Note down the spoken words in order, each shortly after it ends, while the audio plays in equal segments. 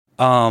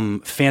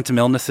phantom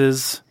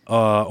illnesses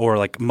or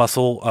like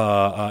muscle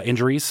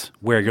injuries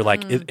where you're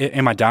like,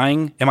 am I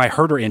dying? Am I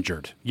hurt or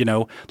injured? You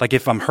know, like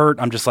if I'm hurt,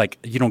 I'm just like,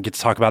 you don't get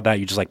to talk about that.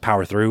 You just like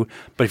power through.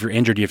 But if you're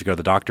injured, you have to go to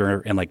the doctor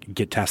and like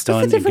get tests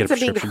done. What's the and get a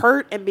difference of prescription. being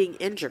hurt and being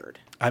injured?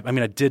 I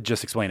mean, I did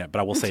just explain it, but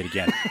I will say it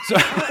again. So.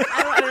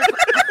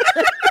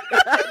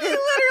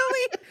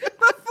 Literally,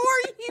 before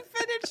you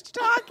finished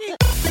talking.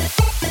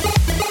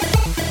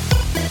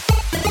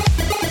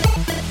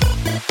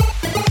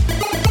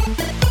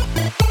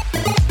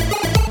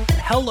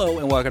 Hello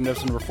and welcome to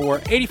episode number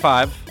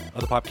 485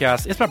 of the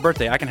podcast. It's my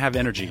birthday. I can have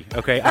energy,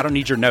 okay? I don't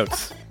need your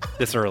notes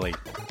this early.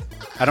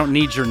 I don't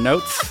need your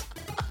notes.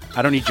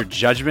 I don't need your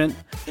judgment.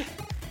 It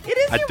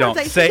is your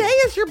birthday. Today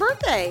is your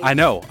birthday. I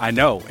know.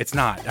 It's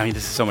not. I mean,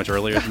 this is so much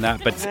earlier than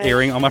that, but it's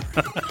airing on my...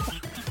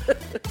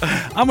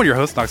 I'm one of your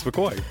hosts, Knox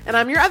McCoy. And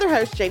I'm your other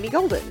host, Jamie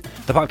Golden.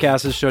 The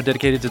podcast is a show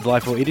dedicated to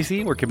delightful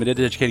idiocy. We're committed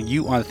to educating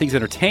you on things that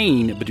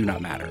entertain but do not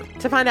matter.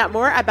 To find out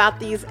more about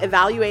these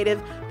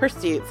evaluative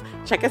pursuits,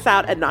 check us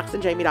out at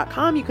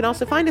knoxandjamie.com. You can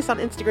also find us on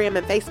Instagram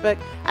and Facebook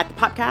at The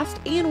Podcast,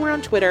 and we're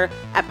on Twitter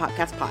at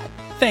PodcastPod.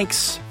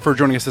 Thanks for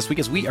joining us this week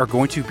as we are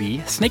going to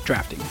be snake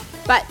drafting.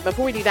 But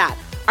before we do that,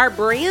 our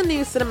brand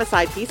new cinema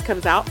side piece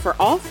comes out for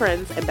all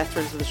friends and best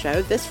friends of the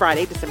show this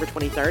Friday, December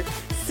 23rd.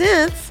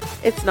 Since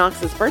it's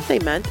Knox's birthday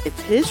month, it's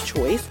his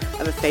choice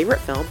of a favorite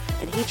film,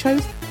 and he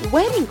chose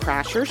Wedding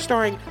Crashers,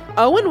 starring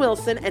Owen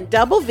Wilson and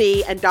Double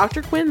V and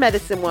Dr. Quinn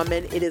Medicine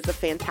Woman. It is a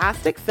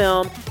fantastic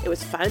film. It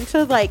was fun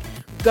to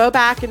go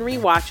back and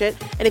rewatch it.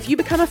 And if you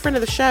become a friend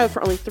of the show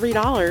for only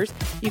 $3,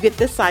 you get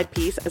this side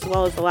piece as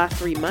well as the last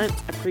 3 months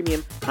of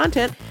premium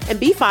content. And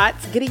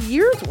BFOTs get a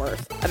year's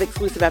worth of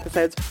exclusive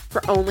episodes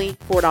for only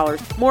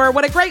 $4 more.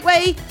 What a great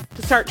way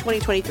to start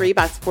 2023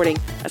 by supporting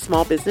a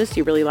small business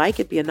you really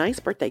like. It'd be a nice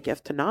birthday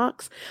gift to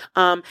Knox.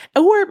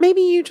 Or maybe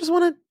you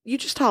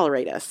just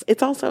tolerate us.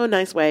 It's also a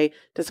nice way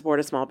to support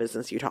a small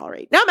business you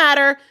tolerate. No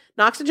matter,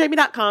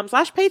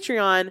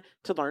 knoxandjamie.com/Patreon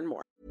to learn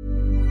more.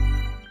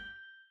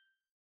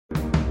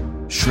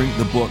 Shrink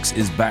the Box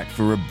is back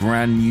for a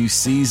brand new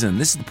season.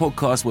 This is the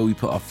podcast where we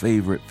put our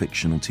favorite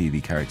fictional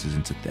TV characters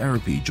into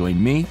therapy.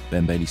 Join me,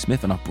 Ben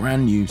Bailey-Smith, and our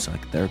brand new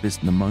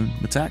psychotherapist, Namone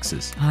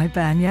Metaxas. Hi,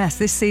 Ben. Yes,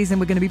 this season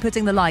we're going to be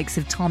putting the likes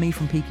of Tommy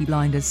from Peaky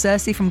Blinders,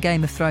 Cersei from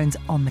Game of Thrones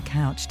on the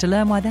couch to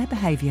learn why their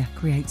behaviour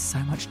creates so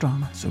much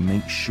drama. So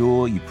make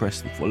sure you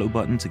press the follow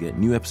button to get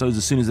new episodes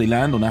as soon as they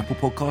land on Apple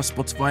Podcasts,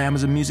 Spotify,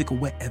 Amazon Music, or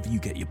wherever you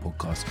get your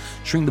podcasts.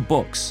 Shrink the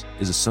Box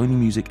is a Sony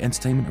Music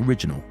Entertainment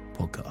original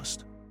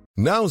podcast.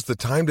 Now's the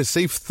time to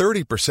save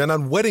 30%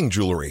 on wedding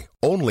jewelry,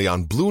 only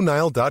on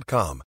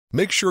BlueNile.com.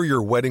 Make sure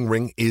your wedding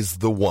ring is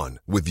the one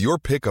with your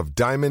pick of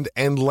diamond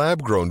and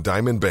lab-grown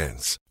diamond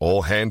bands,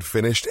 all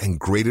hand-finished and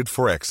graded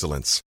for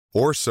excellence.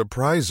 Or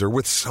surprise her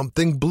with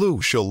something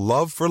blue she'll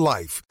love for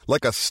life,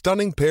 like a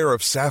stunning pair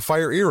of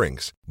sapphire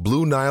earrings.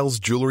 Blue Nile's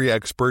jewelry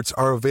experts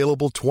are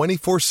available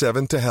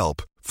 24/7 to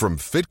help, from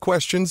fit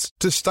questions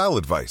to style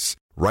advice.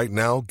 Right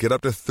now, get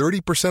up to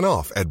 30%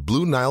 off at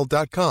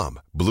BlueNile.com.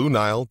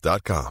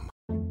 BlueNile.com.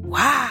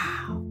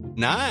 Wow.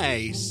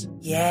 Nice.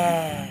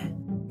 Yeah.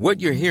 What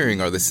you're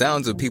hearing are the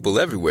sounds of people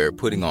everywhere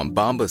putting on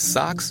Bombas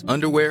socks,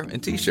 underwear,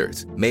 and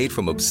T-shirts made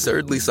from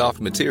absurdly soft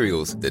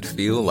materials that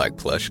feel like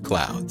plush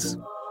clouds.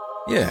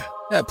 Yeah,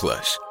 that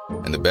plush.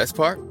 And the best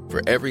part?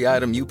 For every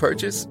item you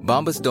purchase,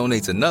 Bombas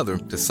donates another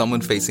to someone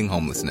facing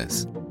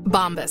homelessness.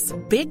 Bombas.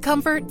 Big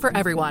comfort for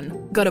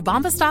everyone. Go to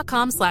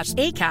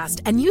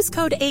bombas.com/ACAST and use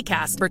code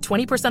ACAST for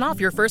 20% off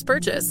your first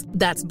purchase.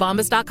 That's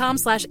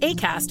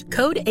bombas.com/ACAST.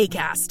 Code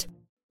ACAST.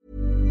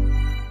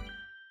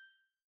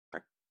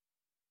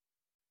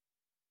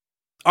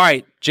 All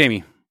right,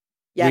 Jamie.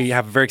 Yes. We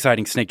have a very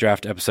exciting snake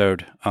draft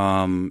episode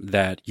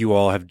that you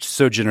all have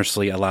so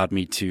generously allowed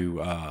me to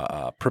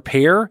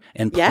prepare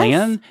and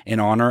plan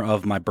in honor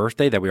of my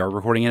birthday that we are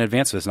recording in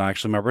advance. So it's not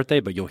actually my birthday,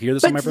 but you'll hear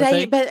this on my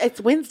birthday. But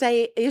it's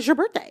Wednesday is your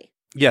birthday.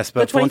 Yes,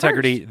 but full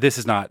integrity, this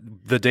is not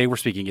the day we're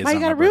speaking. Is Why you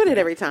got to ruin it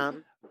every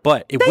time?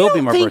 But it will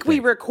be my birthday. I think we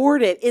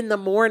record it in the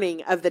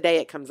morning of the day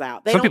it comes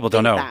out. Some people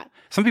don't know. That.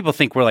 Some people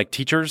think we're like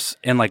teachers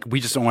and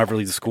we just don't ever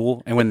leave the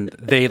school. And when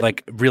they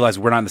realize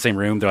we're not in the same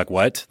room, they're like,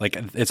 "What?"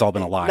 It's all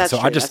been a lie. That's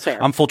true, that's fair.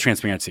 I'm full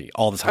transparency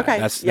all the time. Okay.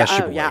 That's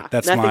super yeah.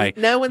 That's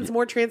no one's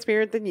more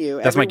transparent than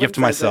you. That's my gift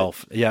to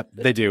myself. Yeah,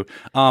 they do.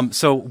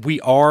 So we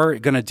are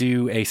gonna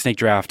do a snake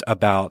draft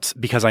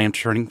because I am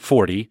turning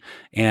 40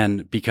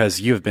 and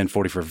because you have been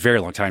 40 for a very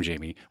long time,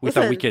 Jamie. We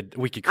thought we could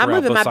corral I'm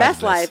living both my sides best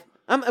of this. life.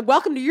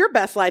 Welcome to your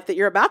best life that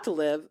you're about to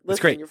live. That's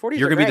great. Your 40s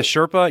You're going to be the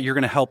great. Sherpa. You're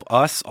going to help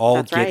us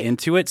all get right.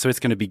 into it. So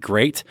it's going to be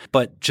great.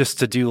 But just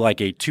to do a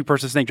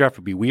 2-person snake draft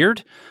would be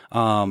weird.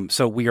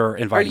 So we are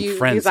inviting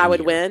friends. Because I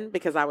would win?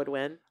 Because I would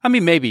win? I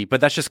mean, maybe,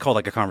 but that's just called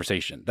a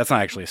conversation. That's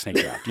not actually a snake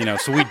draft,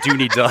 So we do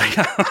need to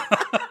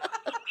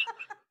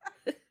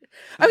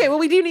Okay, well,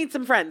 we do need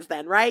some friends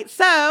then, right?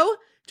 So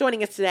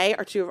joining us today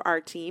are two of our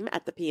team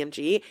at the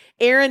PMG.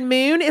 Erin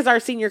Moon is our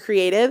senior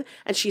creative,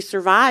 and she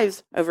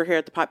survives over here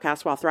at the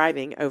podcast while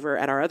thriving over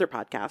at our other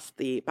podcast,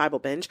 the Bible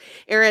Binge.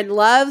 Erin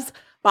loves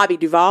Bobby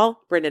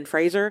Duvall, Brendan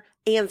Fraser,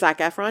 and Zac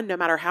Efron, no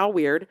matter how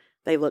weird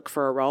they look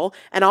for a role.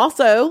 And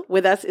also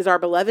with us is our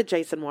beloved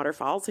Jason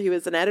Waterfalls, who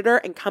is an editor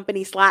and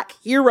company Slack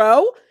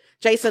hero.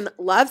 Jason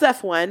loves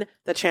F1,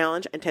 the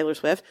challenge, and Taylor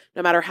Swift.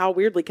 No matter how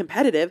weirdly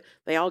competitive,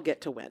 they all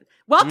get to win.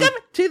 Welcome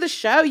to the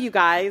show, you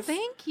guys.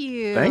 Thank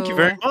you. Thank you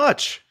very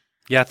much.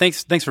 Yeah,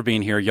 thanks for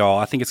being here, y'all.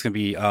 I think it's going to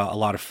be a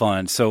lot of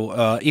fun.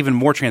 So even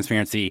more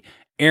transparency,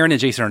 Aaron and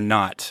Jason are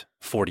not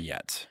 40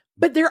 yet.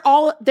 But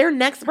their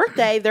next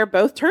birthday, they're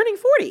both turning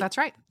 40. That's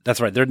right. That's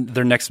right.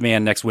 They're next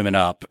man, next women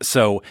up.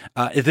 So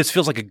this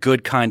feels like a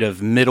good kind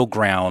of middle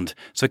ground.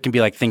 So it can be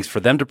like things for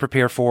them to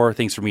prepare for,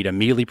 things for me to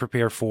immediately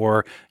prepare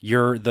for.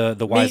 You're the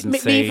wise and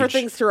sage. Me for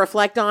things to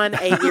reflect on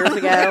 8 years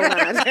ago.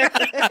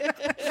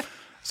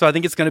 So I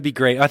think it's going to be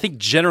great. I think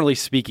generally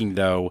speaking,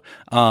 though,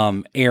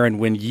 Aaron,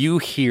 when you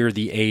hear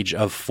the age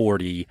of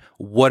 40,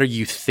 what are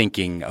you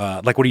thinking?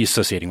 What are you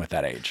associating with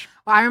that age?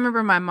 Well, I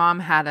remember my mom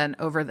had an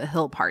over the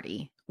hill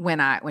party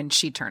when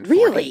she turned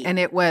 40. Really? And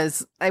it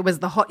was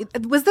the whole.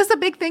 Was this a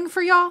big thing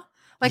for y'all?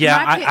 Like,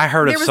 yeah, I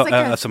heard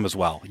of some as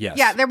well. Yes.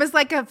 Yeah, there was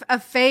like a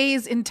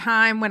phase in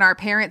time when our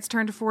parents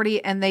turned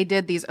 40 and they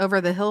did these over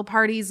the hill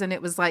parties, and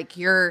it was like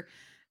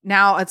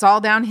now it's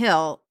all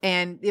downhill,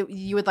 and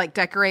you would like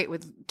decorate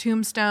with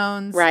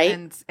tombstones,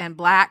 right, and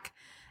black.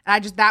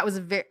 And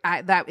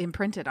that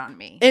imprinted on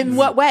me. In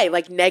what way?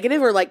 Like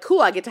negative or like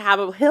cool? I get to have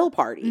a hill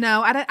party.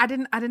 No, I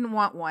didn't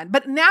want one.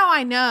 But now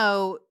I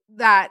know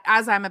that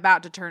as I'm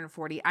about to turn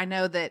 40, I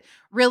know that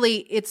really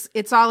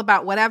it's all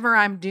about whatever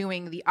I'm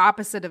doing. The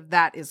opposite of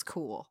that is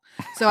cool.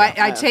 So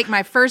I take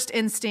my first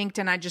instinct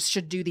and I just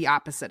should do the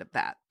opposite of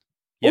that.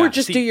 Yeah, or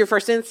just do your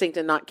first instinct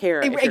and not care.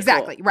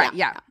 Exactly. Cool. Right.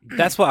 Yeah.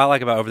 That's what I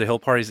like about over the hill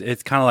parties.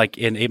 It's kind of like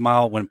in 8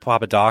 Mile when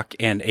Papa Doc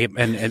and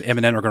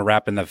Eminem are going to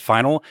rap in the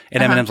final.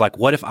 And Eminem's like,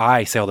 what if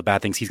I say all the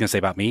bad things he's going to say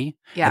about me?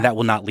 Yeah. And that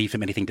will not leave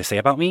him anything to say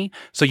about me.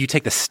 So you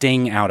take the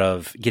sting out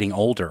of getting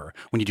older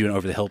when you do an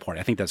over the hill party.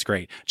 I think that's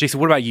great.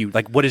 Jason, what about you?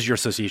 Like, what is your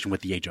association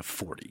with the age of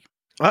 40?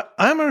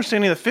 I'm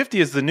understanding that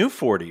 50 is the new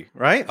 40,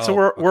 right? Oh, so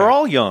we're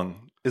all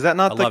young. Is that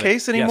not the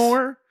case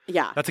anymore? Yes.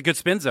 Yeah. That's a good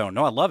spin zone.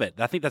 No, I love it.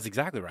 I think that's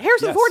exactly right.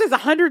 Harrison Ford is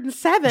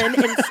 107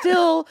 and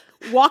still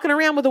walking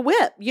around with a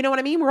whip. You know what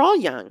I mean? We're all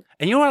young.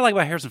 And you know what I like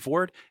about Harrison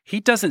Ford?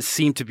 He doesn't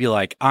seem to be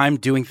like, I'm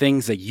doing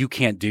things that you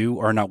can't do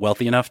or are not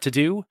wealthy enough to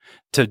do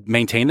to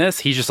maintain this.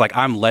 He's just like,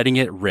 I'm letting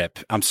it rip.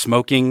 I'm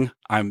smoking,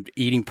 I'm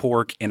eating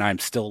pork, and I'm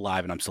still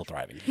alive and I'm still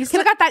thriving. He's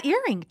still got that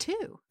earring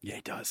too. Yeah,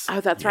 he does. Oh,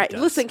 that's right.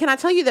 Listen, can I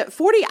tell you that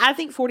 40, I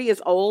think 40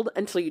 is old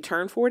until you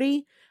turn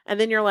 40. And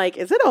then you're like,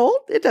 is it old?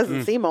 It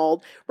doesn't seem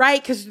old,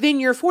 right? Because then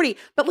you're 40.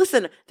 But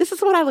listen, this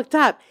is what I looked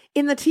up.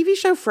 In the TV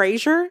show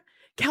Frasier,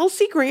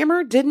 Kelsey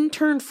Grammer didn't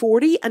turn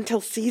 40 until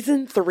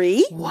season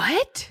 3.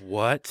 What?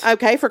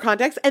 Okay, for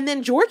context. And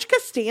then George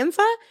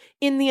Costanza,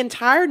 in the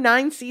entire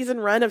 9-season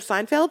run of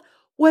Seinfeld,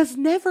 was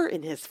never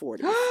in his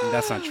 40s.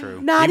 That's not true.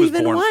 Not he was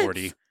even born once.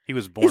 40. He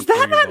was born 40. Is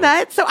that not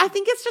nuts? So I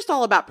think it's just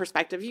all about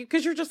perspective.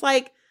 Because you're just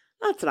like,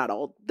 that's not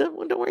old. Don't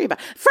worry about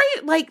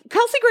it. Like,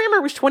 Kelsey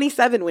Grammer was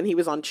 27 when he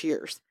was on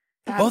Cheers.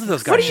 Both of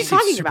those guys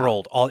seem super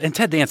old. And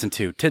Ted Danson,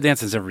 too. Ted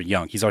Danson's never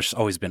young. He's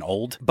always been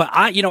old. But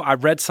I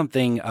read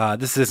something,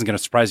 this isn't going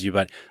to surprise you,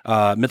 but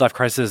midlife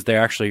crisis, they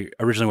actually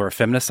originally were a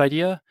feminist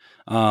idea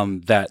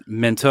that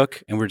men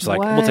took. And we're just like,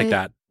 we'll take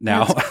that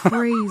now. That's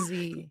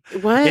crazy.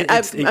 What?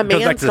 A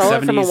man stole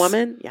it from a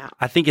woman? Yeah.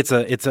 I think it's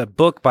a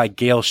book by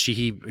Gail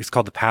Sheehy. It's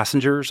called The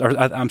Passengers,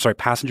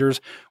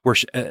 Passengers, where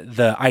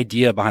the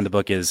idea behind the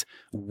book is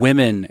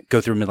women go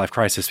through a midlife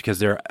crisis because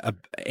they're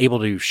able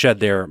to shed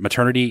their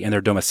maternity and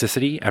their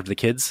domesticity after the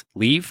kids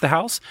leave the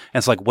house. And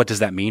it's like, what does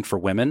that mean for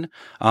women?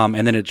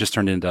 And then it just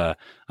turned into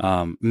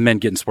men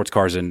getting sports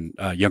cars and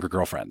younger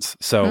girlfriends.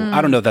 So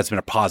I don't know if that's been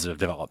a positive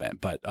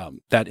development, but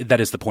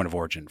that is the point of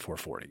origin for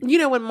 40. You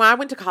know, when I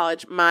went to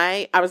college,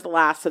 I was the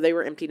last, so they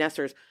were empty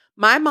nesters.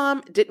 My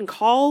mom didn't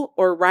call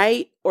or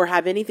write or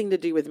have anything to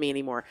do with me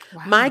anymore.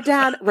 Wow. My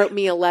dad wrote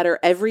me a letter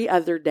every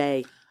other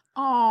day.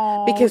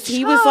 Oh, because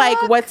he was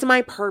like, what's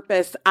my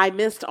purpose? I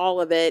missed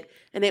all of it.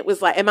 And it was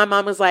like, and my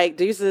mom was like,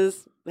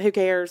 deuces, who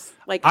cares?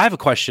 Like, I have a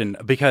question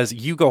because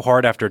you go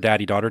hard after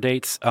daddy-daughter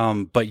dates,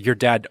 but your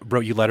dad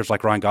wrote you letters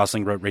like Ryan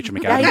Gosling wrote Rachel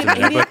McAdams in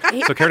the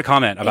notebook. So care to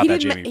comment about that,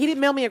 Jamie? He didn't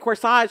mail me a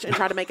corsage and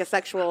try to make a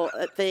sexual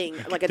thing.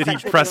 Did he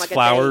press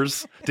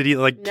flowers? Did he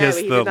kiss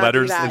the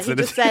letters? He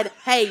just said,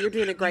 hey, you're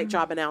doing a great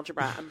job in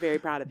algebra. I'm very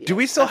proud of you. Do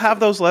we still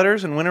have those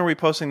letters, and when are we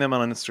posting them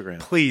on Instagram?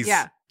 Please.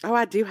 Yeah. Oh,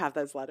 I do have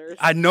those letters.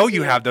 I know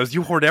you have those.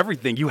 You hoard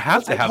everything. You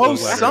have to have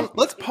those letters.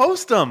 Let's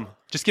post them.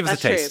 Just give us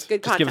a taste.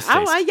 Good content. Just give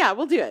us a taste. Yeah,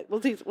 we'll do it. We'll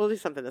do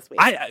something this week.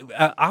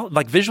 I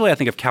like visually. I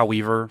think of Cal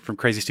Weaver from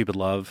Crazy Stupid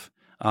Love.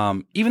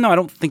 Even though I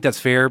don't think that's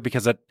fair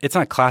because it's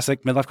not a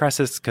classic midlife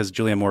crisis because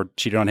Julianne Moore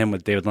cheated on him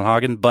with David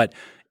Lindhagen, but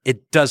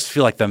it does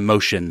feel like the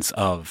emotions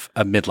of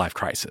a midlife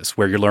crisis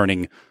where you're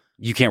learning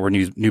you can't wear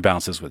New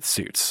Balances with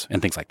suits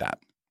and things like that.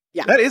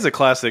 Yeah, that is a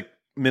classic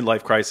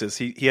midlife crisis.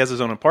 He has his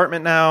own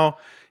apartment now.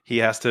 He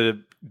has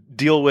to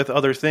deal with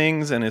other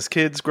things and his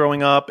kids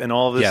growing up and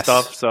all of this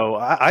stuff. So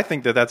I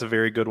think that's a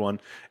very good one.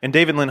 And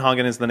David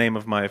Lindhagen is the name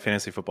of my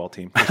fantasy football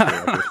team.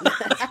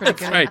 pretty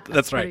good. right.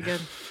 That's right. Pretty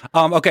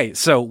good. Okay,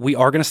 so we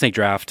are going to snake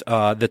draft.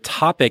 The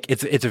topic,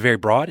 it's a very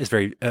broad, it's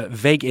very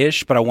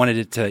vague-ish, but I wanted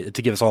it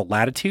to give us all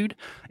latitude.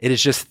 It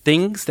is just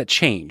things that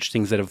change,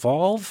 things that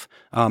evolve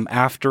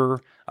after.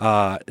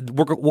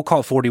 We'll call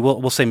it 40.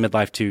 We'll say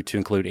midlife to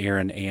include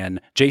Aaron and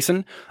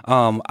Jason.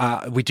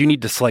 We do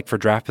need to select for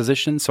draft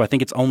position, so I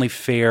think it's only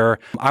fair.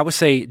 I would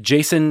say,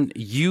 Jason,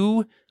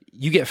 you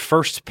get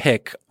first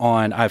pick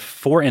on. I have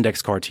 4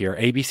 index cards here,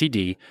 A, B, C,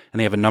 D, and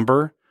they have a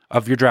number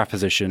of your draft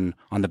position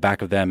on the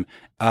back of them.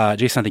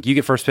 Jason, I think you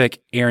get first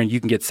pick. Aaron, you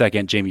can get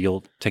second. Jamie,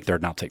 you'll take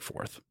third, and I'll take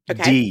fourth.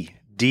 Okay.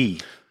 D.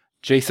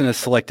 Jason has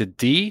selected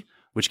D,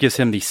 which gives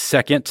him the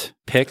second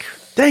pick.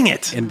 Dang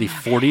it! In the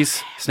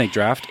 40s snake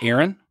draft.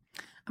 Aaron?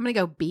 I'm going to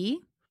go B.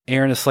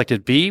 Aaron has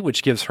selected B,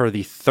 which gives her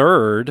the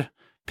third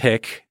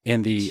pick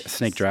in the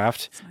snake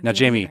draft. Now,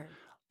 Jamie,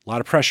 a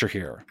lot of pressure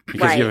here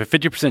because you have a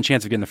 50%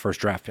 chance of getting the first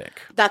draft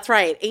pick. That's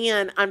right.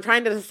 And I'm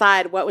trying to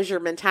decide what was your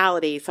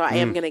mentality. So I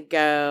am going to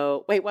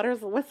go. Wait,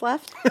 what's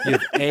left? You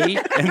have A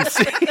and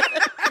C.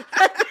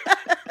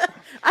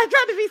 I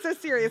tried to be so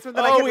serious. But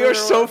then I we are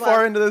so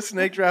far into the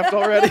snake draft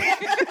already.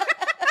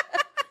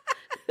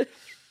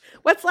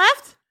 What's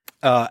left?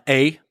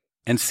 A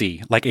and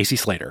C, like AC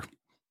Slater.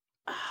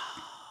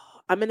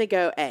 I'm going to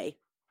go A.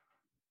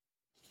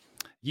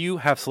 You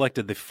have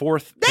selected the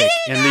fourth pick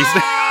in these.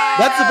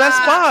 That's the best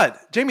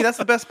spot. Jamie, that's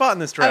the best spot in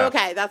this draft. Oh,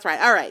 okay, that's right.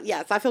 All right.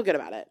 Yes, I feel good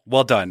about it.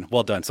 Well done.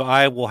 So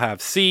I will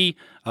have C,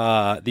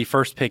 the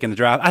first pick in the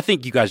draft. I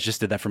think you guys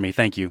just did that for me.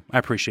 Thank you. I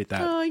appreciate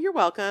that. Oh, you're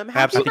welcome. Happy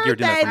Absolutely.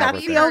 birthday. You're doing that for my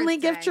That's the birthday. only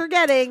gift you're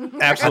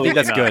getting. Absolutely, I think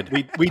that's not. good.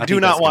 We I do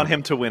think not that's want good.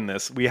 him to win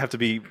this. We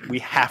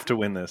have to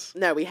win this.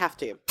 No, we have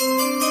to.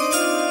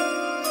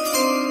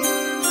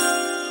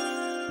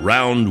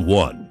 Round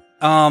 1.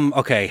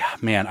 Okay,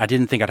 man, I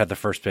didn't think I'd have the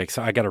first pick,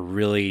 so I gotta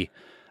really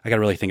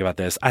think about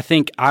this. I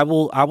think I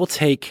will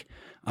take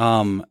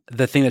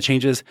the thing that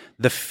changes,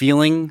 the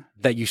feeling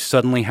that you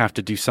suddenly have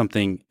to do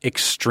something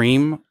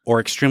extreme or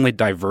extremely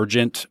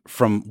divergent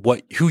from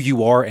who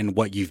you are and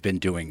what you've been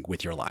doing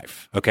with your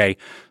life. Okay,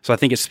 so I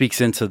think it speaks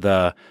into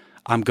the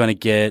I'm going to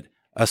get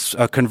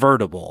a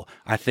convertible.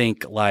 I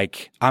think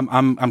like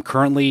I'm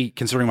currently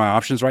considering my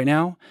options right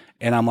now,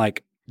 and I'm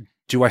like,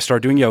 do I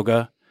start doing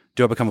yoga?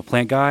 Do I become a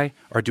plant guy,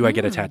 or do I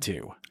get a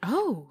tattoo?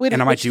 Oh, Which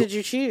And I might did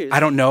you choose? I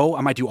don't know.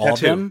 I might do all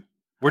of them.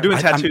 We're doing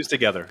I'm- tattoos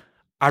together.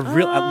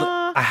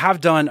 I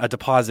have done a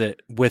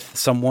deposit with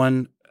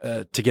someone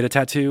to get a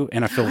tattoo,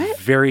 and I feel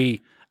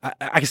very.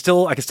 I can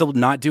still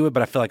not do it,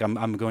 but I feel like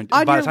I'm going to.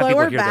 On By your the time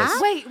people lower hear back?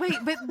 this, wait,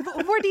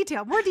 but more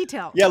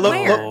detail. Yeah,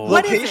 Where?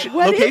 What is location, it?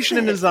 What is location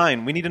and it?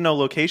 design. We need to know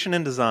location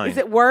and design. Is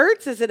it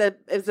words? Is it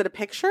a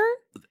picture?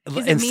 Is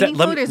it Instead-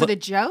 meaningful let me- or is it a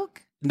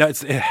joke? No,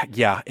 it's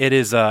yeah, it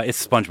is.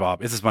 It's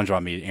SpongeBob. It's a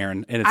SpongeBob meet,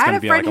 Aaron, and it's I going had to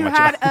a be friend like who on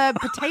my chest. had a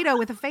potato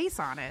with a face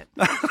on it.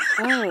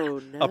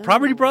 Oh no! A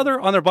property brother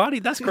on their body.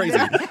 That's crazy.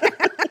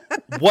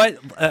 What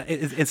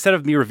instead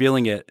of me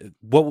revealing it,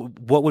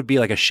 what would be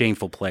like a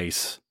shameful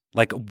place?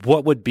 Like,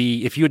 what would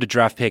be if you had to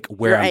draft pick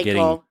where Your I'm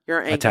ankle. Your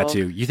getting a ankle.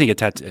 tattoo? You think a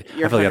tattoo?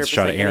 You're I feel like that's a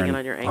shot 100% at getting Aaron. it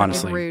on your ankle.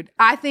 Honestly, Rude.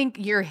 I think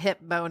your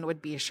hip bone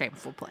would be a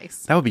shameful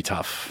place. that would be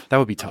tough. That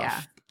would be tough. Yeah,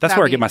 That's that'd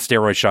where I be- get my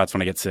steroid shots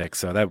when I get sick.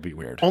 So that would be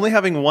weird. Only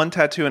having one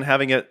tattoo and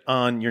having it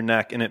on your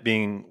neck and it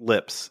being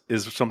lips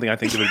is something I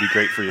think that would be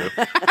great for you.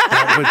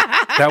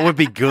 That would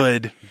be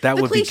good. That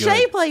The would be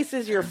cliche good. place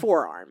is your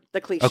forearm. The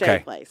cliche Okay.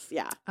 place.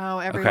 Yeah. Oh,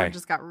 everyone Okay.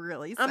 just got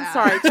really sad. I'm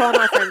sorry to all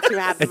my friends who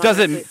have. them It on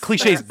their doesn't. face.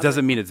 Cliches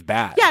doesn't mean it's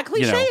bad. Yeah,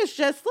 cliche you know? is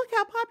just look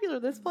how popular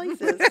this place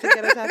is to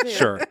get a tattoo.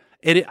 Sure.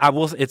 I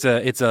will. It's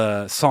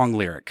a song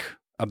lyric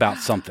about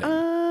something.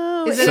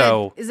 Oh, Is it,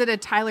 So- is it a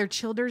Tyler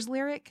Childers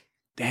lyric?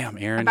 Damn,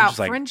 Aaron, you about just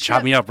like friendship?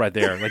 chop me up right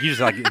there. Like you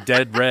just like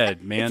dead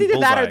red, man. it's either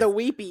that or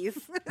Bullseye. the Weepies.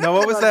 No,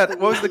 what was that?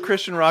 What was the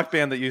Christian rock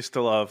band that you used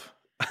to love?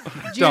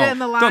 Judah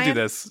and the Lion? Don't do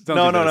this. Don't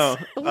No, do no,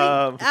 this.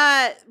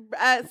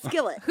 no.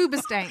 Skillet.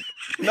 Hoobastank.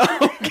 No,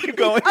 keep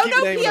going. Oh keep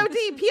no, naming them.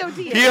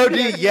 POD.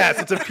 POD, yes,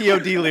 it's a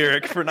POD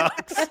lyric for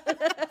Knox.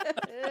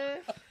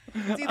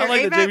 It's either I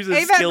like that Jamie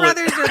said Avett Skillet.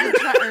 Brothers or the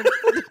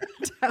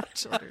Tyler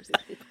Childers.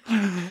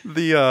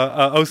 The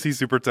OC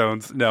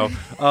Supertones. No.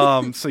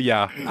 So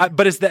yeah,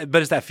 but it's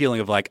that feeling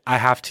of like I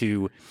have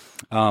to.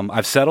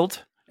 I've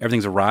settled.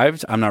 Everything's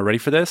arrived. I'm not ready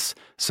for this.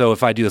 So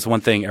if I do this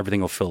one thing,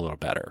 everything will feel a little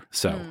better.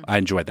 So I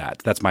enjoyed that.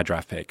 That's my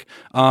draft pick.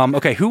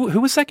 Okay, who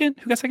was second?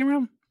 Who got second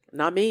round?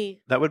 Not me.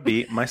 That would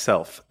be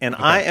myself. And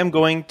I am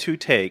going to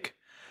take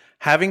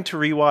having to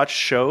rewatch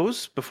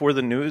shows before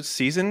the new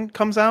season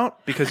comes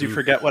out because you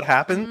forget what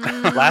happened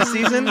last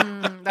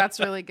season. That's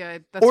really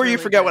good. That's Or you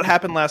really forget good. what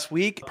happened last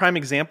week. Prime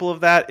example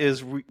of that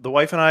is the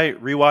wife and I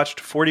rewatched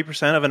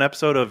 40% of an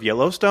episode of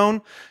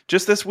Yellowstone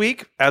just this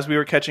week as we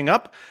were catching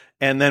up.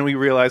 And then we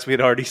realized we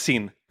had already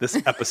seen this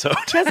episode.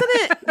 Doesn't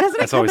it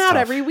That's come always out tough.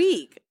 every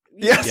week?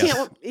 You Yes.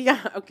 can't- Yeah.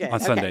 Okay. On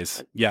okay.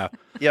 Sundays. Yeah.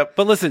 Yep.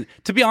 But listen,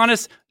 to be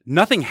honest,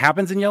 nothing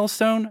happens in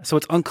Yellowstone, so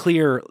it's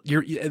unclear.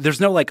 There's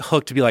no like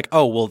hook to be like,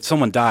 oh, well,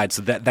 someone died,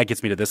 so that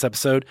gets me to this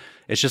episode.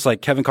 It's just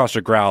like Kevin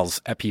Costner growls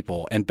at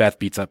people and Beth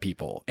beats up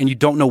people, and you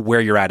don't know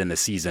where you're at in the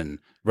season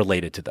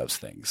related to those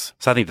things.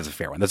 So I think that's a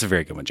fair one. That's a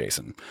very good one,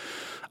 Jason.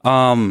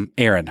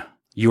 Aaron,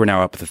 you are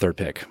now up with the third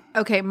pick.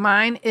 Okay,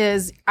 mine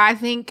is, I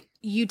think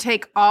you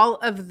take all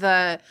of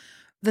the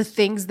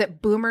things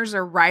that boomers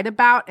are right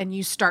about and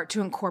you start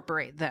to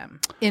incorporate them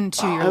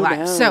into your life.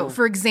 No. So,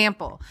 for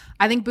example,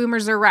 I think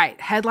boomers are right.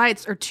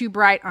 Headlights are too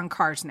bright on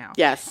cars now.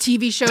 Yes.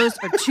 TV shows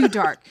are too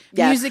dark.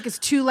 Yes. Music is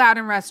too loud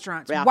in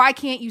restaurants. Yeah. Why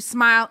can't you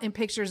smile in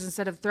pictures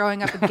instead of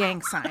throwing up a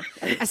gang sign?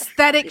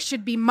 Aesthetic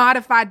should be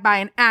modified by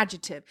an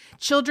adjective.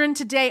 Children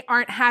today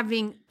aren't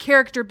having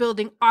character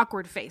building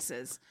awkward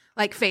faces.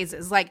 Like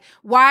phases. Like,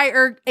 why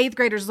are 8th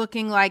graders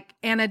looking like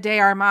Ana de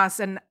Armas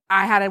and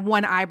I had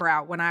one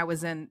eyebrow when I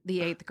was in the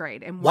 8th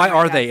grade? And Why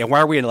are they? And why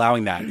are we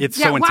allowing that? It's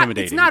so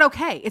intimidating. It's not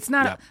okay. It's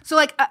not. Yeah. So,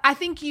 like, I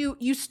think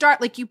you start,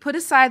 like, you put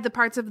aside the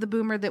parts of the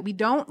boomer that we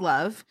don't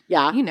love.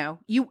 Yeah. You know,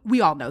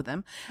 we all know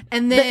them.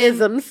 And then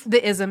the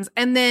isms.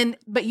 And then,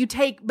 but you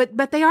take,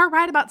 but they are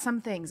right about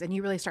some things. And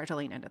you really start to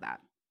lean into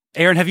that.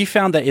 Aaron, have you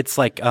found that it's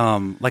like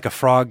a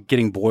frog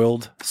getting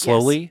boiled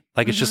slowly? Yes.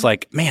 Like it's just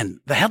like, man,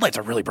 the headlights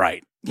are really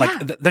bright. Like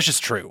Yeah. That's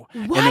just true.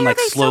 Why and then, like, are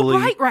they slowly, so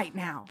bright right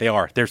now? They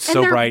are. They're And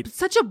so they're bright.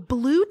 Such a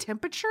blue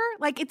temperature.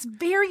 Like, it's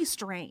very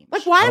strange.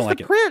 Like, why I is don't like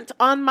the it. print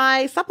on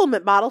my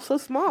supplement bottle so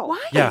small?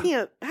 Why?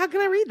 Yeah. How can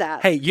I read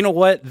that? Hey, you know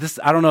what?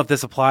 I don't know if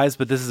this applies,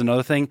 but this is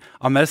another thing.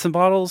 On medicine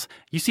bottles,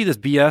 you see this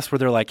BS where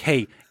they're like,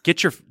 hey,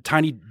 get your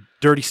tiny,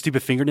 dirty,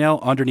 stupid fingernail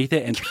underneath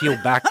it and peel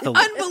back the...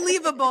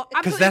 Unbelievable.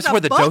 Because that's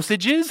where the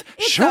dosage is.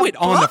 Show a it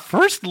on the book?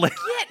 first list.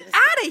 Get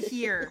out of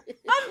here.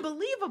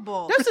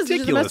 Unbelievable. Dosage is the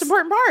ridiculous. most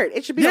important part.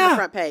 It should be on the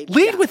front page.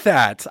 Lead with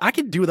that. I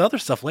can do the other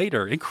stuff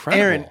later.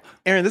 Incredible.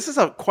 Aaron, this is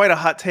quite a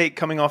hot take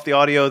coming off the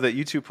audio that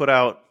you two put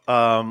out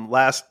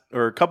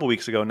a couple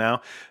weeks ago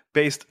now.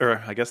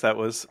 I guess that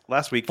was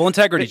last week. Full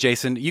integrity,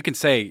 Jason. You can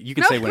say when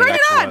it bring it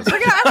actually on. was.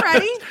 Bring it on. I'm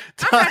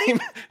ready.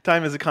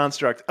 Time is a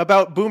construct.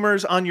 About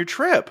boomers on your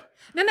trip.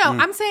 No.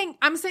 I'm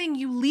saying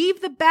you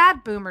leave the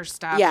bad boomer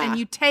stuff and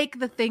you take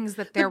the things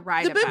that they're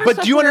right the about. boomer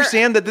But do you where-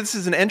 understand that this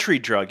is an entry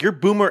drug? You're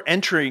boomer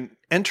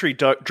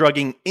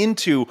drugging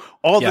into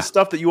all the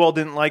stuff that you all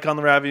didn't like on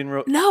the Ravian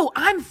Road. No,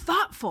 I'm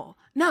thoughtful.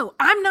 No,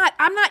 I'm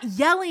not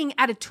yelling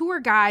at a tour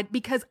guide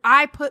because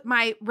I put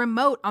my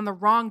remote on the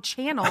wrong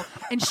channel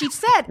and she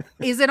said,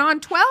 "Is it on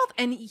 12?"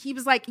 And he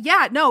was like,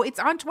 "Yeah, no, it's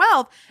on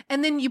 12."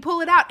 And then you pull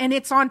it out and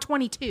it's on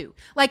 22.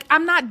 Like,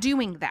 I'm not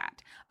doing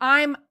that.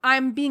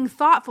 I'm being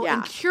thoughtful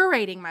and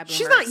curating my boomer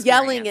She's not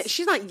yelling experience. at.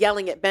 She's not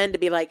yelling at Ben to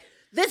be like,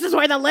 "This is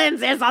where the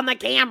lens is on the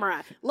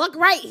camera. Look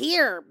right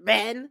here,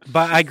 Ben."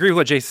 But I agree with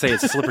what Jason said.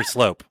 It's a slippery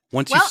slope.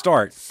 Once you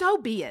start, so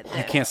be it.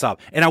 you can't stop.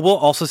 And I will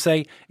also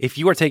say, if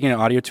you are taking an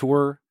audio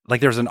tour,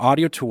 like there's an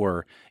audio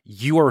tour,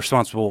 you are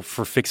responsible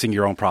for fixing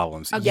your own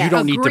problems. Yeah, You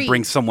don't need to agreed.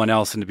 bring someone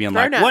else into being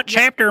Fair like, enough. what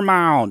chapter am I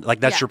on? Like,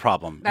 that's Yeah. your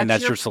problem. and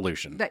that's your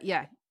solution.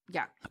 Yeah.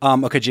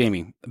 Okay,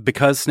 Jamie,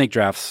 because snake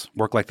drafts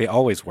work like they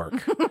always work,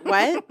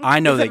 What?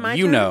 I know Is it my that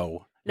you turn?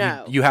 know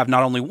No. you have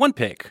not only one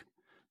pick,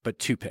 but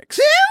two picks.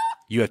 Two?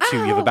 You have two.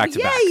 You have a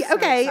back-to-back. Yay. So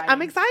Okay, exciting.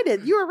 I'm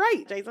excited. You are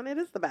right, Jason. It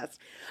is the best.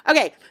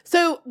 Okay,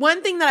 so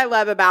one thing that I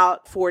love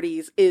about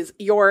 40s is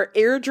your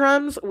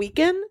eardrums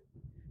weaken,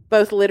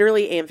 both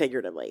literally and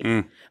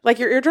figuratively. Like,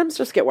 your eardrums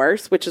just get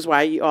worse, which is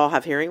why you all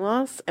have hearing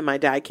loss. And my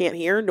dad can't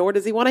hear, nor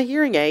does he want a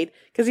hearing aid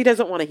because he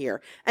doesn't want to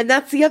hear. And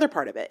that's the other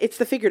part of it. It's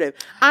the figurative.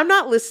 I'm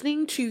not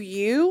listening to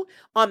you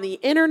on the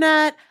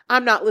internet.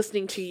 I'm not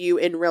listening to you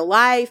in real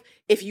life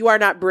if you are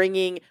not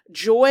bringing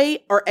joy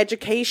or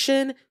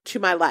education to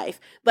my life.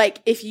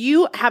 Like, if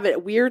you have a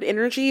weird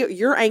energy,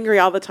 you're angry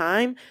all the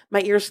time,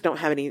 my ears don't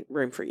have any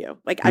room for you.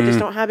 Like, I just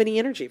don't have any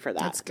energy for that.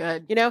 That's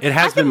good. You know, It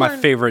has I can been my learn-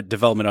 favorite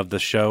development of the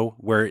show,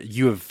 where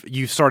you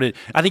started.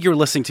 I think you were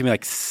listening to me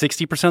like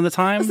 60% of the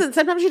time. Listen,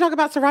 sometimes you talk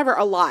about Survivor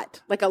a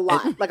lot, like a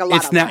lot.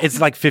 It's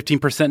like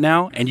 15%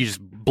 now, and you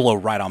just blow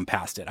right on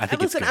past it. I think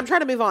And listen, it's good. I'm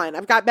trying to move on.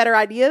 I've got better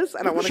ideas,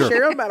 and I want to Sure.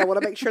 share them, and I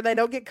want to make sure they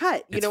don't get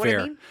cut. You It's know fair.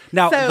 what I mean?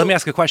 Now, So- let me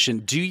ask a question.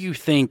 Do you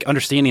think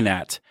understanding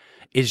that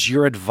is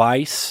your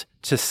advice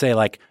to say,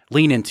 like,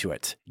 lean into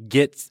it,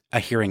 get a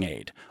hearing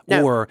aid,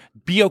 No. or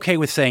be okay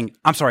with saying,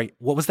 "I'm sorry,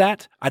 what was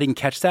that? I didn't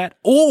catch that,"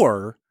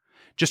 or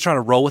just try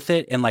to roll with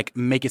it and like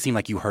make it seem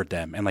like you heard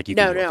them and like you.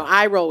 No, can deal no, with it?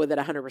 I roll with it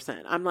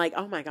 100%. I'm like,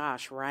 oh my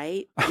gosh,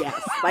 right?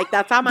 Yes, like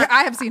that's how my.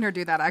 I have seen her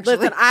do that, actually.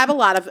 Listen, I have a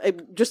lot of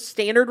just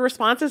standard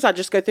responses. I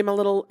just go through my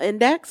little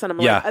index, and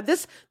I'm Yeah. like,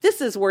 this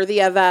is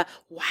worthy of a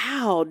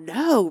wow.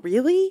 No,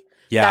 really?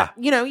 Yeah. That,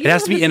 you know, It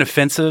has to be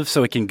inoffensive,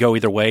 so it can go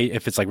either way.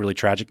 If it's like really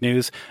tragic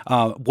news,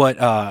 what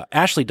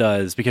Ashley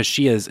does, because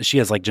she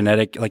has like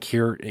genetic like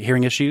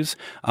hearing issues.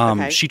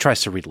 Okay. She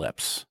tries to read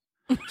lips,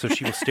 so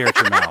she will stare at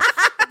your mouth.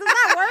 Does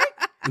that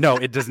work? No,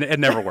 it doesn't. It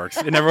never works.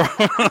 It never.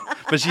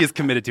 But she is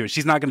committed to it.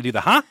 She's not going to do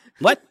the huh?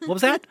 What? What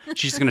was that?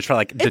 She's going to try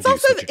like deduce.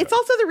 It's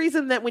also the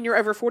reason that when you're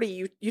over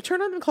 40, you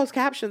turn on the closed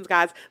captions,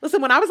 guys.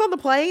 Listen, when I was on the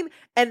plane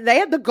and they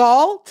had the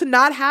gall to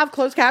not have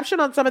closed caption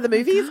on some of the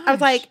movies, I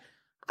was like,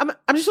 I'm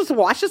just supposed to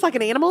watch this like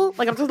an animal?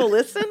 Like I'm supposed to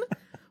listen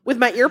with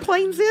my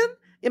earplanes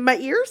in my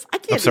ears? I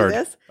can't Absurd. do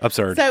this.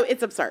 Absurd. So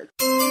it's absurd.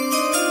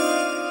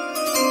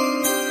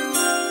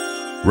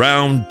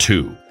 Round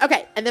 2.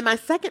 Okay, and then my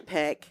second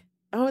pick.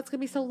 Oh, it's gonna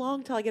be so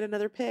long till I get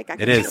another pick.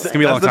 It is. It's gonna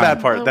be a long That's the time.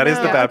 bad part. That is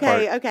the bad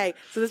part. Okay.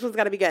 So this one's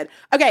gotta be good.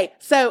 Okay,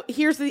 so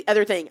here's the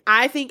other thing.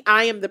 I think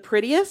I am the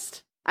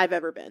prettiest I've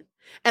ever been.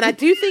 And I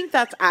do think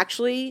that's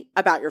actually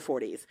about your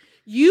 40s.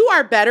 You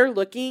are better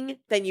looking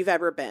than you've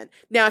ever been.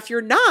 Now, if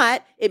you're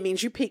not, it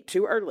means you peaked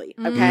too early.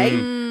 Okay.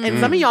 And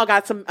some of y'all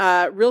got some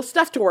real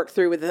stuff to work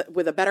through with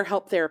a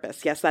BetterHelp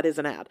therapist. Yes, that is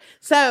an ad.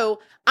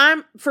 So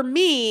for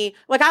me,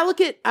 like I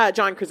look at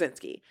John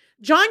Krasinski.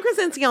 John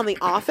Krasinski on The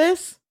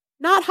Office,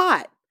 not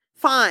hot.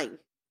 Fine,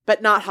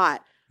 but not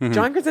hot.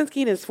 John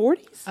Krasinski in his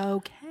 40s.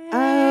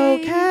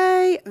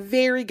 Okay.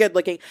 Very good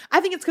looking. I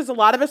think it's because a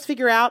lot of us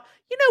figure out,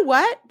 you know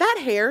what? That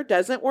hair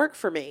doesn't work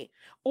for me.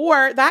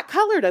 Or that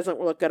color doesn't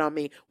look good on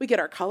me. We get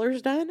our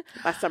colors done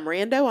by some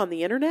rando on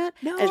the internet.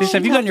 No. Jason,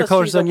 have you gotten your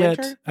colors done yet?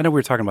 I know we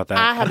were talking about that.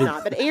 I have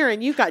not. But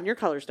Aaron, you've gotten your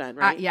colors done,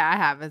 right? Yeah, I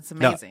have. It's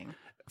amazing. No.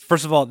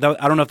 First of all,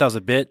 I don't know if that was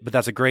a bit, but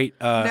that's a great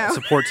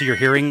support to your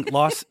hearing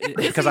loss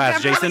because I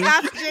asked Jason.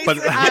 But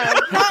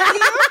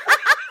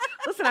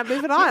Listen, I'm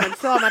moving on. I'm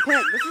still on my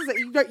pen.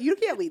 You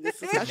can't lead this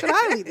discussion.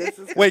 I lead this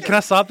discussion. Wait, can I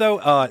stop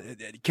though?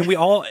 Can we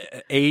all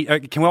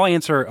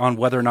answer on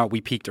whether or not we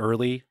peaked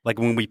early? Like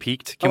when we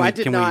peaked? I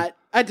did not.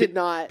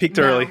 Peaked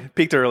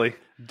early.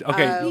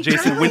 Okay,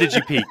 Jason, when did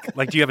you peak?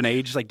 Like, do you have an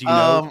age? Like, do you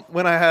know?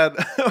 When I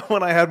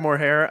had more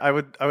hair, I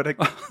would.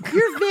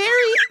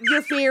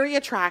 You're very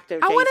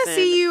attractive. I want to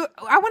Jason. see you.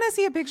 I want to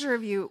see a picture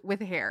of you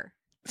with hair.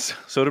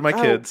 So did my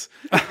kids.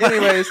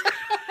 Anyways,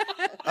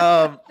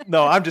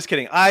 no, I'm just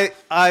kidding.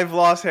 I've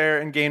lost hair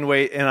and gained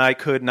weight, and I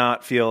could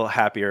not feel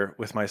happier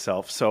with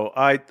myself. So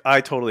I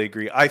totally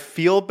agree. I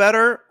feel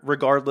better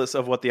regardless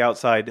of what the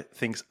outside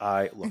thinks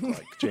I look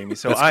like, Jamie.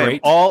 So I am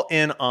all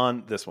in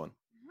on this one.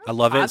 I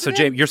love it. So,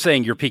 Jamie, you're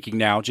saying you're peaking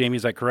now. Jamie,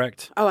 is that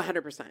correct? Oh,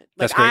 100%.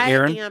 That's great,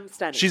 Aaron. I am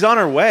stunning. She's on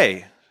her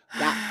way.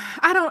 Yeah.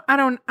 I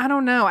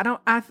don't know.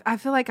 I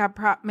feel like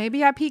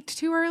maybe I peaked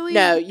too early.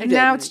 No, you didn't.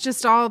 Now it's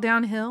just all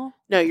downhill.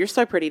 No, you're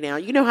so pretty now.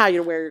 You know how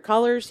to wear your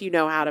colors. You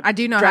know how to. I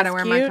do know how to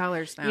wear my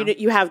colors now.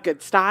 You have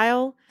good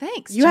style.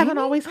 Thanks. You Jamie. haven't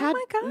always had. Oh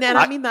my God. And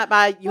I mean that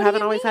by you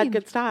haven't always had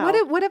good style.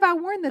 What have I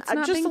worn that's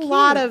not just been a cute?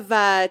 lot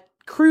of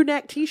crew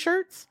neck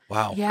T-shirts.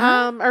 Wow.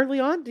 Yeah. Early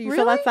on, do you Really?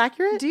 feel that's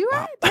accurate? Do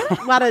I?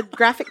 A lot of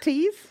graphic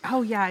tees.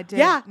 Oh yeah, I did.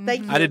 Yeah,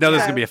 thank you. I didn't know this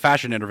was going to be a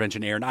fashion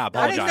intervention, Aaron. I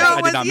apologize. I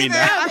I did not mean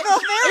that. I feel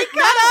very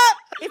cut up.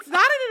 It's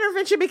not an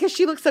intervention because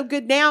she looks so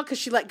good now because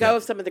she let go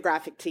of some of the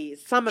graphic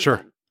tees. Some of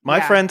them. My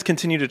friends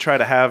continue to try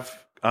to have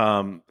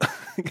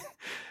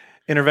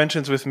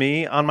interventions with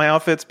me on my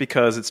outfits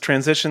because it's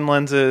transition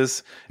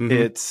lenses.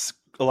 It's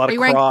a lot of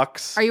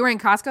Crocs. Are you wearing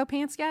Costco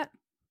pants yet?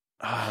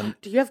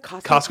 Do you have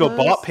Costco Costco clothes?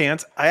 bought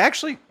pants?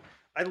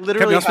 I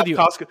literally have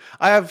Costco.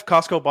 I have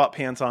Costco bought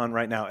pants on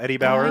right now. Eddie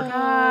Bauer.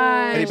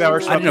 Eddie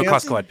Bauer. I didn't know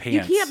Costco had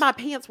pants. You can't buy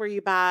pants where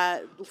you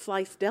buy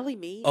sliced deli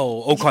meat.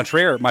 Au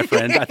contraire, my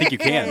friend. I think you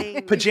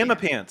can. Pajama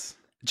pants.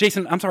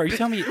 Jason, I'm sorry. Are you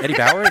telling me Eddie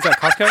Bauer is at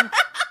Costco?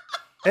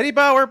 Eddie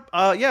Bauer.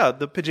 Yeah,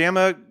 the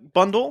pajama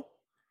bundle.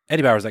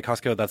 Eddie Bauer's at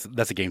Costco.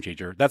 That's a game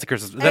changer. That's a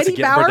Christmas. That's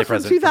Eddie a Bauer birthday from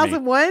present.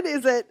 2001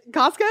 is at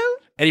Costco.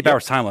 Eddie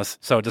Bauer's timeless,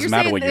 so it doesn't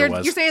matter what year it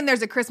was. You're saying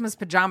there's a Christmas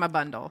pajama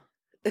bundle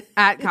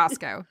at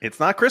Costco. It's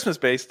not Christmas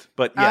based,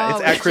 but yeah,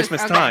 it's at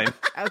Christmas time.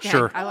 Okay,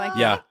 Sure. I like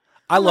Yeah. that.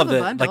 I love a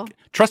that. bundle. Like,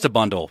 trust a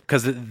bundle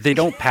because they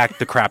don't pack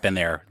the crap in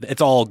there.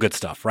 It's all good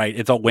stuff, right?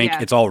 It's all wink.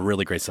 Yeah. It's all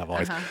really great stuff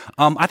always.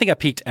 I think I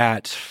peaked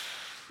at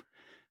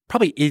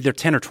probably either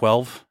 10 or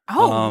 12.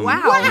 Oh,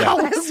 wow.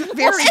 Yeah. That's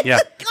very... Yeah.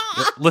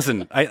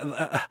 Listen,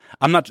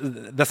 I'm not.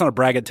 That's not a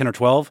brag at 10 or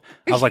 12.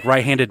 I was like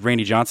right-handed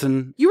Randy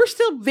Johnson. You were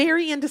still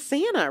very into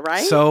Santa,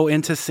 right? So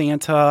into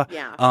Santa.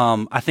 Yeah.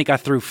 I think I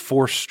threw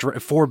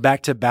four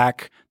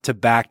back-to-back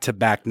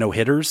no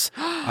hitters.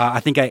 I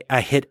think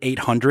I hit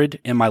 800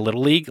 in my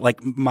little league.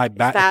 Like my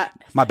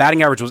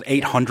batting average was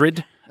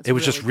 800. It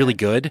was just really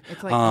good.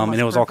 like And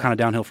it was all kind of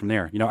downhill from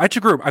there. You know, I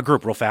grew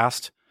up real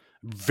fast,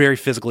 very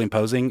physically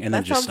imposing, and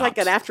then that just sounds like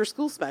stopped. an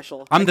after-school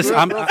special. I'm the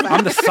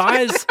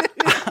size.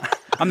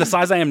 I'm the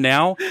size I am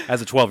now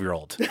as a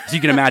 12-year-old. So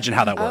you can imagine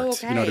how that worked.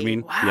 Okay. You know what I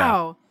mean?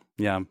 Wow.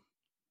 Yeah.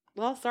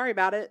 Well, sorry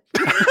about it.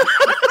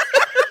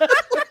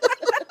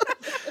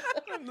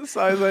 I'm the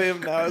size I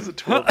am now as a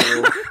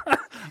 12-year-old.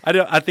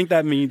 I think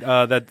that means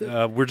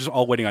that we're just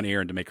all waiting on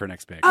Aaron to make her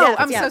next pick. Oh, Yeah,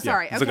 I'm yeah. so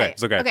sorry. It's okay.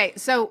 It's okay. Okay,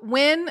 so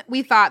when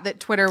we thought that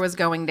Twitter was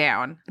going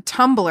down,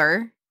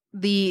 Tumblr,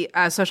 the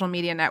social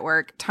media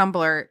network,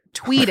 Tumblr,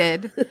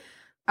 tweeted,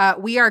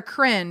 we are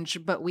cringe,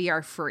 but we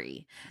are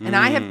free. And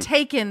I have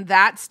taken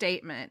that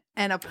statement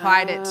and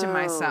applied it to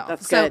myself.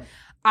 That's so good.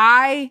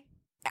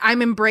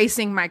 I'm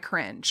embracing my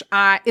cringe.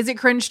 Is it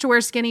cringe to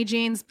wear skinny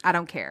jeans? I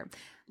don't care.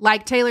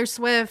 Like Taylor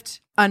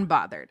Swift,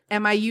 unbothered.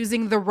 Am I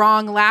using the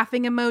wrong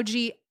laughing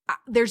emoji?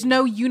 There's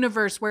no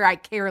universe where I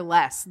care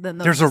less than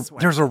those.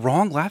 There's a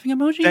wrong laughing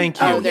emoji? Thank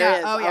you. Oh, there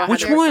is. Oh, yeah.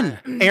 Which one?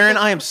 Aaron,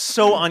 I am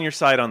so on your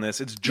side on this.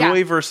 It's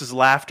joy versus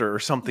laughter or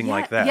something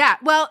like that. Yeah.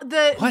 Well,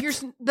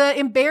 What? the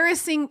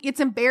embarrassing.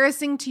 It's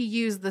embarrassing to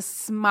use the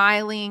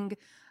smiling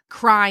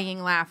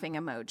crying laughing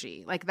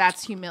emoji. Like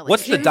that's humiliating.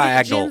 What's the Gen Z-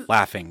 diagonal Gen-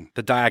 laughing?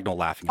 The diagonal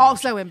laughing.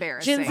 also emoji.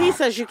 embarrassing? Gen Z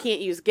says you can't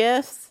use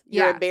gifs.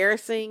 You're Yeah.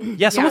 embarrassing.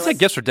 Yeah, someone Yeah, said let's-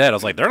 gifts are dead. I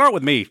was like, they're not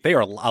with me. They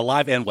are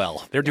alive and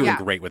well. They're doing Yeah.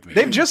 great with me.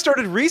 They've just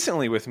started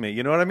recently with me.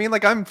 You know what I mean?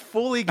 Like I'm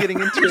fully getting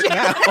into it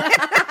now.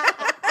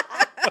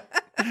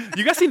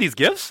 You guys seen these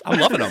gifts? I'm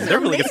loving them. They're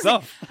really good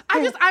stuff.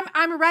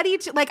 I'm ready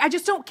to I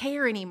just don't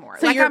care anymore.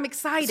 So like you're- I'm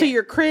excited. So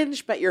you're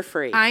cringe, but you're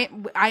free. I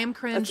am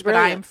cringe, That's but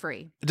I am brilliant.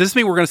 free. Does this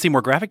mean we're going to see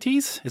more graphic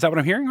tees? Is that what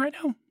I'm hearing right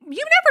now?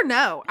 You never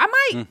know. I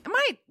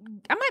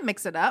might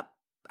mix it up.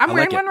 I'm I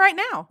wearing like it. one right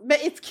now.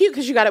 But it's cute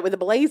because you got it with a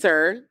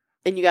blazer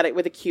and you got it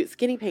with a cute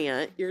skinny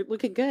pant. You're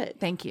looking good.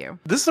 Thank you.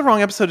 This is the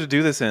wrong episode to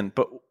do this in,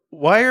 but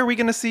why are we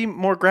going to see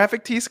more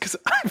graphic tees? Because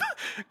I've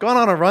gone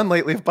on a run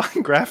lately of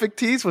buying graphic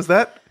tees. Was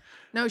that?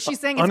 No, she's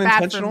saying it's bad for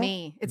Unintentional?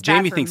 me. It's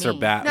Jamie bad for thinks me. they're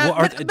bad. No,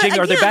 Well, Jamie,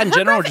 are they again, bad in her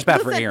general or graphic- just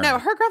bad for listen, Aaron? No,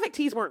 her graphic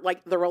tees weren't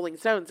like the Rolling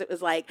Stones. It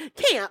was like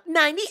Camp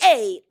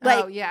 98.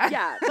 Like, Oh, yeah.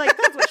 Yeah, like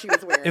that's what she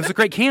was wearing. It was a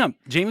great camp,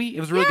 Jamie.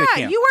 It was a really good Yeah,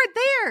 camp. you weren't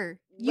there.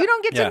 You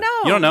don't get Yeah. to know.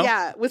 You don't know.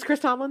 Yeah, was Chris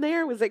Tomlin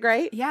there? Was it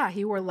great? Yeah,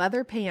 he wore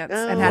leather pants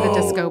and had a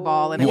disco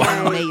ball, and it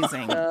Wow. was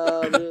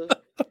amazing.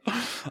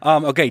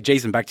 Okay,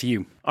 Jason, back to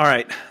you. All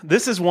right,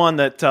 this is one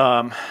that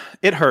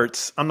it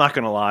hurts. I'm not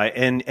going to lie,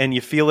 and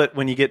you feel it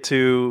when you get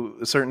to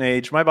a certain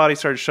age. My body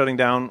started shutting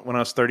down when I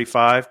was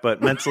 35,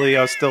 but mentally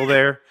I was still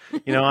there.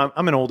 You know,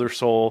 I'm an older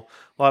soul,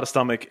 a lot of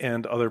stomach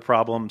and other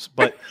problems,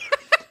 but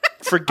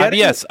forgetting.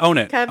 IBS, own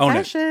it. Own it.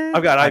 Confession.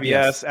 I've got IBS.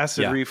 IBS,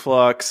 acid Yeah.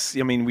 reflux.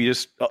 I mean, we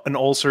just an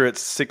ulcer at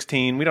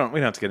 16. We don't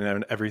have to get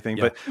into everything,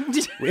 Yeah.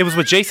 but It was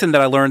with Jason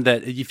that I learned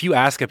that if you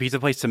ask a pizza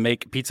place to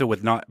make pizza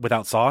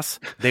without sauce,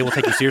 they will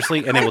take you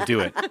seriously and they will do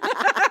it.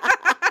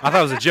 I thought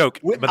it was a joke,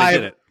 but they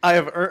did it. I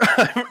have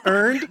I've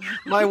earned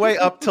my way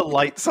up to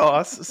light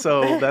sauce,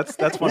 so that's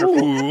wonderful.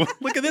 Ooh,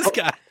 look at this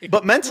guy.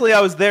 But mentally,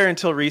 I was there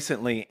until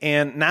recently,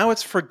 and now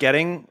it's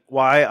forgetting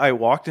why I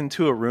walked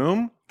into a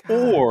room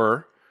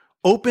or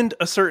opened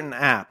a certain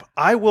app.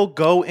 I will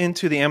go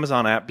into the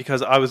Amazon app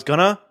because I was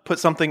gonna put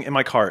something in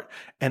my cart,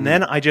 and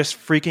then I just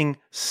freaking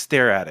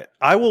stare at it.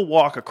 I will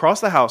walk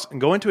across the house and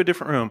go into a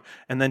different room,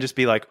 and then just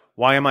be like,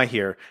 "Why am I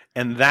here?"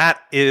 And that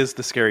is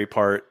the scary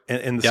part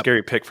and the Yep.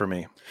 scary pick for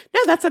me.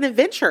 No, that's an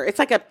adventure. It's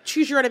like a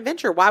choose your own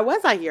adventure. Why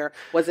was I here?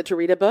 Was it to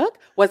read a book?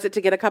 Was it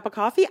to get a cup of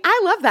coffee?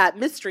 I love that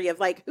mystery of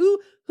like who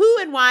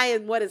and why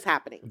and what is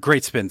happening.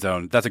 Great spin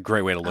zone. That's a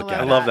great way to look at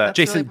it. I love that. That's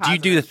Jason, really do you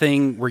do the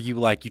thing where you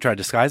try to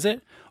disguise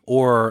it?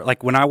 Or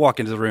like when I walk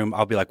into the room,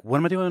 I'll be like, what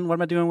am I doing? What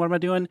am I doing? What am I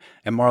doing?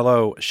 And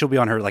Marlo, she'll be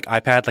on her like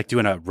iPad, like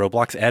doing a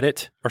Roblox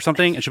edit or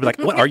something. And she'll be like,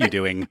 what are you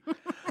doing?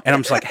 And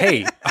I'm just like,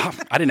 hey,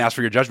 I didn't ask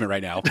for your judgment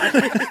right now.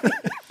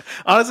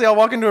 Honestly, I'll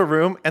walk into a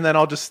room and then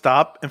I'll just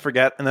stop and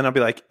forget. And then I'll be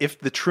like, if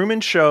the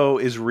Truman Show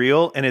is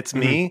real and it's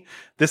me,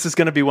 this is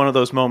going to be one of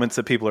those moments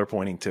that people are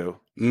pointing to.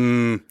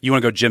 You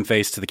want to go Jim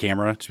face to the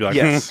camera to be like,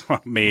 Yes.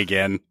 me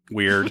again.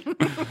 Weird.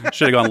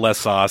 Should have gone less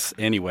sauce.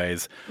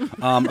 Anyways.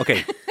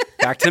 Okay,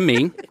 back to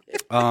me.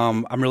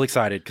 I'm really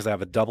excited because I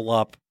have a double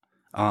up.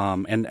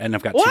 And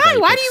I've got two Why?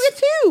 buddy Why do picks. you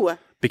get two?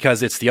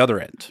 Because it's the other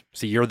end.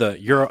 See, you're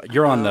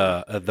on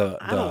the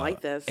I don't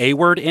like this. A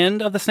word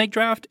end of the snake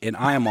draft, and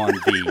I am on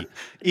the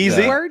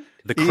Easy.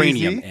 the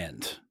cranium Easy.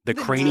 end. The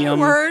cranium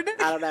Word.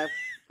 I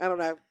don't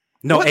know.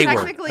 No, Well, A word.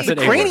 technically- I said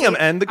The A word. cranium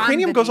end. The I'm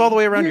cranium the goes D. all the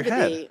way around You're your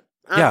the head. D.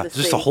 I'm Yeah, the it's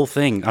just a C. whole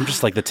thing. I'm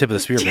just like the tip of the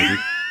spear, baby.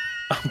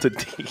 I'm the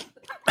D.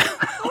 We're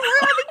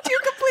having two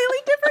completely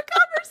different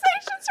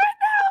conversations right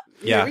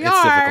now. Yeah, we it's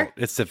are. difficult.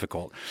 It's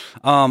difficult.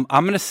 I'm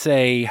going to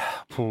say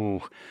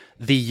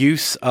the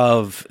use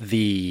of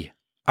the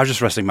I was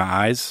just resting my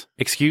eyes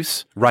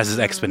excuse rises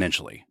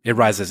exponentially. It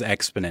rises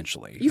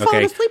exponentially. You fall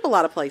asleep a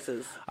lot of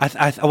places.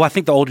 I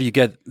think the older you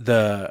get,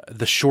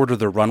 the shorter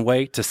the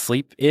runway to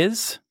sleep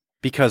is,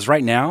 because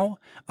right now,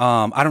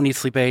 I don't need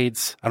sleep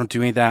aids. I don't do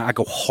any of that. I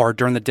go hard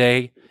during the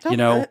day. You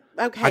know,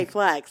 Okay,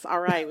 flex. All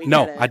right, we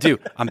no, get it. I do.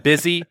 I'm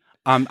busy.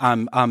 I'm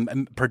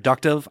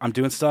productive. I'm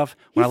doing stuff.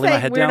 When I You lay my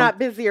say head we're down, not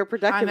busy or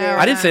productive. know. Aaron.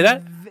 I didn't say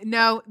that.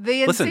 No,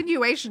 the Listen.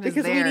 insinuation is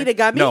because there. we need a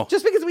gummy. No.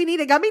 Just because we need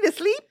a gummy to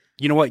sleep.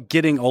 You know what?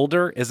 Getting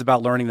older is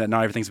about learning that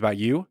not everything's about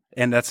you,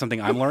 and that's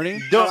something I'm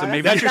learning. Don't- So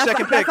maybe that's your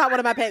second That's pick. not one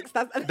of my picks.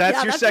 That's That's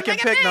yeah, your second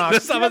pick, Knox.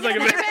 That's not my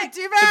second pick.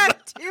 Too bad.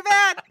 Too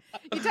bad.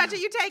 You touch it,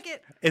 you take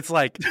it. It's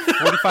like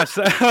 45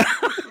 seconds.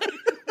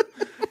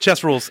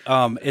 Chess rules.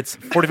 It's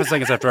 45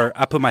 seconds after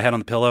I put my head on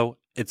the pillow.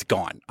 It's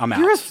gone. I'm out.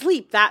 You're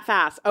asleep that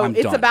fast. Oh, I'm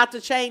it's done. about to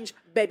change,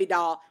 baby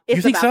doll. It's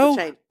You think about so?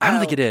 to change. I don't Oh.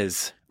 think it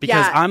is,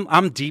 because Yeah.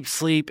 I'm deep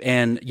sleep,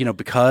 and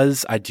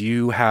because I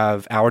do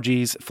have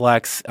allergies,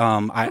 Flex.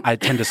 I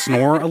tend to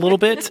snore a little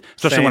bit,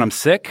 especially Same. when I'm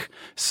sick.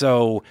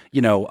 So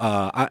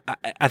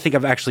I think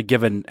I've actually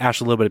given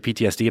Ash a little bit of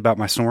PTSD about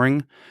my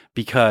snoring,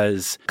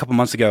 because a couple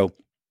months ago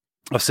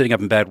I was sitting up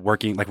in bed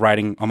working, like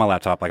writing on my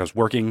laptop. Like I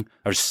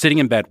was sitting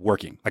in bed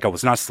working, like I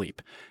was not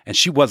asleep, and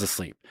she was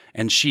asleep,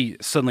 and she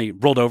suddenly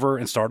rolled over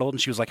and startled,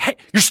 and she was like, "Hey,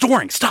 you're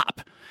snoring!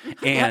 Stop!"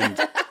 And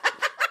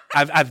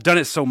I've done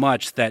it so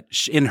much that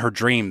in her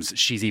dreams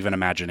she's even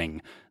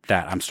imagining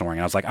that I'm snoring.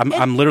 And I was like,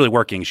 I'm literally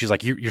working. She's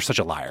like, you're such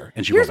a liar.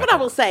 And she Here's went what back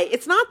I will say.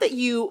 It's not that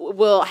you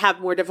will have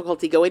more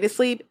difficulty going to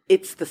sleep.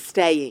 It's the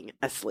staying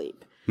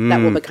asleep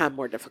that will become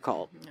more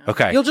difficult.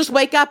 Okay. You'll just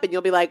wake up and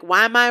you'll be like,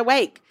 why am I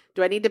awake?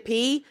 Do I need to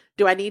pee?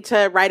 Do I need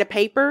to write a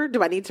paper?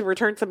 Do I need to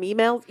return some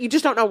emails? You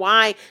just don't know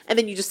why. And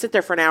then you just sit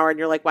there for an hour and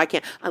you're like, why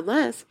can't?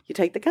 Unless you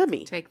take the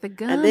gummy. Take the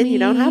gummy. And then you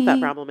don't have that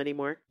problem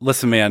anymore.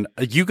 Listen, man,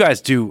 you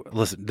guys do.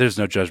 Listen, there's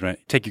no judgment.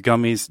 Take your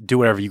gummies. Do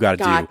whatever you got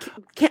to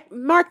do.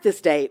 Mark this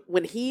date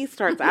when he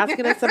starts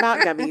asking us about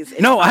gummies.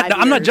 No,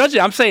 I'm not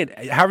judging. I'm saying,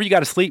 however you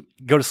got to sleep,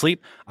 go to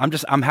sleep.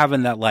 I'm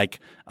having that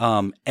like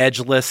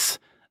edgeless,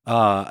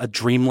 a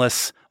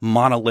dreamless,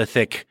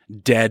 monolithic,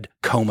 dead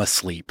coma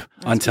sleep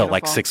until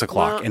like 6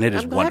 o'clock, Well, and it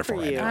is I'm glad wonderful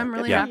for right you. now. I'm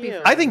really Yeah. happy.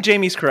 For I think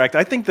Jamie's correct.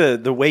 I think the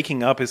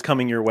waking up is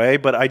coming your way,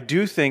 but I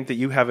do think that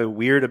you have a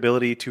weird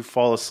ability to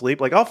fall asleep.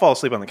 Like I'll fall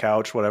asleep on the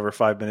couch, whatever,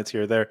 5 minutes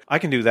here or there. I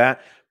can do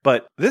that.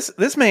 But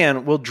this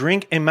man will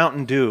drink a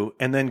Mountain Dew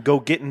and then go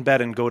get in bed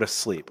and go to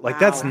sleep. Like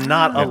that's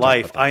not a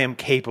life I am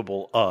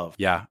capable of.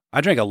 Yeah, I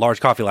drank a large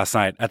coffee last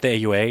night at the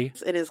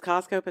AUA. In his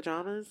Costco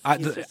pajamas. I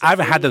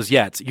haven't had those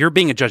yet. You're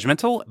being a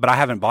judgmental, but I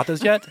haven't bought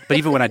those yet. But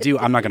even when I do,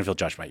 I'm not going to feel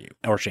judged by you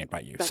or shamed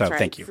by you. That's so right.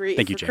 thank you.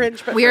 Thank you, Jamie.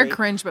 Cringe, but we are free.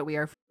 cringe, but we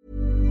are.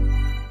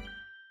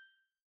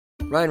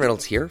 Ryan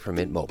Reynolds here from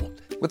Mint Mobile.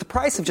 With the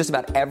price of just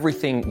about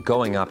everything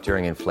going up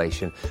during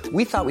inflation,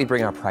 we thought we'd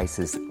bring our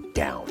prices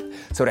down.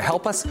 So to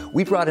help us,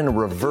 we brought in a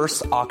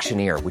reverse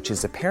auctioneer, which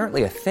is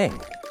apparently a thing.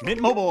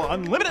 Mint Mobile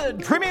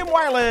Unlimited Premium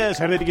Wireless.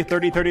 How to get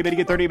 30, 30, bit to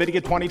get 30, bit to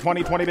get 20,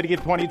 20, 20, bit to get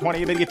 20,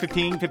 20, bit to get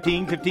 15,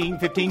 15, 15,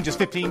 15, just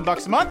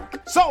 $15 a month?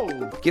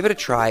 Sold! Give it a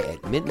try at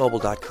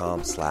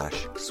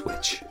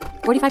mintmobile.com/switch.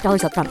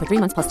 $45 up front for 3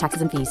 months plus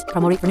taxes and fees.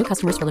 Promo rate for new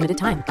customers for limited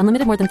time.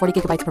 Unlimited more than 40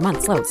 gigabytes per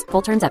month. Slows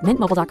full terms at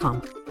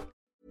mintmobile.com.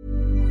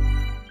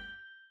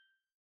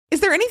 Is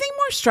there anything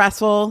more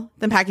stressful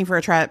than packing for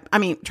a trip? I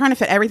mean, trying to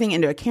fit everything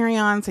into a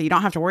carry-on so you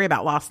don't have to worry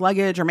about lost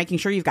luggage or making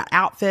sure you've got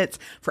outfits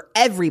for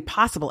every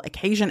possible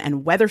occasion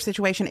and weather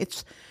situation.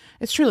 It's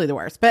truly the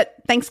worst. But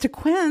thanks to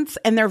Quince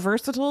and their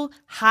versatile,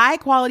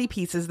 high-quality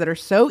pieces that are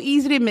so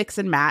easy to mix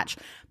and match,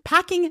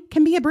 packing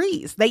can be a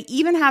breeze. They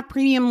even have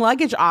premium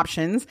luggage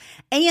options.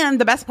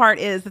 And the best part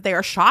is that they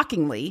are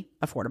shockingly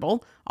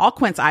affordable. All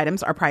Quince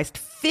items are priced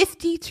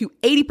 50 to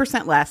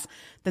 80% less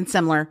than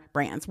similar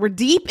brands. We're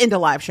deep into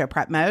live show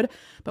prep mode,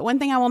 but one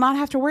thing I will not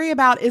have to worry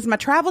about is my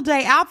travel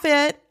day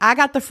outfit. I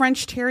got the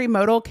French terry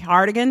modal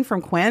cardigan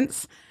from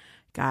Quince.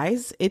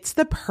 Guys, it's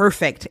the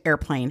perfect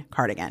airplane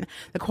cardigan.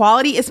 The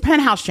quality is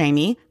Penthouse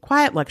Jamie,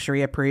 quiet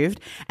luxury approved,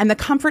 and the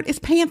comfort is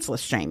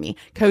pantsless Jamie,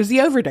 cozy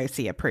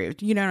overdosey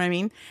approved. You know what I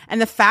mean? And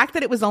the fact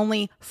that it was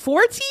only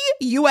 $40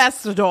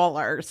 US,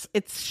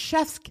 it's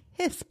chef's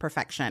kiss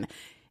perfection.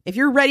 If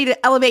you're ready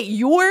to elevate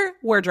your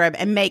wardrobe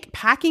and make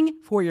packing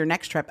for your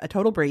next trip a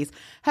total breeze,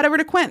 head over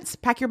to Quince.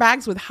 Pack your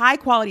bags with high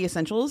quality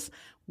essentials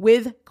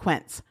with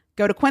Quince.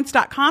 Go to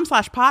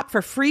quince.com/pop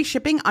for free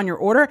shipping on your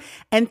order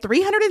and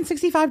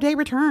 365-day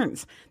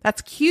returns.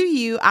 That's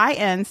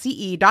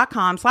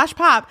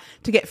QUINCE.com/pop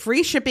to get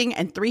free shipping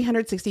and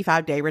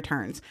 365-day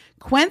returns.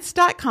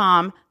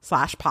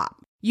 Quince.com/pop.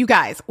 You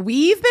guys,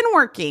 we've been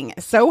working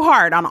so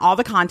hard on all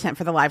the content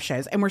for the live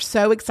shows, and we're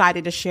so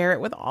excited to share it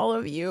with all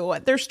of you.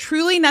 There's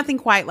truly nothing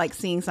quite like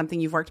seeing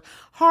something you've worked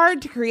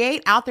hard to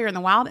create out there in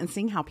the wild and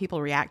seeing how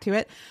people react to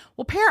it.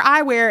 Well, Pair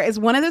Eyewear is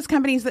one of those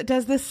companies that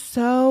does this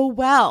so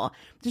well.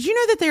 Did you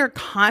know that they are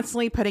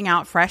constantly putting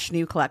out fresh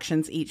new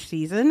collections each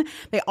season?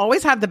 They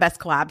always have the best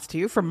collabs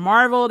too, from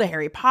Marvel to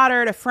Harry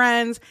Potter to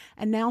Friends,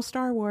 and now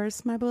Star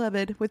Wars, my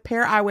beloved. With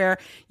Pair Eyewear,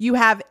 you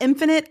have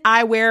infinite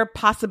eyewear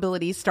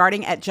possibilities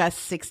starting at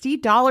just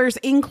 $60,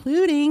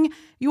 including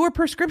your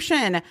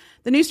prescription.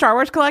 The new Star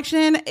Wars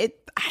collection,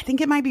 I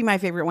think it might be my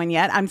favorite one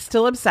yet. I'm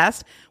still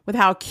obsessed with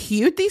how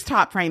cute these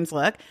top frames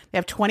look. They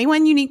have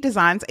 21 unique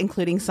designs,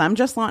 including some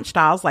just launched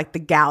styles like the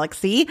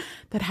Galaxy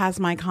that has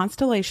my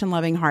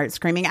constellation-loving heart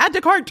screaming, add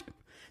to cart.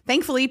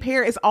 Thankfully,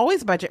 Pair is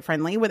always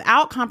budget-friendly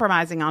without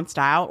compromising on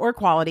style or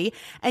quality,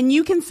 and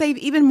you can save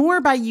even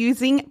more by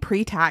using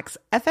pre-tax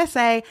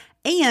FSA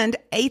and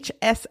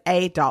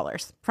HSA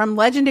dollars. From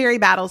legendary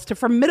battles to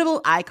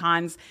formidable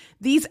icons,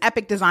 these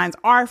epic designs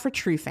are for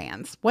true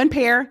fans. One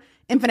pair,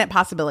 infinite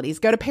possibilities.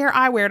 Go to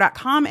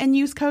paireyewear.com and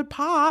use code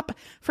POP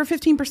for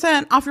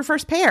 15% off your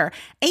first pair.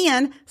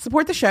 And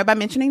support the show by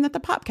mentioning that the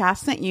Popcast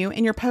sent you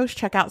in your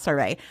post-checkout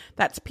survey.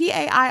 That's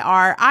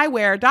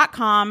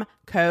PAIReyewear.com,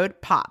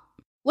 code POP.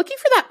 Looking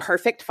for that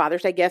perfect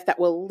Father's Day gift that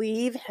will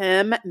leave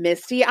him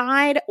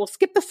misty-eyed? Well,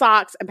 skip the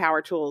socks and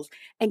power tools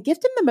and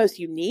gift him the most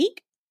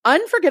unique,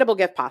 unforgettable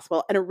gift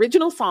possible, an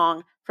original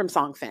song from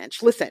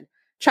Songfinch. Listen,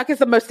 Chuck is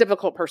the most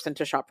difficult person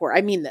to shop for.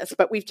 I mean this,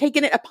 but we've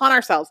taken it upon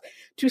ourselves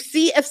to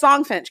see if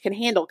Songfinch can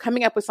handle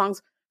coming up with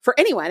songs for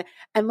anyone.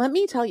 And let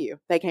me tell you,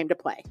 they came to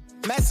play.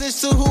 Message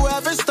to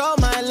whoever stole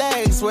my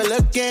legs. We're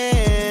looking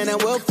and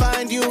we'll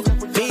find you.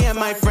 Me and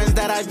my friends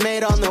that I've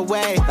made on the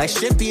way. Like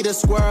Shifty the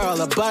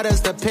squirrel or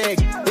Butters the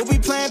pig. We'll be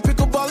playing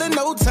pickleball in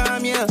no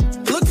time, yeah.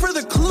 Look for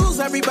the clues,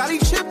 everybody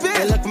chip in.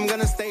 Hey, look, I'm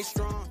gonna stay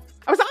strong.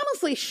 I was honestly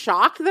honestly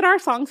shocked that our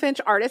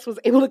Songfinch artist was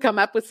able to come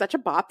up with such a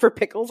bop for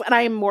Pickles, and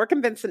I am more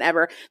convinced than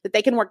ever that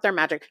they can work their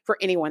magic for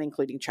anyone,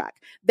 including Chuck.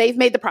 They've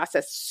made the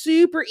process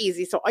super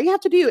easy, so all you have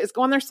to do is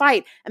go on their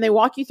site, and they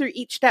walk you through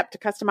each step to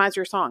customize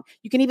your song.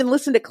 You can even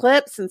listen to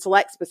clips and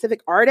select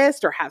specific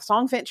artists or have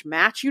Songfinch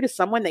match you to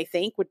someone they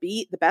think would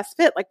be the best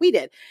fit, like we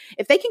did.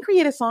 If they can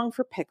create a song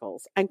for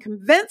Pickles, I'm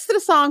convinced that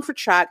a song for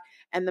Chuck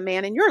and the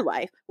man in your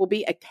life will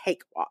be a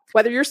cakewalk.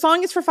 Whether your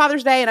song is for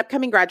Father's Day, an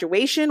upcoming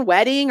graduation,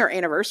 wedding, or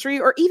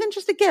anniversary, or even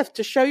just a gift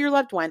to show your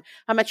loved one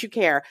how much you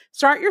care,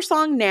 start your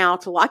song now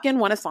to lock in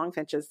one of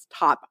Songfinch's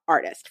top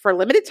artists. For a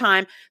limited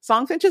time,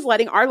 Songfinch is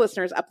letting our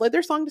listeners upload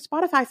their song to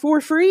Spotify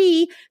for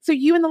free, so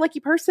you and the lucky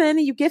person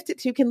you gift it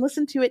to can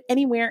listen to it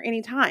anywhere,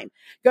 anytime.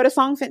 Go to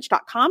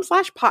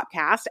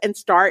songfinch.com/podcast and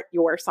start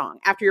your song.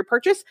 After your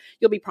purchase,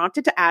 you'll be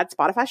prompted to add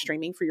Spotify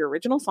streaming for your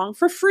original song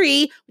for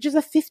free, which is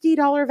a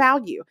 $50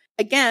 value.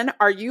 Again,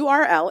 our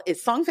URL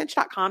is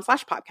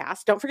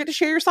songfinch.com/podcast. Don't forget to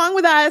share your song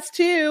with us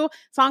too.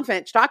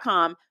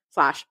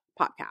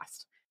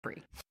 Songfinch.com/podcast.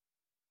 Free.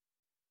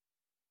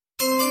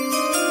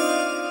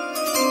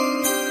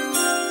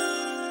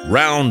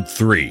 Round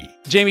 3.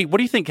 Jamie, what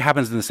do you think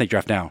happens in the snake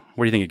draft now?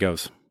 Where do you think it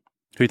goes? Who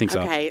do you think's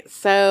up? Okay,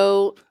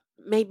 so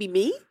maybe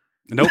me?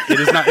 Nope, it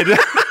is not. It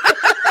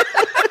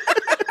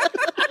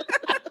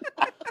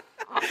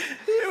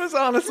was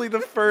honestly the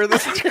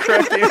furthest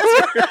correct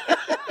answer.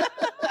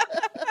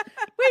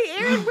 Wait,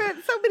 Aaron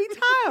went so many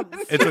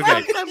times. It's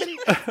okay.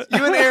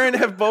 You and Aaron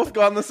have both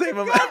gone the same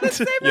amount. amount of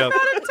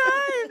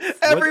times.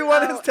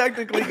 Everyone has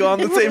technically gone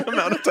the same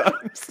amount of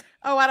times.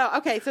 Oh, I don't.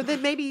 Okay, so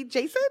then maybe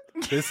Jason?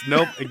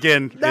 Nope.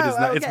 Again, No, it is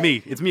not. It's okay.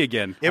 me. It's me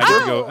again. If I have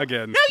we're- to go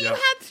again. No, you Yep.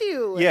 had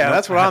to. Yeah, Nope,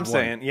 that's what I had I'm one.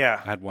 saying.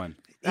 Yeah. I had one.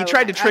 He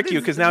tried to Okay. trick you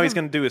because now he's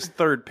going to do his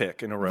third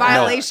pick in a row.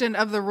 Violation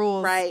of the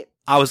rules. Right.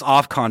 I was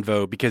off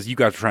convo because you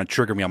guys were trying to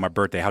trigger me on my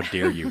birthday. How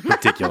dare you?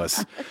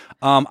 Ridiculous.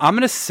 I'm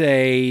going to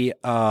say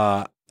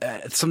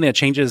something that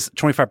changes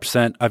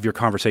 25% of your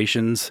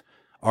conversations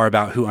are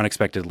about who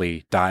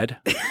unexpectedly died.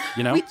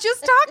 You know? We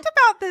just talked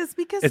about this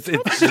because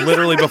It's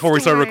literally before we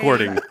started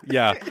recording.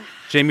 Yeah.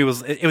 Jamie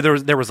was,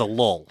 there was a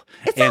lull.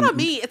 It's not on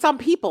me. It's on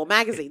People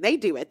magazine. They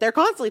do it. They're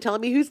constantly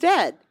telling me who's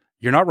dead.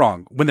 You're not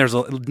wrong. When there's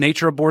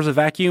nature abhors a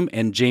vacuum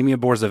and Jamie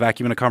abhors a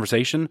vacuum in a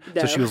conversation.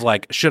 No. So she was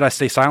like, should I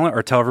stay silent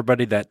or tell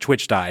everybody that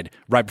Twitch died?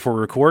 Right before we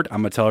record, I'm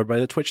going to tell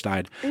everybody that Twitch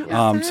died.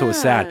 So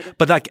it's sad.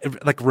 But like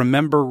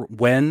remember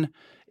when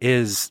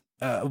is,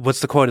 what's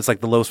the quote? It's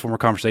like the lowest form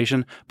of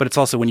conversation. But it's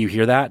also when you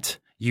hear that,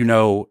 you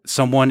know,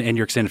 someone in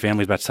your extended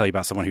family is about to tell you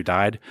about someone who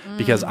died.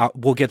 Because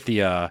we'll get the,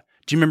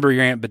 do you remember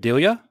your Aunt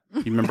Bedelia?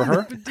 You remember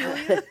her?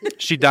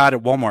 She died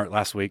at Walmart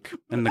last week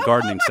in the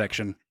gardening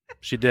section.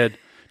 She did.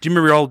 Do you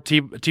remember your old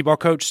T-ball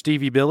coach,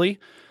 Stevie Billy?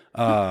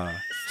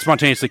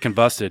 Spontaneously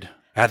combusted.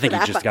 I think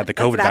he just got the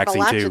COVID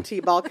vaccine too.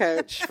 T-ball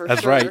coach. For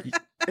That's sure. right.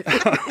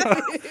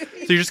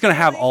 So you're just going to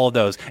have all of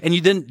those. And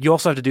you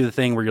also have to do the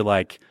thing where you're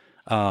like,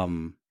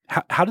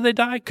 how did they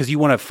die? Because you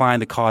want to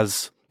find the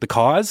cause.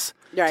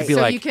 Right. To be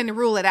so like, you can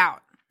rule it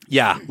out.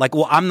 yeah, like,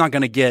 well, I'm not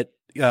going to get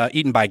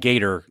eaten by a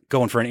gator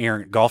going for an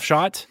errant golf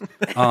shot.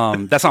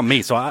 That's not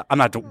me, so I'm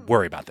not to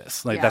worry about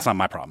this. Like, that's not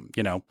my problem,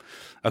 you know?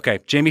 Okay,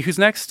 Jamie, who's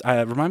next?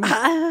 Remind me.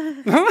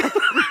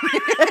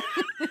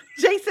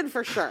 Jason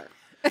for sure.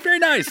 Very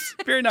nice.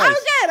 Very nice.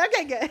 Oh, good.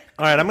 Okay, good.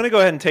 All right, I'm going to go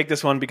ahead and take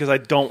this one because I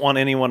don't want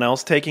anyone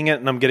else taking it,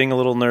 and I'm getting a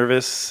little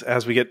nervous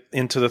as we get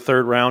into the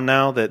third round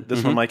now that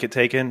this one might get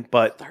taken.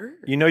 But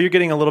you know you're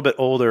getting a little bit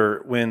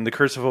older when The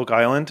Curse of Oak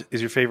Island is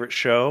your favorite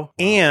show,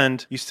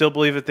 and you still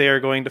believe that they are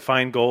going to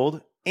find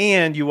gold,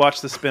 and you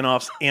watch the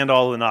spinoffs and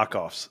all the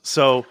knockoffs.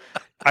 So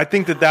I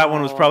think that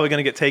one was probably going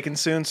to get taken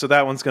soon, so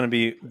that one's going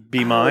to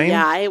be mine.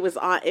 Yeah, it was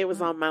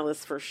on my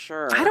list for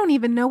sure. I don't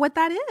even know what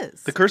that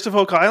is. The Curse of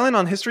Oak Island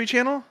on History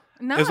Channel?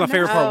 No, It was my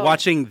favorite part,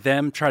 watching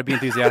them try to be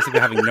enthusiastic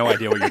but having no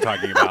idea what you're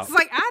talking about. It's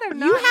like, I don't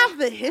know. You have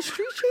the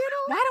History Channel?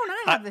 Why don't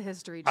I have the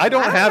History Channel? I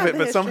don't have it, the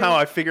but History. somehow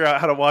I figure out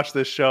how to watch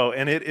this show,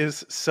 and it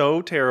is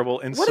so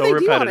terrible and What so do they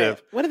do on repetitive.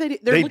 it? What do they do?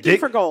 They're looking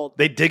for gold.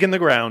 They dig in the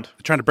ground.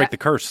 Trying to break the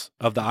curse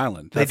of the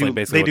island. That's They do. like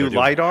basically They what do they're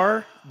doing.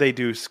 lidar. They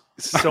do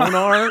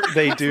sonar.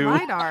 They do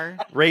LiDAR.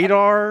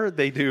 radar.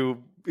 They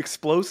do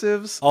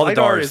explosives. All the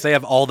LiDAR DARs. is- They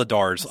have all the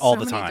DARs all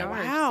the many time.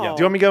 DARs. Wow. Yeah.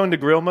 Do you want me to go into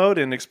grill mode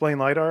and explain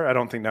lidar? I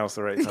don't think now's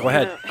the right time. Go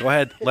ahead. Go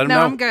ahead. Let them No,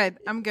 know. I'm good.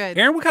 I'm good.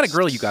 Aaron, what kind of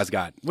grill you guys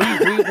got? What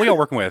are y'all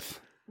working with?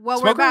 Well,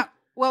 Smoker?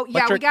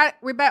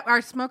 we're about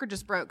our smoker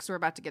just broke, so we're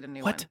about to get a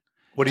new one.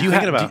 What are Do you you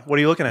thinking have- about? What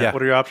are you looking at? Yeah.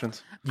 What are your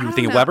options? You I don't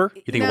think know. Weber?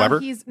 You think no, Weber?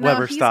 He's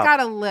Weber, he's stop. got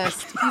a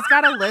list. He's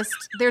got a list.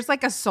 There's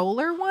like a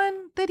solar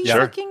one that he's Yeah.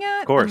 looking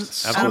at. Of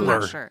course. I'm Absolutely.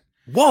 not sure.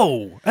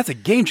 Whoa, that's a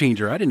game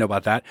changer. I didn't know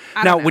about that.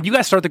 I Now, don't know. when you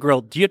guys start the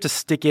grill, do you have to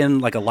stick in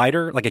like a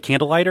lighter, like a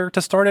candle lighter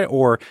to start it?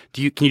 Or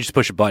can you just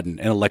push a button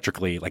and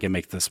electrically, like it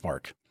makes the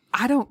spark?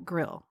 I don't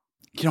grill.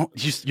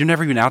 You're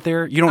never even out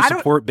there? You don't I don't-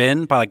 support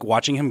Ben by like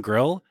watching him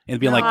grill and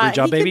being like, good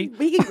job, baby?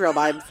 He can grill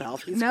by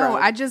himself. He's No,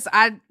 grown. I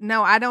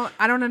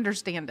don't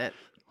understand it.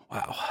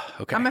 Wow.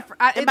 Okay. And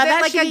by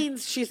that she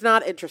means she's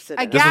not interested.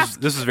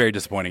 This is very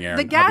disappointing, Aaron.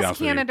 The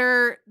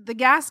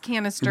gas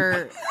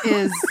canister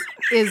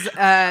is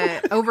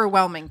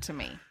overwhelming to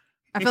me.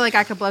 I feel like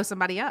I could blow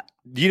somebody up.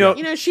 You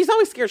know, she's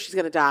always scared she's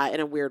going to die in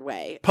a weird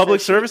way.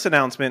 Public service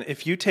announcement: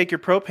 if you take your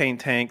propane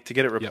tank to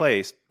get it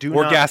replaced,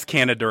 or gas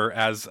canister,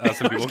 as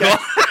some people call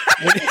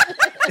it.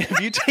 If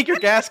you take your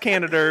gas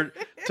canister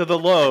to the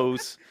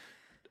Lowe's,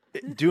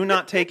 do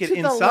not take it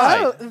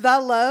inside. The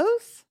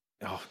Lowe's?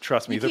 Oh,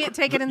 trust me. You can't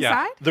take it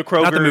inside? The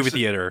Kroger's. Not the movie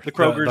theater. The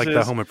Kroger's. Like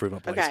the home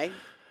improvement place. Okay.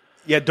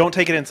 Yeah, don't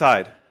take it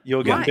inside.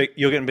 You'll get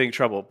in big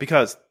trouble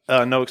because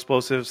no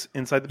explosives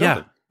inside the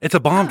building. Yeah. It's a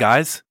bomb,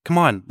 guys. Come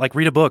on. Like,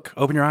 read a book.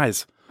 Open your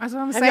eyes. That's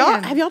what I'm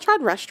saying. Have y'all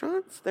tried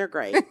restaurants? They're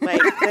great.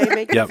 Like, they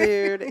make the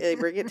food. They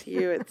bring it to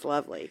you. It's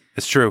lovely.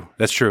 It's true.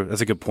 That's true. That's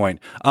a good point.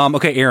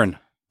 Okay, Aaron,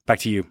 back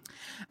to you.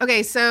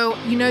 Okay, so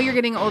you're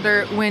getting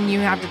older when you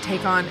have to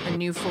take on a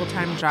new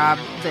full-time job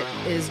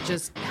that is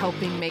just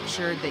helping make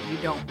sure that you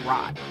don't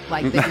rot,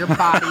 like that your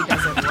body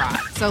doesn't rot.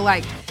 So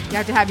like you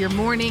have to have your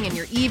morning and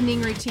your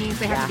evening routines.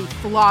 They have to be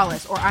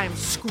flawless or I am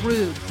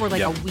screwed for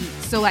like a week.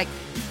 So like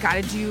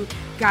gotta do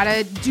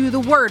the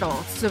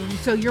Wordle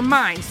so your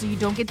mind, so you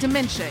don't get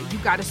dementia. You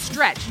gotta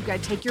stretch. You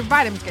gotta take your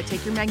vitamins. You gotta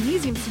take your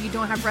magnesium so you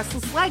don't have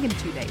restless leg in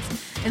 2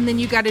 days. And then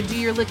you gotta do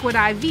your liquid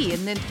IV.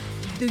 And then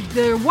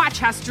the watch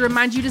has to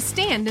remind you to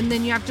stand, and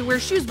then you have to wear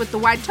shoes with the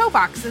wide toe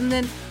box. And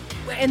then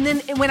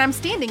when I'm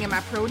standing, am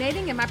I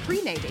pronating? Am I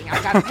prenating?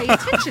 I got to pay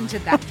attention to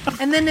that.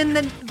 And then in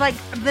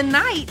the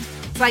night,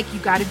 it's like you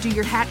got to do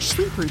your Hatch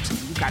sleep routine.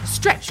 You got to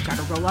stretch. You got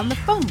to roll on the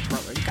foam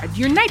roller. You got to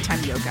do your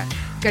nighttime yoga.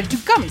 You got to do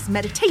gummies,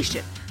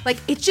 meditation. Like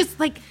it's just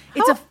like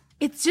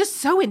it's just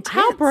so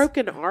intense. How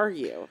broken are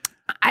you?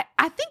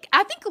 I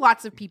think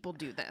lots of people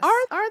do this. Are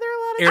there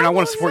a lot of Aaron, I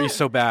want to support you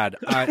so bad.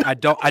 I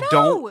don't,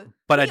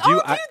 but I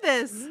do. Do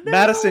this. No.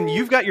 Madison,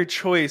 you've got your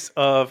choice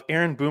of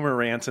Aaron Boomer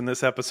rants in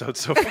this episode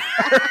so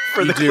far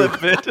for the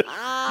clip bit.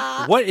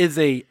 What is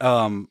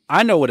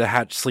I know what a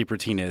Hatch sleep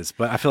routine is,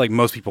 but I feel like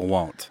most people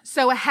won't.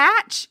 So a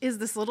Hatch is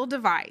this little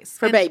device.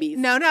 For babies.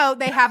 No,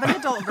 they have an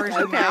adult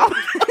version now.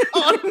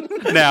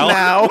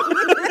 Now.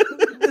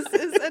 This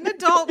is an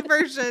adult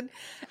version.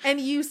 And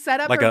you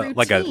set up like a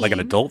routine. Like an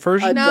adult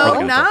version? No,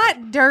 like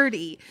not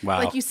dirty.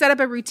 Wow. Like you set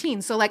up a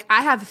routine. So like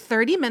I have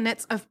 30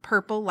 minutes of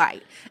purple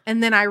light.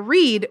 And then I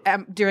read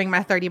during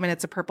my 30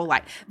 minutes of purple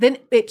light. Then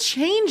it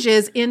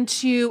changes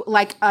into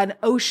like an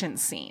ocean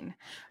scene.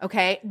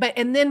 Okay.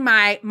 And then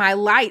my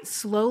light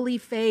slowly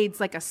fades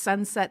like a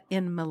sunset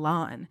in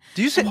Milan.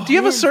 Do you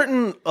have a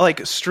certain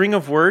like string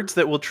of words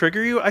that will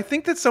trigger you? I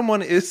think that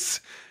someone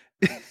is...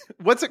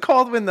 What's it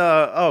called when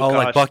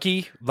like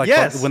Bucky? Like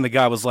yes. when the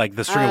guy was like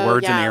the string of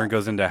words and Aaron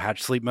goes into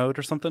Hatch sleep mode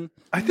or something?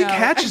 I think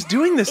Hatch is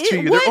doing this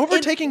to you. They're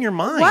overtaking your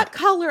mind. What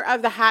color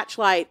of the Hatch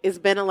light is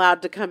Ben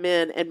allowed to come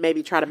in and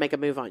maybe try to make a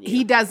move on you?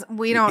 He does.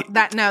 We don't.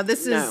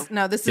 This is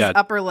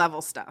upper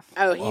level stuff.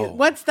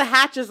 Once the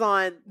Hatch is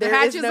on,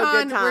 there is no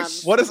good time.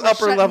 What does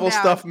upper level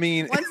stuff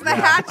mean? Once the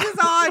Hatch is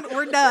on,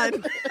 we're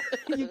done.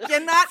 You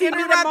cannot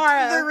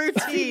interrupt the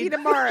routine. See me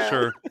tomorrow.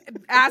 Sure.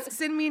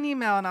 Send me an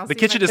email and I'll. The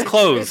kitchen is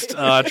closed.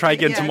 Try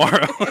again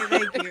tomorrow.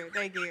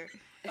 Thank you.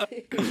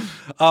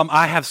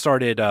 I have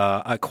started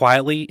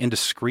quietly and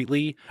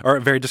discreetly, or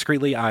very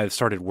discreetly. I've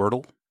started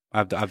Wordle.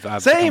 I've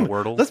Same.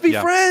 Wordle. Let's be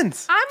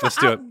friends. Let's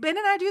do it. Ben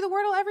and I do the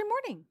Wordle every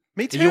morning.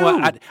 Me too. You know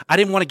what? I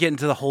didn't want to get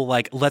into the whole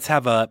like let's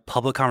have a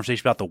public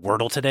conversation about the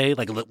Wordle today.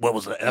 Like what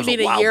was it? You mean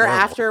a year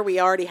after we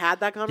already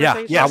had that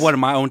conversation? Yeah. I wanted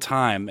my own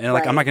time, and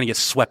like I'm not going to get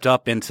swept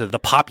up into the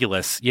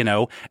populace, you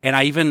know. And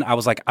I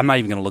was like, I'm not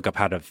even going to look up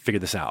how to figure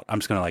this out. I'm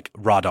just going to like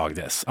raw dog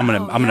this. I'm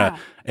gonna.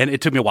 And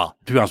it took me a while,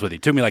 to be honest with you.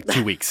 It took me like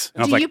 2 weeks,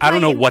 and I was like, I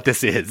don't know what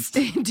this is.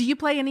 Do you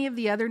play any of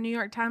the other New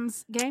York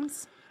Times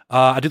games?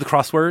 I do the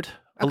crossword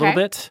a little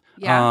bit.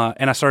 Yeah.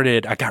 And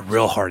I got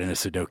real hard into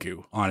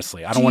Sudoku.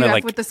 Honestly, I don't want to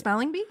like with the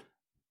spelling bee.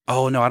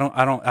 Oh no, I don't.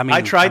 I mean,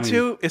 I tried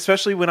to,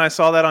 especially when I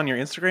saw that on your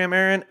Instagram,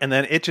 Aaron, and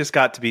then it just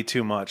got to be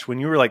too much. When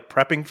you were like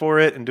prepping for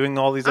it and doing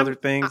all these other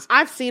things,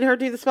 I've seen her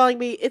do the spelling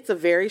bee. It's a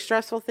very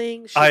stressful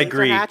thing. She I leaves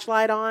agree. Her hatch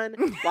light on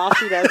while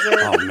she does it.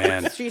 Oh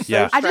man, she's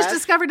so I just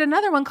discovered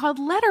another one called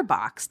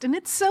Letterboxd, and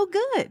it's so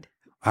good.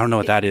 I don't know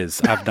what that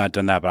is. I've not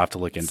done that, but I have to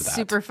look into that.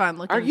 Super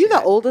fun. Are you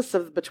the oldest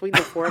of between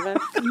the four of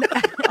us?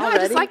 I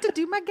just like to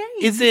do my games.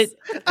 Is it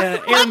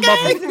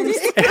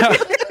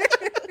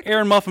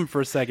Aaron Muffin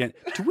for a second?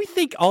 Do we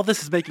think all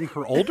this is making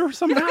her older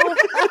somehow?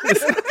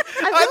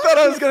 I thought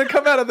I was going to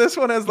come out of this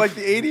one as like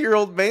the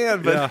 80-year-old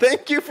man, but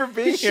thank you for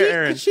being here,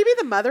 Aaron. Could she be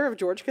the mother of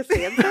George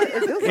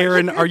Costanza?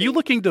 Aaron, are you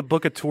looking to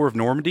book a tour of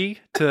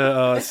Normandy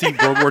to see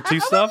World War II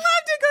stuff? I would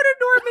love to go to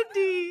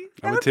Normandy.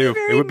 I would too.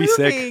 It would be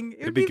sick.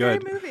 It'd be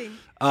good. Very moving.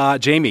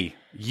 Jamie,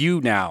 you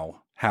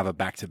now have a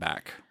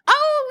back-to-back.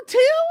 Oh, 2?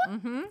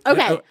 Mm-hmm.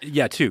 Okay.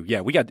 Yeah, 2.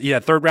 Yeah, we got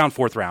third round,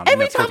 fourth round.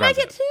 Every time I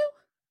get 2?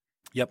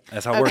 Yep,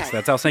 that's how it works.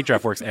 That's how snake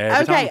draft works.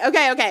 Every time.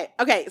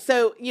 Okay.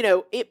 So,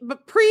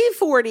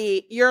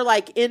 pre-40, you're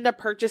like into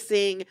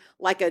purchasing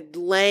like a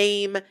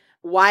lame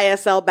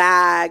YSL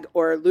bag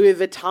or Louis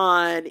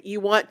Vuitton. You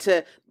want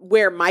to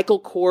wear Michael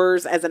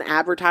Kors as an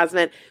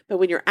advertisement. But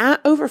when you're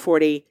over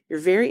 40, you're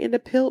very into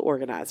pill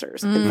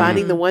organizers and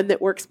finding the one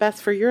that works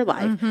best for your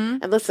life.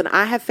 And listen,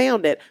 I have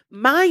found it.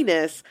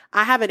 Minus,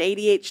 I have an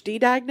ADHD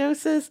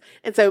diagnosis.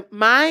 And so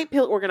my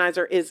pill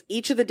organizer is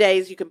each of the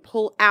days you can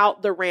pull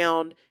out the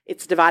round.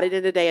 It's divided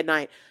into day and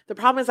night. The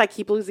problem is I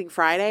keep losing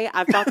Friday.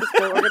 I've bought this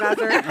pill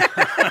organizer.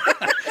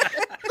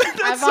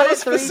 That's so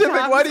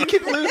specific. Why do you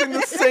keep losing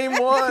the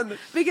same one?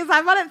 Because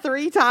I bought it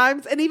 3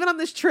 times. And even on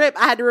this trip,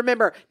 I had to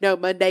remember, no,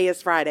 Monday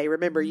is Friday.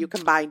 Remember, you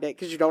combined it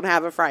because you don't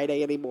have a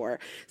Friday anymore.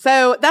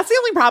 So that's the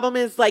only problem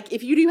is like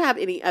if you do have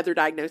any other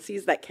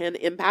diagnoses that can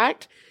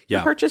impact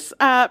your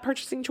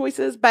purchasing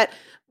choices. But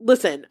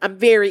listen,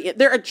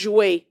 they're a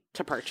joy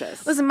to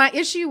purchase. Listen, my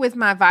issue with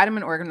my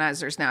vitamin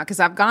organizers now, because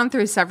I've gone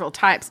through several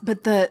types,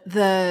 but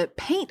the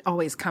paint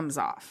always comes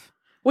off.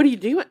 What are you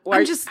doing?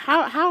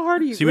 How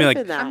hard are you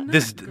gripping that?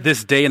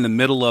 This day in the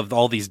middle of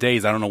all these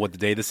days, I don't know what the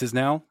day this is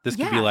now. This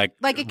could be like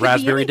it could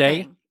Raspberry be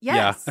Day.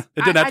 Yes. Yeah. It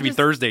doesn't have to be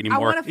Thursday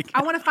anymore.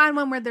 I want to find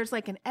one where there's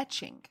like an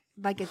etching.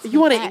 Like it's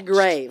you want it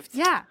engraved.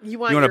 Yeah. You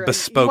want a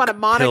bespoke you want a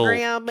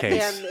monogram pill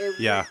case.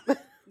 Yeah.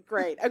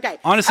 Great. Okay.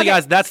 Honestly,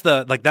 guys, that's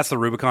the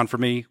Rubicon for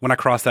me. When I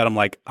cross that, I'm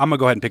like, I'm gonna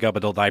go ahead and pick up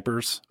adult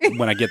diapers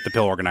when I get the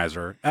pill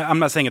organizer. I'm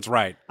not saying it's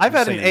right. I've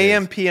had an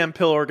AM PM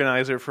pill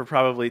organizer for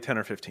probably 10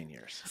 or 15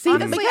 years. See,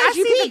 honestly, I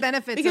see the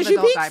benefits because of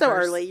adult you peaked so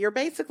diapers. early. You're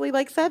basically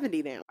like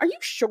 70 now. Are you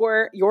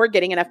sure you're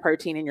getting enough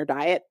protein in your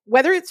diet?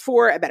 Whether it's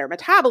for a better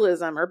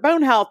metabolism or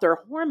bone health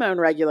or hormone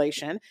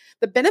regulation,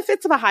 the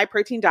benefits of a high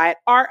protein diet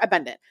are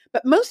abundant.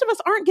 But most of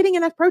us aren't getting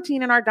enough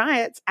protein in our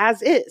diets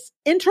as is.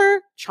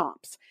 Enter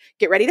Chomps.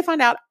 Get ready to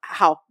find out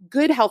how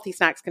good healthy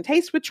snacks can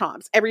taste with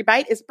Chomps. Every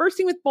bite is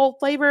bursting with bold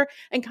flavor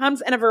and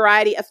comes in a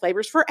variety of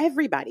flavors for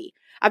everybody.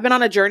 I've been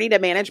on a journey to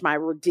manage my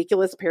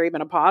ridiculous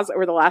perimenopause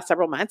over the last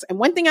several months, and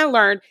one thing I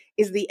learned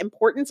is the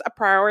importance of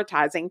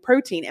prioritizing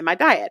protein in my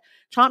diet.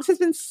 Chomps has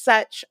been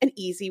such an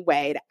easy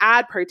way to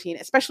add protein,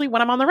 especially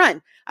when I'm on the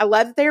run. I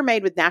love that they are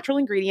made with natural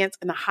ingredients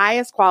and the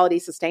highest quality,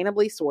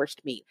 sustainably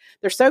sourced meat.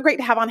 They're so great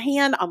to have on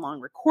hand on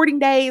long recording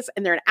days,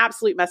 and they're an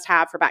absolute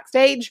must-have for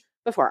backstage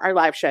before our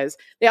live shows.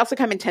 They also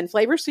come in 10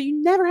 flavors, so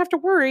you never have to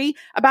worry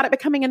about it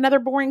becoming another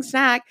boring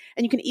snack,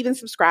 and you can even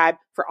subscribe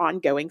for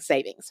ongoing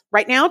savings.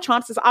 Right now,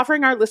 Chomps is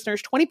offering our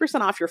listeners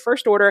 20% off your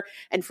first order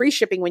and free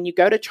shipping when you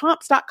go to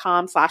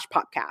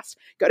chomps.com/popcast.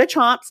 Go to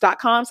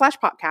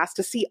chomps.com/popcast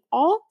to see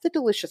all the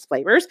delicious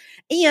flavors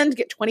and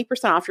get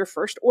 20% off your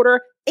first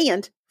order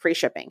and free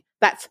shipping.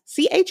 That's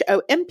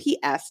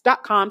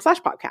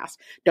chomps.com/popcast.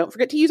 Don't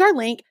forget to use our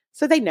link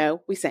so they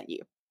know we sent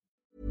you.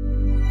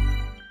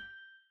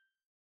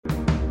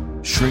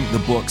 Shrink the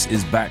Box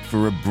is back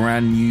for a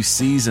brand new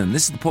season.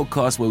 This is the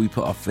podcast where we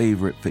put our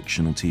favorite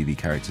fictional TV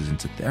characters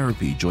into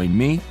therapy. Join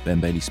me,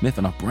 Ben Bailey-Smith,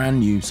 and our brand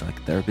new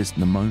psychotherapist,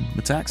 Namone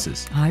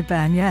Metaxas. Hi,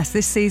 Ben. Yes,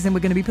 this season we're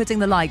going to be putting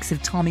the likes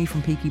of Tommy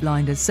from Peaky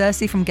Blinders,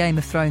 Cersei from Game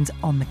of Thrones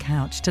on the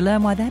couch to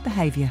learn why their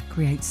behaviour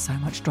creates so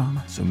much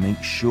drama. So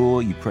make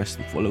sure you press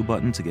the follow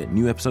button to get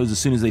new episodes as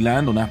soon as they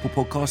land on Apple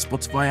Podcasts,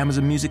 Spotify,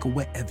 Amazon Music, or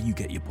wherever you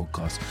get your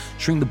podcasts.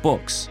 Shrink the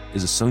Box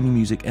is a Sony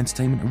Music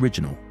Entertainment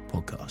original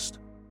podcast.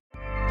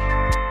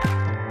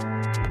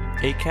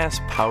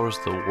 Acast powers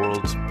the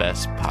world's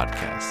best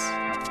podcasts.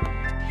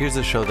 Here's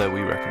a show that we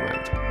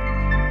recommend.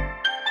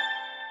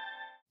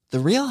 The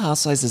Real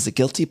Housewives is a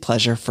guilty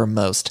pleasure for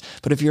most,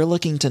 but if you're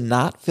looking to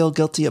not feel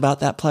guilty about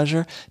that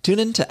pleasure, tune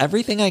in to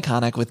Everything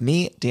Iconic with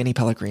me, Danny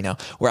Pellegrino,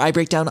 where I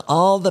break down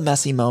all the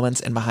messy moments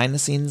and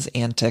behind-the-scenes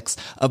antics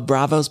of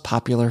Bravo's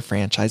popular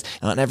franchise.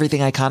 And on Everything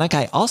Iconic,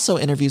 I also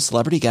interview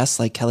celebrity guests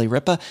like Kelly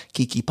Ripa,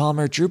 Keke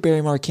Palmer, Drew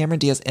Barrymore, Cameron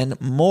Diaz, and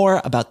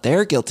more about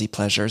their guilty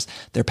pleasures,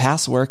 their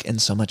past work,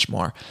 and so much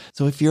more.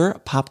 So if you're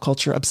pop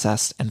culture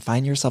obsessed and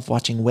find yourself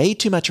watching way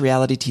too much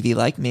reality TV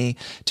like me,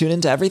 tune in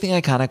to Everything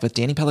Iconic with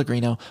Danny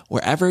Pellegrino,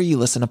 wherever you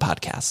listen to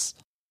podcasts.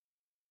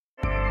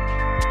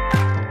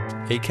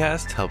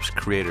 Acast helps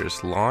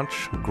creators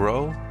launch,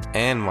 grow,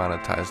 and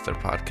monetize their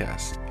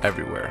podcasts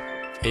everywhere.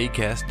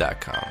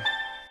 Acast.com.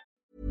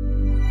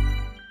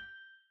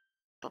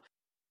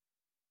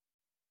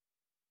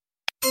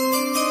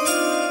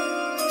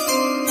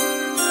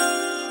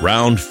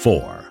 Round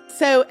 4.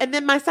 So, and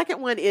then my second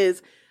one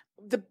is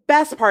the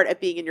best part of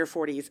being in your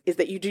 40s is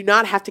that you do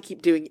not have to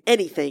keep doing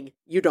anything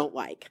you don't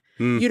like.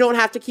 You don't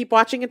have to keep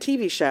watching a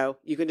TV show.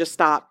 You can just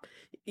stop.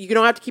 You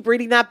don't have to keep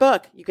reading that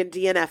book. You can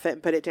DNF it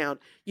and put it down.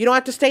 You don't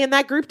have to stay in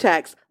that group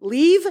text.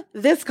 Leave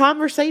this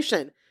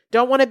conversation.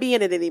 Don't want to be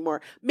in it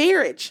anymore.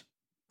 Marriage.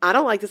 I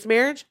don't like this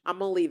marriage. I'm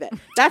going to leave it.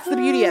 That's the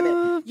beauty of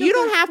it. You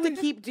don't have to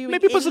keep doing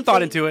Maybe put some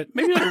thought into it.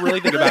 Maybe don't really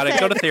think about it.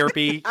 Go to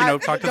therapy.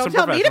 Talk to some professionals. Don't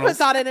tell me to put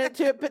thought in it.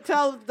 But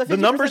tell the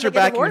numbers are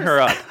backing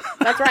her up.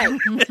 That's right.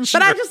 Sure.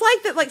 But I just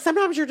like that. Like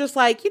sometimes you're just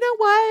like, you know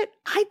what?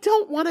 I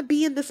don't want to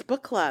be in this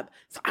book club,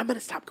 so I'm going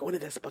to stop going to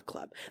this book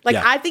club. Like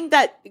I think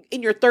that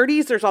in your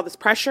 30s, there's all this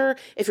pressure.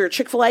 If you're a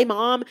Chick-fil-A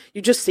mom,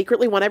 you just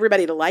secretly want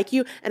everybody to like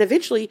you, and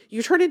eventually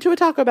you turn into a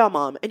Taco Bell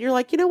mom, and you're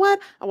like, you know what?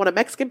 I want a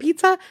Mexican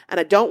pizza, and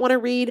I don't want to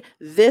read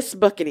this this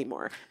book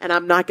anymore, and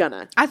I'm not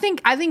gonna. I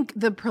think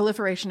the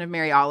proliferation of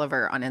Mary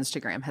Oliver on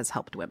Instagram has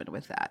helped women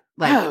with that.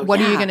 Like, what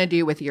are you going to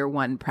do with your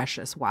one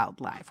precious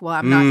wildlife? Well,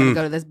 I'm not going to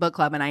go to this book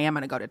club, and I am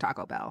going to go to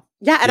Taco Bell.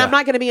 Yeah, and I'm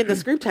not going to be in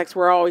this group text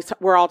where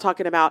we're all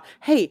talking about,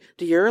 hey,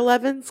 do your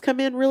 11s come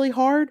in really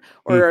hard,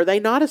 or are they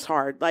not as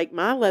hard? Like,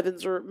 my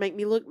 11s make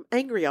me look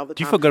angry all the time.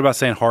 Do you feel good about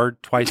saying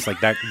hard twice, like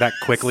that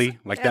quickly,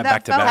 like that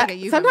back to back?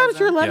 Sometimes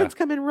your 11s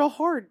come in real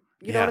hard.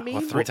 You know what I mean?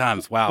 Well, 3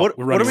 times. Wow. What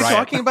are we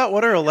talking about?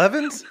 What are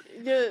 11s?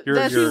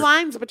 The two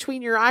lines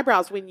between your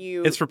eyebrows when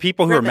you. It's for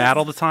people who are mad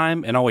all the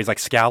time and always like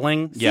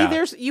scowling. See,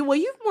 there's you. Well,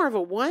 you've more of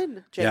a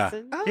 1,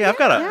 Jason. Yeah, I've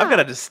got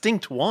a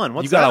distinct 1.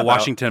 What's you got that a about?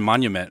 Washington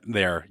Monument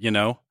there, you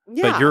know.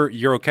 Yeah. But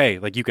you're okay.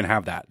 Like, you can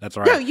have that. That's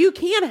all right. No, you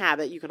can have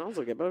it. You can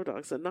also get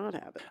Botox and not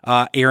have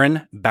it.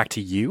 Aaron, back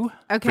to you.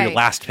 Okay. For your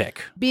last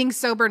pick. Being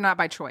sober, not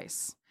by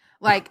choice.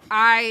 Like,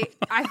 I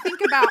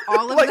think about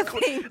all of the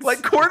things.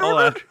 Like court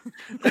order?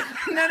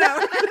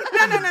 No.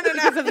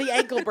 Because of the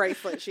ankle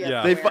bracelet she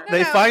had to wear.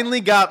 They finally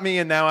got me,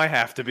 and now I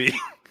have to be.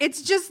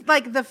 It's just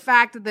like the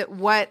fact that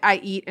what I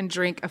eat and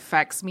drink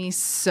affects me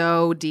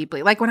so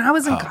deeply. Like when I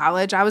was in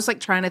college, I was like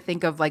trying to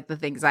think of like the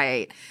things I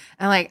ate.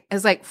 And like,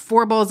 it's like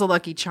 4 bowls of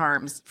Lucky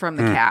Charms from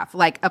the calf,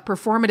 like a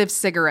performative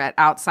cigarette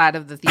outside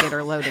of the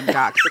theater loading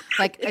dock,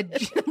 like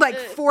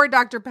 4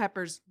 Dr.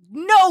 Peppers,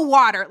 no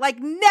water, like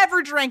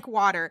never drank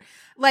water,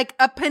 like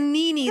a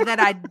panini that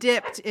I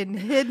dipped in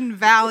Hidden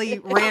Valley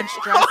ranch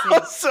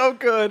dressing. So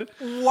good.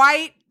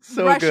 White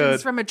So Russians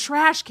good. from a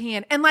trash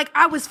can. And like,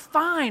 I was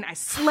fine. I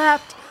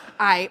slept.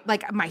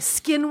 My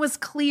skin was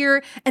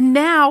clear. And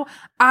now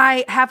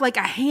I have like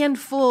a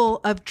handful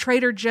of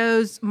Trader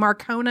Joe's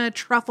Marcona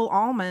truffle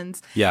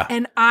almonds. Yeah.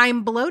 And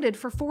I'm bloated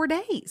for 4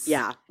 days.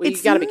 Yeah. Well,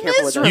 you got to be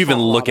careful with that. You even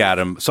look at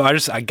them. So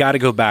I got to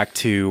go back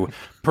to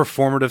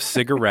performative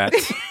cigarette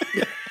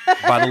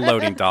by the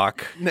loading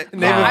dock. Name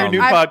of your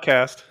new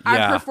podcast. I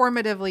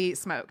performatively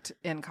smoked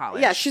in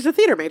college. Yeah, she's a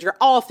theater major.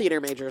 All theater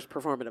majors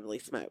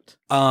performatively smoked.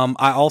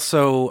 I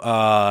also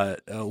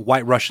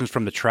White Russians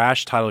from the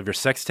Trash, title of your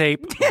sex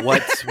tape.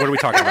 What are we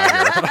talking about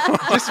here?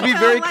 Just to be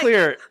very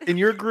clear, in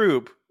your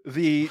group,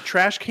 the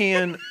trash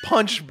can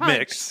punch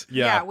mix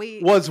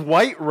was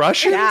White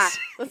Russians? Yeah.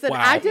 Listen,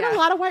 Wow. I did a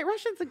lot of White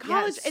Russians in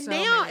college, and so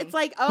now many. it's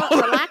like, for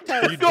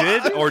lactose. You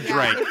did or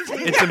drank?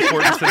 It's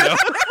important to know.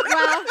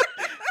 Well,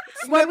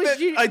 what was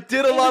you? I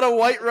did a lot of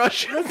White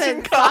Russians in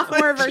Listen, college.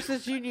 sophomore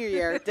versus junior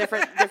year,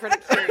 different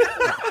experiences.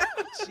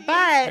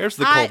 But There's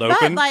the cold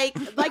open. But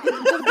like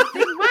the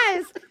thing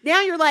was,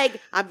 now you're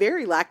like, I'm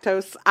very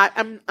lactose.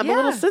 I'm a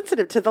little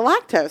sensitive to the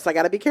lactose. I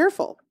got to be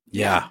careful.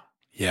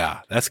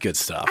 Yeah, that's good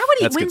stuff. I would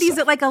eat That's good Wendy's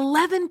stuff. at like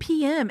 11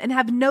 p.m. and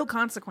have no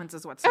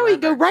consequences whatsoever. Oh, we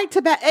go right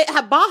to bed.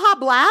 Have Baja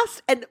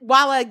Blast, and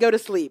while I go to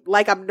sleep,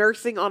 like I'm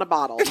nursing on a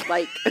bottle.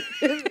 Like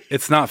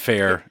It's not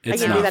fair.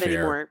 It's I can't not do that fair.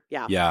 anymore.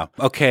 Yeah. Yeah.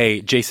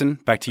 Okay, Jason,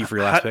 back to you for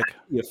your last pick.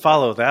 You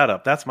follow that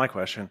up. That's my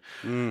question.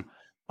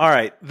 All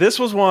right. This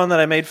was one that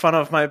I made fun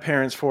of my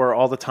parents for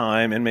all the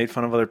time and made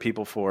fun of other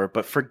people for.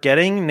 But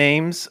forgetting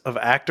names of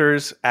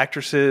actors,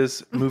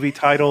 actresses, movie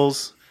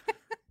titles,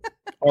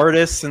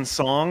 artists, and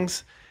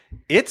songs,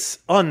 it's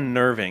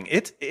unnerving.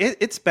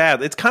 It's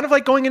bad. It's kind of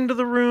like going into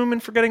the room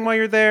and forgetting why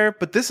you're there.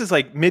 But this is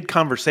like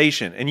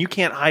mid-conversation, and you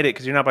can't hide it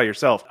because you're not by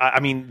yourself. I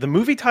mean, the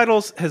movie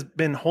titles has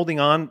been holding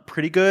on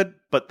pretty good.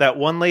 But that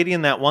one lady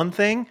and that one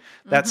thing,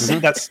 that's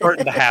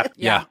starting to happen.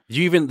 Yeah.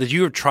 Did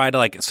you try to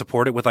like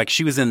support it with like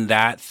she was in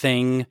that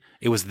thing?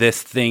 It was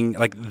this thing.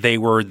 Like they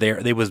were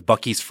there. They was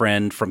Bucky's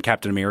friend from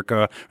Captain America,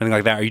 or anything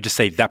like that. Or you just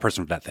say that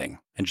person from that thing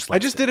and just. I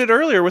just did it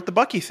earlier with the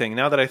Bucky thing.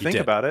 Now that I think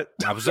about it,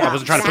 I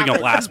wasn't trying to put you on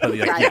blast, but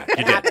like, yeah,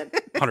 you did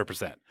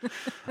 100%.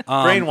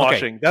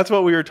 Brainwashing. Okay. That's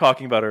what we were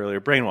talking about earlier.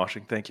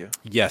 Brainwashing. Thank you.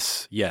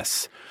 Yes.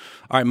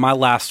 All right, my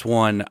last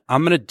one.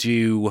 I'm gonna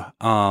do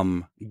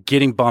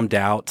getting bummed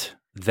out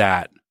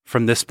that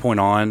from this point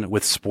on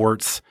with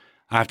sports,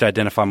 I have to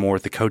identify more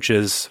with the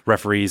coaches,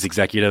 referees,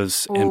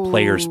 executives, and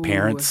players'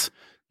 parents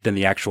than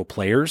the actual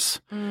players,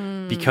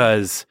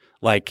 because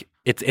like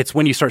it's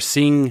when you start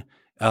seeing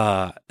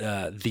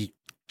the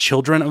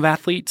children of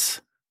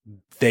athletes,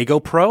 they go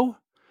pro.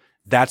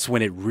 That's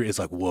when it is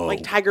like, whoa,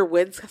 Like Tiger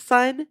Woods'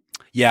 son.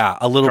 yeah,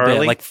 a little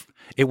Charlie? bit. Like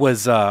it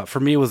was for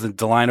me, it was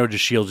Delano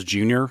DeShields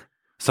Jr.,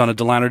 son of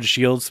Delano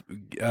DeShields,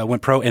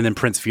 went pro, and then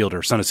Prince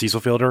Fielder, son of Cecil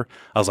Fielder.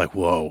 I was like,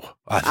 whoa.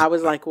 I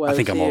was like, whoa. I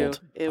think I'm too.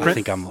 old. I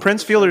think I'm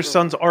Prince Fielder's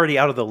son's already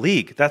out of the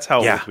league. That's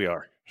how Yeah. old we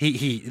are.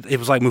 It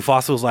was like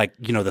Mufasa was like,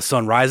 the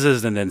sun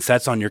rises and then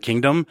sets on your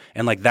kingdom,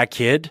 and like that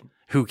kid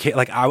who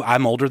like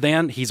I'm older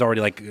than, he's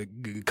already like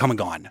come and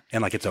gone,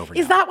 and like it's over.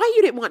 Is now. that why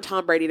you didn't want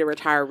Tom Brady to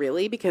retire,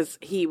 really? Because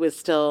he was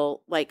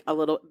still like a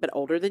little bit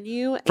older than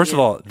you? First of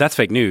all, that's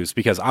fake news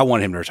because I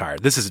want him to retire.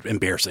 This is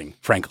embarrassing,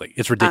 frankly.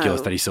 It's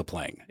ridiculous Oh. that he's still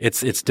playing.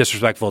 It's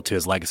disrespectful to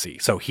his legacy.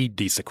 So he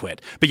needs to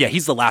quit. But yeah,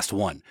 he's the last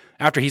one.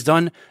 After he's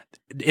done,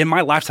 in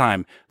my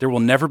lifetime, there will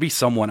never be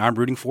someone I'm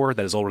rooting for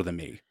that is older than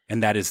me.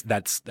 And that's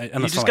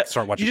unless I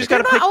start watching. You just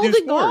pictures. got to pick old new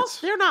in golf.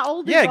 sports. They're not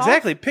old in Yeah, golf.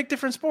 exactly. Pick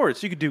different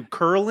sports. You could do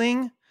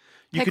curling.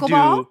 You could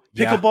Pickleball?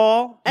 do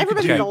pickleball.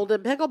 Everybody's old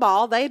in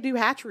pickleball. They do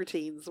hatch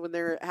routines when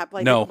they're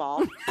playing No.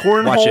 pickleball.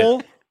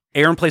 Cornhole.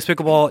 Aaron plays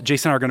pickleball.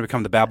 Jason and I are going to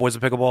become the bad boys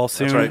of pickleball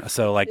soon. right.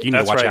 So, like, you need to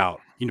That's watch right. out.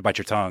 You need to bite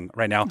your tongue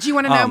right now. Do you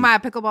want to know my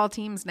pickleball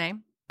team's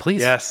name?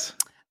 Please. Yes.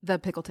 The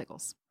Pickle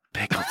Tickles.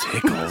 Pickle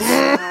Tickles.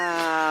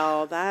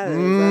 Wow, that is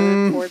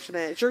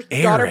unfortunate. Is your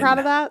daughter Aaron. proud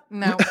of that?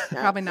 No,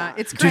 probably not.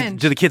 It's do, cringe.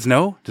 do the kids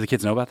know? Do the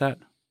kids know about that?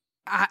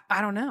 I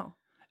don't know.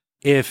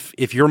 If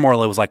your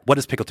Marla was like, what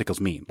does pickle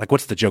tickles mean? Like,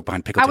 what's the joke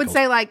behind pickle I tickles? would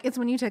say like it's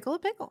when you tickle a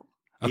pickle.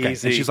 Okay.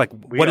 Easy. And she's like,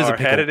 We what is a are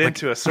pickle? headed Like,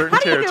 into a certain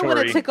How do you know when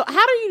territory. a tickle?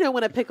 How do you know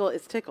when a pickle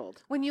is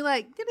tickled? When you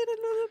like,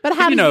 But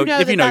how you do know- you know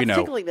if that you know, that's you know.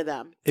 tickling to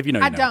them? if you know,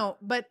 you I know. don't,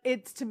 but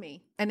it's to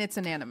me, and it's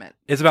inanimate.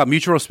 It's about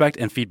mutual respect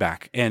and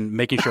feedback and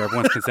making sure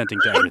everyone's consenting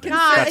to everything.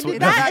 God, That's what,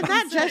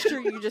 that gesture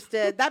you just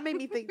did, that made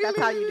me think that's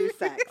how you do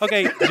sex.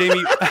 okay,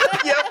 Jamie.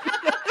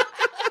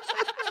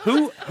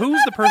 Who's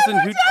the person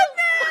who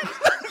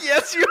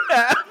Yes, you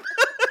have.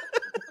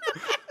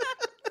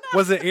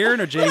 was it Aaron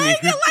or Jamie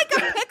who Like a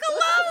piccolo?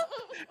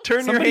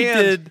 Turn somebody your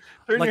hand. did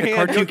Turn like your a hand,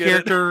 cartoon you'll get it.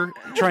 character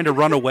trying to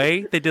run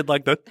away? They did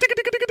like the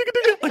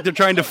like they're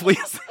trying to flee.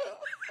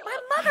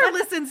 My mother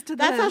listens to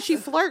That's this. how she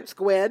flirts,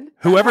 Gwen. That's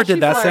Whoever how she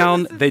did that flirts.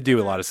 sound, they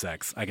do a lot of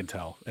sex. I can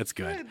tell. It's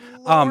good.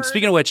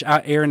 Speaking of which,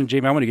 Aaron and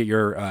Jamie, I want to get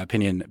your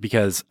opinion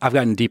because I've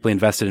gotten deeply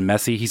invested in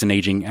Messi. He's an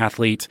aging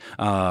athlete,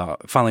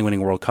 finally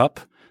winning World Cup.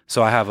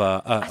 So I have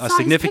a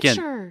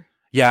significant.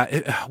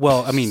 Yeah.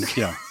 Well, I mean,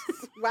 you know,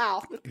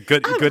 Wow.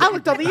 good. I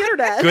looked on the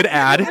internet. Good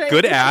ad.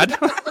 Good ad.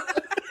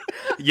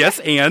 Yes,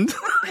 and.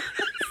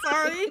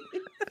 Sorry.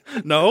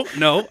 No.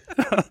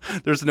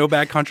 There's no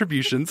bad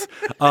contributions.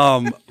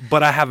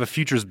 But I have a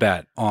futures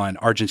bet on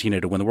Argentina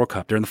to win the World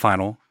Cup. They're in the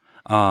final.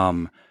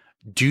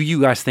 Do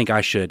you guys think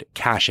I should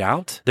cash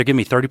out? They're giving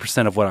me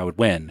 30% of what I would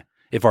win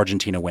if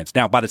Argentina wins.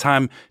 Now, by the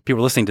time people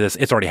are listening to this,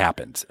 it's already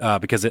happened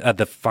because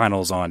the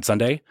final's on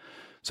Sunday.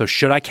 So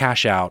should I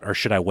cash out or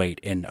should I wait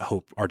and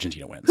hope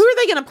Argentina wins? Who are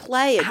they going to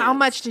play against? How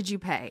much did you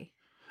pay?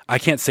 I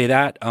can't say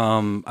that.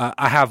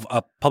 I have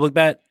a public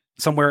bet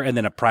somewhere and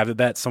then a private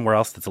bet somewhere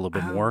else that's a little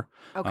bit more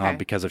okay.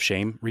 because of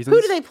shame reasons.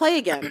 Who do they play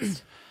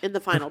against in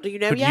the final? Do you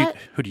know yet?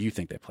 Who do you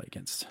think they play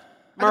against?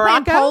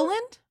 Morocco?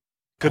 Poland?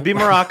 Could be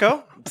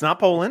Morocco. It's not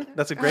Poland.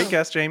 That's a great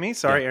guess, Jamie.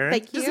 Sorry, Aaron.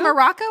 Thank you. Does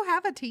Morocco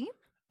have a team?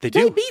 They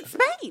do. They beat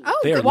Spain. Oh,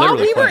 They are while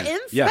literally we were playing.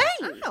 in Yeah.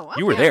 Spain. Oh,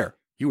 You were okay. there.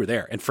 You were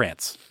there. In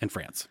France.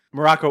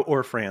 Morocco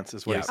or France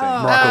is what he's saying.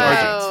 Oh. Morocco or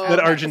Okay. France. That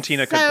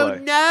Argentina could So play.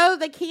 no,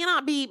 they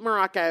cannot beat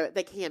Morocco.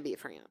 They can beat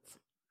France.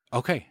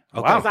 Okay.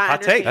 Wow, Because I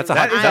hot take. understand That's a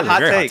hot, That is that a hot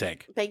very take. hot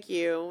take. Thank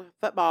you.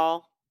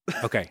 Football.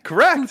 Okay.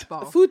 Correct.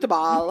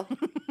 Football.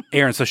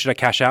 Aaron, so should I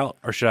cash out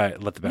or should I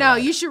let the bet No,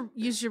 ride? you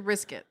should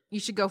risk it. You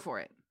should go for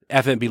it.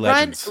 FNB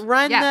Legends.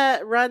 Run Yeah.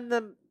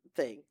 the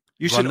thing.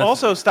 You Run should the-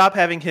 also stop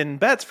having hidden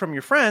bets from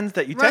your friends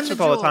that you Run text the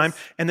with all the jewels. time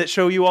and that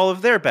show you all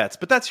of their bets.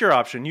 But that's your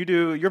option. You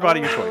do your body,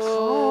 your choice.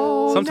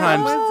 Oh,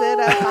 Sometimes- no, is it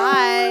a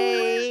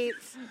fight?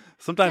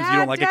 Sometimes you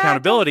don't like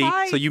accountability,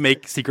 so you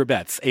make secret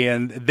bets.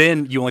 And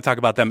then you only talk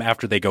about them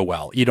after they go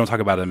well. You don't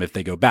talk about them if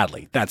they go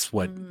badly. That's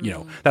what,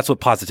 that's what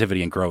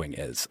positivity and growing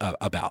is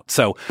about.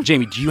 So,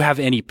 Jamie, do you have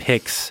any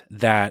picks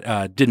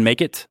that didn't make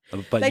it?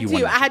 But They you do.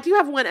 wanted to? I do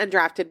have one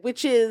undrafted,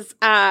 which is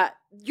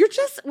you're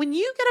just when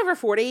you get over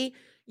 40,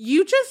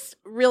 you just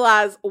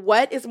realize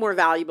what is more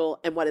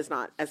valuable and what is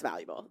not as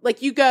valuable.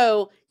 Like you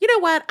go, you know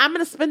what? I'm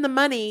going to spend the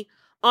money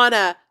on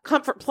a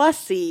Comfort Plus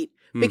seat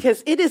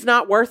because it is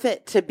not worth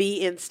it to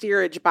be in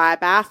steerage by a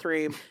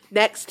bathroom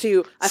next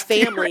to a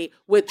family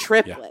with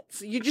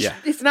triplets. You just,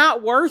 it's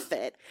not worth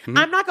it.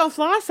 I'm not going to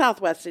fly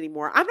Southwest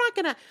anymore. I'm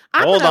going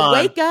to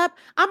wake up.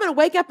 I'm going to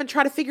wake up and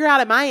try to figure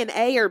out, am I an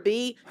A or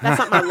B? That's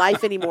not my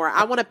life anymore.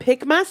 I want to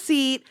pick my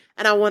seat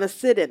and I want to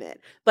sit in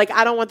it. Like,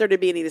 I don't want there to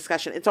be any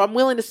discussion. And so I'm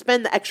willing to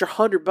spend the extra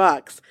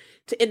 $100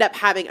 to end up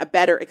having a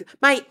better,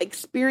 my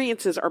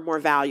experiences are more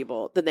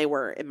valuable than they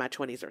were in my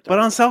 20s or 30s. But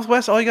on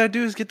Southwest, all you got to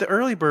do is get the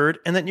early bird,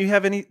 and then you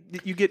get Yeah,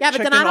 but checked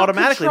then in I don't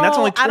automatically. And that's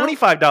only control-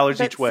 $25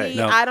 but each way. see,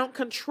 I don't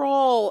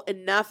control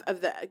enough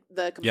of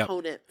the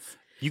components.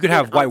 You could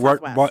have on white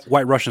Southwest.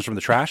 white Russians from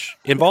the trash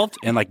involved,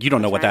 and like you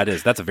don't know what that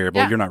is. That's a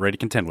variable Yeah. you're not ready to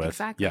contend with.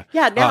 Exactly. Yeah.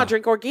 Yeah, now I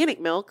drink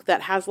organic milk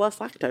that has less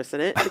lactose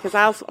in it because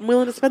I'm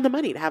willing to spend the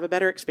money to have a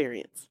better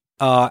experience.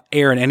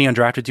 Aaron, any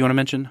undrafted do you want to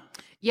mention?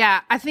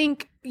 Yeah, I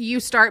think you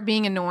start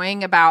being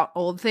annoying about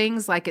old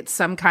things like it's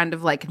some kind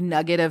of like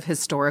nugget of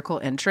historical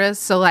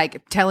interest. So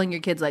like telling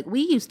your kids like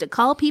we used to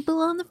call people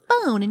on the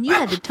phone and you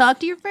had to talk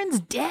to your friend's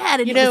dad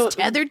and You it know, was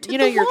tethered to you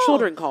know, the your wall.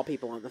 children call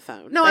people on the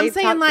phone. No, They I'm talk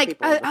saying to like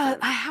people on the phone.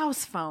 a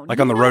house phone. Like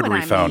You on the know what rotary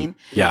I phone. mean.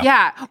 Yeah.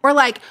 Yeah. Or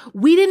like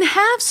we didn't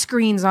have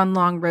screens on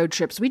long road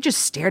trips. We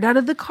just stared out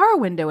of the car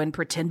window and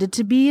pretended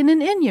to be in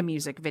an Enya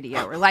music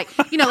video. Or like,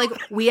 like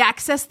we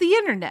accessed the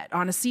internet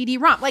on a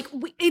CD-ROM. Like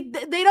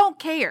they don't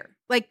care.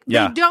 Like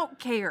Yeah. they don't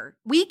care.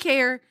 We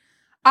care.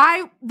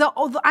 I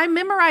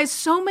memorized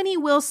so many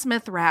Will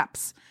Smith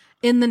raps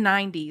in the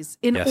 90s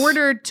in Yes.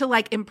 order to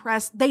like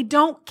impress. They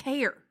don't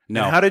care.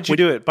 No. And how did you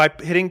do it? By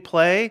hitting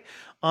play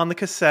on the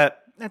cassette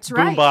That's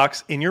right.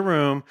 boombox in your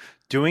room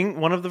doing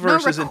one of the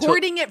verses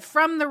recording it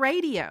from the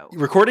radio.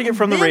 Recording it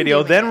from the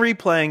radio, then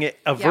replaying it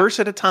a Yeah. verse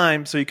at a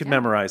time so you could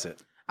memorize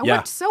it. I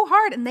worked so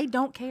hard, and they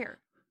don't care.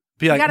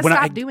 Be You like, gotta when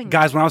stop doing that.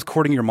 guys, when I was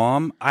courting your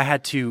mom, I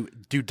had to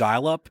do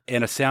dial-up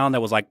and a sound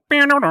that was like,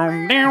 like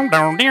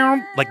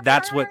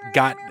that's what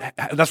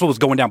was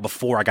going down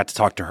before I got to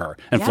talk to her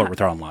and flirt with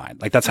her online.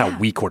 Like that's how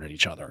we courted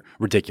each other.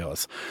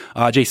 Ridiculous.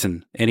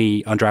 Jason,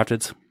 any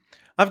undrafteds?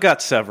 I've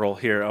got several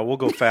here. We'll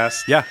go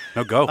fast. Yeah,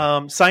 no,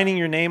 go. Signing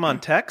your name on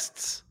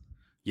texts.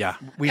 Yeah.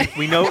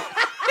 We know.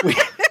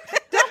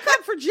 Don't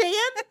come for Jan.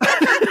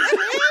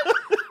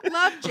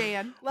 Love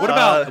Jan. What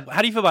about,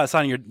 how do you feel about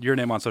signing your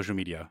name on social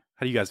media?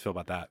 How do you guys feel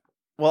about that?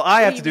 Well,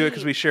 I have to do it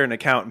because we share an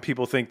account and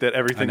people think that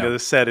everything that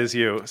is said is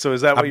you. So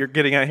is that what you're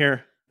getting at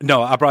here?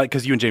 No, I brought it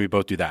because you and Jamie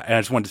both do that. And I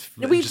just wanted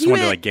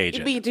to, like gauge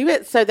it. We do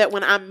it so that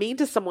when I'm mean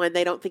to someone,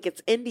 they don't think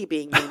it's Indy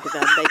being mean to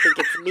them. They think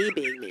it's me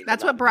being mean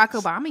That's to them. what Barack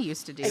Obama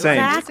used to do.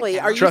 Exactly.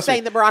 Are you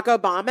saying that Barack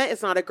Obama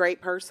is not a great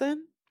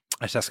person?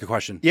 I just ask a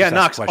question. Yeah, Just ask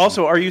Knox. a question.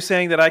 Also, are you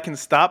saying that I can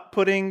stop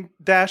putting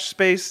dash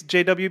space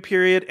JW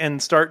period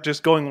and start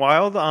just going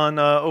wild on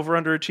over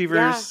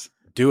underachievers?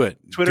 Do it.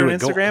 Twitter Do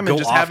and it. Instagram Go and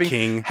just off, having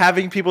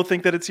King. people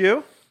think that it's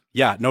you?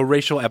 Yeah, no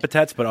racial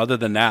epithets, but other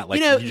than that,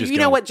 like you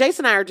know what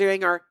Jason and I are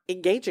doing are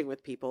engaging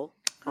with people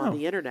on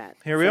the internet.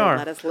 Here we are.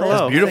 Let us live.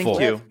 That's beautiful.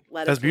 Thank you.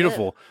 Let That's us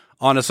beautiful.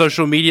 On a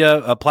social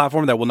media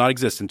platform that will not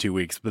exist in 2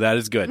 weeks, but that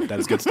is good. That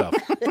is good stuff.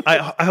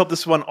 I hope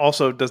this one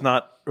also does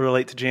not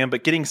relate to Jam,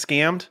 but getting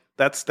scammed,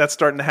 that's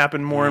starting to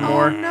happen more and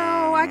more. Oh,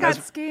 no, I got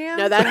scammed.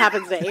 No, that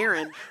happens to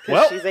Erin.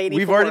 Well, she's 84.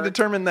 we've already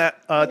determined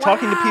that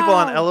talking to people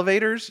on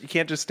elevators, you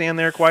can't just stand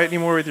there quiet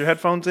anymore with your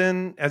headphones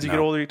in. As you get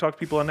older, you talk to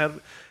people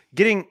on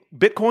getting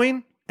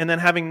Bitcoin and then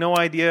having no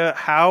idea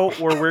how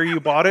or where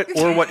you bought it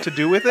or what to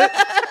do with it.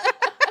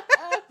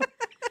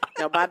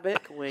 No, buy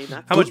Bitcoin.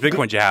 How much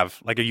Bitcoin do you have?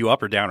 Like, are you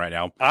up or down right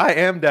now? I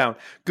am down.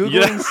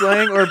 Googling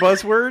slang or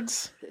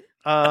buzzwords.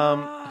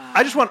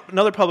 I just want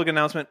another public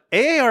announcement.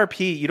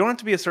 AARP, you don't have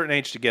to be a certain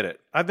age to get it.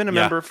 I've been a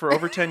member for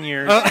over 10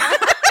 years.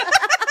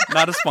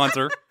 Not a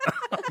sponsor.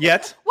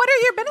 Yet. What are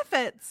your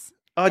benefits?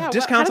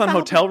 Discounts on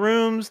hotel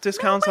rooms,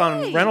 discounts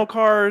on rental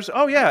cars.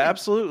 Oh, yeah,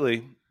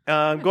 absolutely.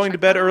 Going to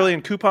bed early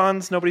and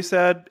coupons, nobody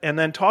said. And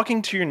then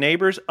talking to your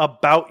neighbors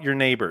about your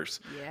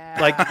neighbors. Yeah.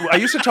 Like, I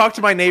used to talk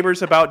to my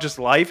neighbors about just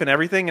life and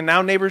everything, and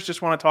now neighbors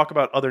just want to talk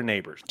about other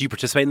neighbors. Do you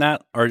participate in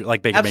that? Or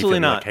like Baker Absolutely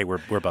Mayfield, not. Like, hey,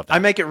 we're above that. I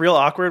make it real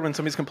awkward when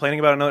somebody's complaining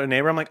about another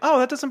neighbor. I'm like, oh,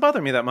 that doesn't bother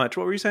me that much.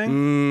 What were you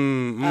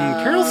saying?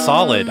 Carol's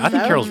solid. I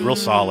think Carol's real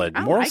solid.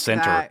 I Moral like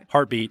center. that.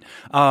 Heartbeat.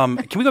 Can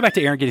we go back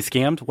to Aaron getting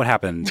scammed? What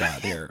happened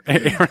there?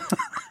 Aaron?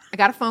 I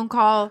got a phone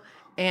call,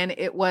 and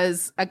it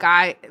was a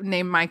guy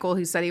named Michael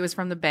who said he was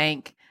from the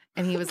bank.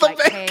 And he was like,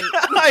 hey.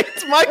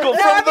 It's Michael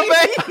from the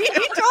bank. He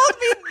told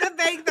me the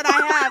bank that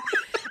I have.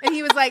 And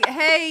he was like,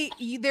 hey,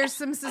 there's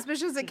some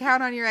suspicious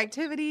account on your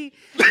activity.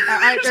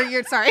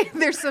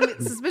 There's some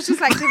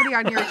suspicious activity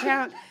on your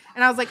account.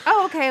 And I was like,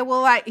 oh, okay.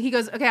 Well, he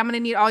goes, okay, I'm going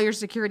to need all your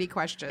security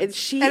questions. And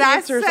she and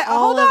answers I said,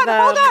 all of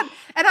them. Hold on.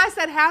 And I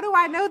said, how do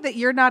I know that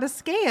you're not a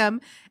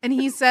scam? And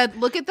he said,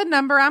 look at the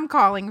number I'm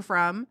calling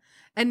from.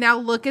 And now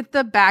look at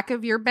the back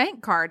of your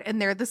bank card,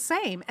 and they're the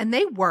same. And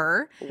they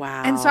were.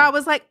 Wow. And so I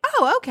was like,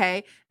 oh,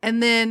 okay.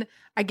 And then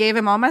I gave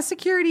him all my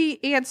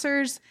security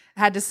answers.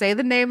 I had to say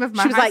the name of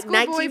my She was high like, school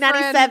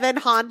 1997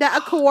 Honda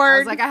Accord. I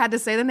was like, I had to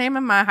say the name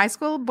of my high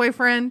school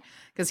boyfriend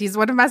because he's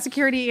one of my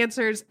security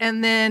answers.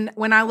 And then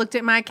when I looked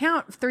at my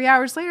account 3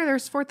 hours later,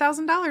 there's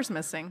 $4,000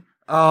 missing.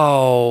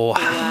 Oh.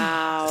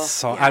 Wow.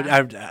 So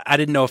I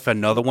didn't know if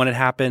another one had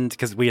happened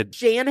because we had.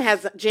 Jan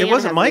It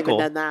wasn't Michael.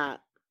 Even done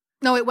that.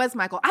 No, it was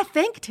Michael. I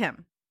thanked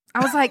him. I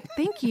was like,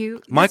 thank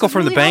you. Michael This is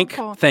from the really bank.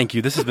 helpful. Thank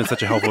you. This has been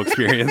such a helpful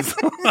experience.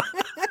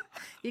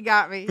 You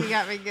got me. You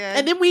got me good.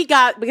 And then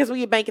because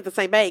we bank at the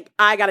same bank,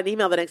 I got an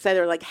email the next day.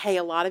 They were like, hey,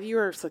 a lot of you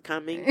are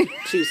succumbing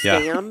to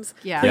scams.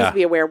 Yeah. Please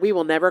be aware. We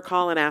will never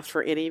call and ask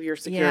for any of your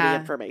security Yeah.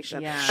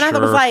 information. Yeah. And I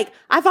was like,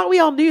 I thought we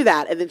all knew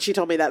that. And then she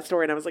told me that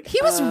story and I was like,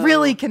 He was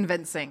really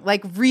convincing,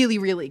 like really,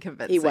 really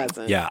convincing. He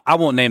wasn't. Yeah, I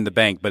won't name the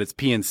bank, but it's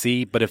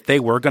PNC. But if they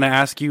were going to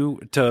ask you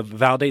to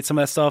validate some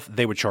of that stuff,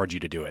 they would charge you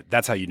to do it.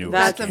 That's how you knew it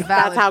was.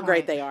 That's how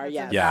great they are.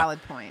 Yes. Yeah.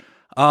 Valid point.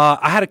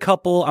 I had a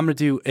couple. I'm going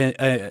to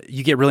do,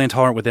 you get really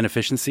intolerant with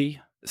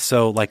inefficiency.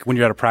 So like when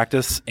you're at a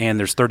practice and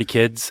there's 30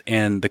 kids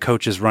and the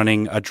coach is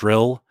running a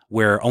drill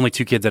where only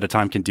 2 kids at a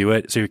time can do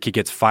it. So your kid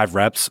gets 5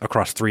 reps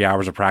across 3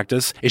 hours of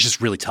practice. It's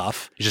just really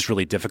tough. It's just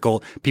really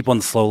difficult. People in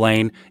the slow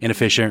lane,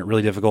 inefficient,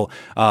 really difficult.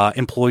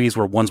 Employees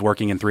where one's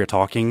working and 3 are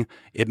talking.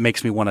 It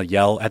makes me want to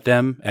yell at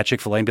them at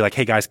Chick-fil-A and be like,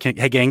 hey guys,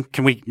 hey gang,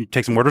 can we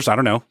take some orders? I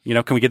don't know.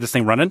 Can we get this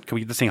thing running? Can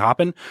we get this thing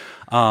hopping?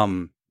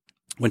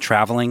 When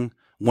traveling,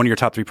 one of your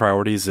top 3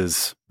 priorities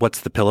is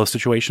what's the pillow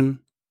situation?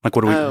 Like,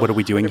 what are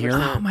we doing 100%. here?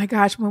 Oh my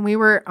gosh. When we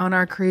were on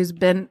our cruise,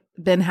 Ben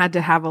had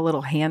to have a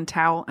little hand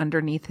towel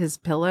underneath his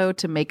pillow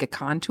to make a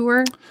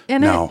contour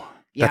in it. No,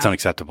 that's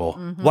unacceptable.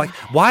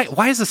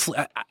 Why is this?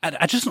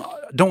 I just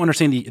don't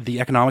understand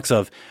the economics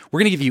of, we're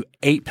going to give you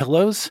 8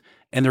 pillows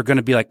and they're going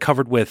to be like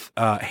covered with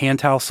hand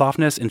towel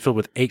softness and filled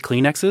with 8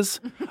 Kleenexes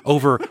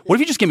over, what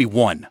if you just give me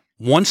one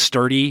one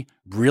sturdy,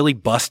 really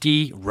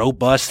busty,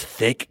 robust,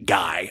 thick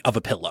guy of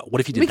a pillow. What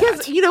if you did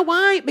because that? You know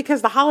why?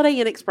 Because the Holiday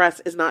Inn Express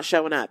is not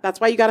showing up. That's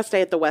why you got to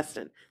stay at the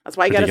Westin. That's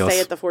why you got to stay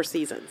at the Four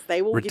Seasons.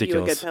 They will give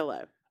you a good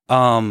pillow.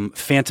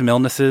 Phantom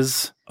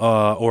illnesses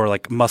or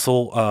like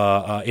muscle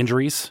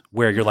injuries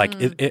where you're like,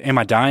 am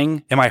I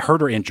dying? Am I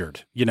hurt or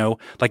injured? You know,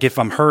 like if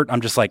I'm hurt,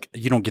 I'm just like,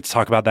 you don't get to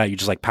talk about that. You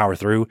just like power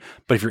through.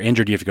 But if you're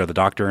injured, you have to go to the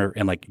doctor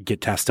and like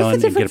get tests done.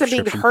 What's the and get a difference of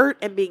prescription. being hurt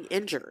and being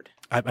injured?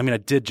 I mean, I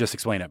did just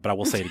explain it, but I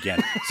will say it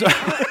again. So,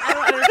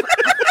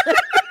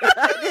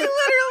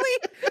 Literally,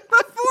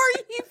 before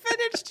you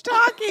finished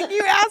talking,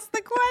 you asked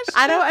the question.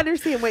 I don't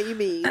understand what you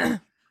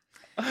mean.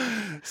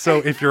 So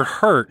if you're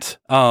hurt,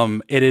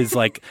 it is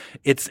like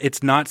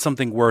it's not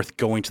something worth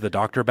going to the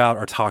doctor about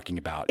or talking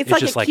about. It's like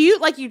just acute,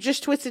 like you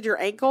just twisted your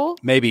ankle.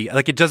 Maybe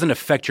like it doesn't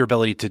affect your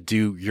ability to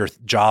do your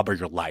job or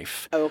your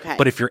life. Okay.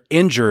 But if you're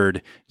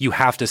injured, you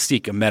have to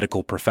seek a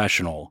medical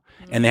professional,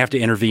 and they have to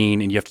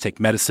intervene, and you have to take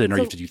medicine or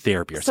you have to do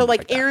therapy or So something like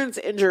like that. Aaron's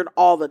injured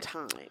all the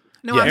time.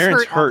 No, Yeah, I'm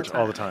Aaron's hurt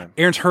all the time.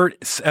 Aaron's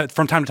hurt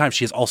from time to time.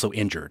 She is also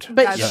injured.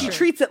 But she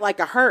treats it like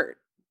a hurt.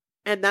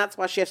 And that's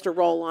why she has to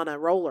roll on a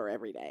roller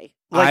every day.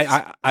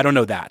 I don't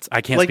know that.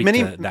 I can't Like speak many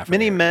to that. For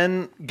many Aaron.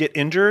 men get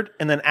injured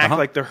and then act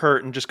like they're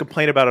hurt and just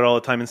complain about it all the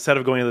time instead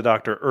of going to the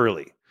doctor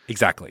early.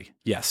 Exactly.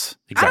 Yes.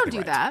 I Exactly. don't do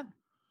right. that.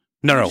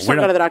 No, You just don't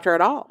go to the doctor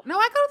at all. No,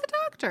 I go to the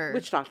doctor.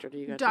 Which doctor do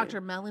you go to? Dr.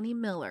 Melanie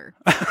Miller.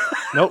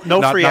 No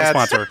Not free a ads.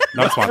 sponsor.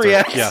 Not a sponsor. Free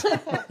ads. Yeah.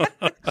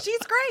 She's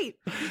great.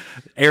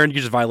 Aaron, you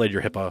just violated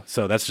your HIPAA,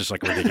 so that's just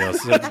like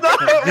ridiculous.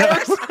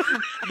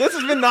 This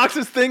has been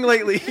Knox's thing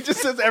lately. He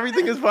just says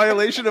everything is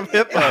violation of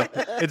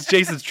HIPAA. It's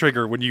Jason's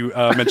trigger when you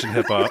mention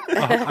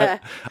HIPAA.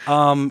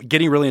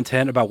 Getting really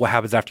intent about what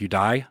happens after you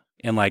die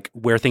and like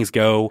where things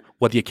go,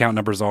 what the account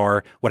numbers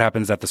are, what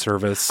happens at the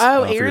service.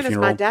 Oh, for your Aaron is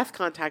funeral. my death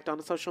contact on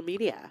social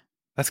media.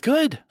 That's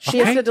good. She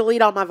Okay. has to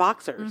delete all my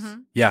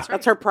Voxers. Yeah.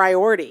 That's her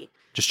priority.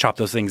 Just chop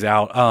those things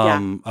out.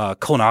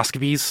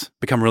 Colonoscopies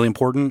become really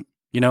important.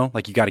 You know,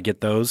 like you got to get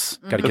those.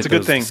 Got to That's get a good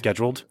those thing.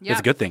 scheduled. Yeah. It's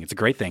a good thing. It's a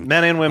great thing.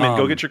 Men and women,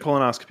 go get your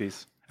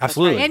colonoscopies.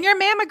 Absolutely. And your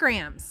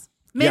mammograms.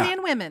 Men Yeah.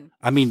 and women.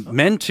 I mean,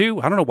 men too.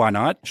 I don't know why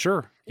not.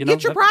 Sure. You know,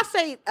 Get your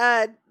prostate,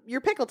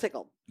 your pickle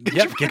tickled.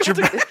 Yep. Get your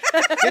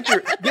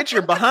Get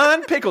your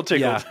behind pickle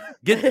tickled.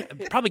 yeah.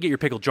 Probably get your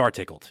pickle jar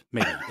tickled.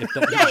 Maybe if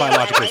that's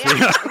biologically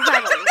speaking.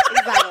 Exactly.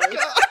 I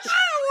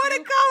don't want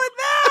to call it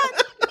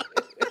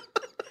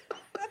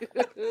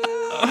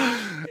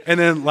that. And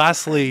then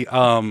lastly,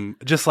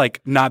 just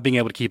like not being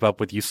able to keep up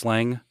with youth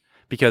slang.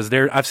 Because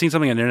I've seen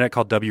something on the internet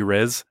called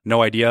W-Riz.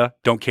 No idea.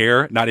 Don't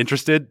care. Not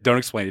interested. Don't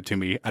explain it to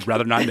me. I'd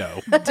rather not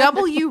know.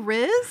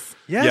 W-Riz?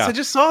 Yes, Yeah. I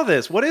just saw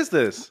this. What is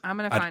this? I'm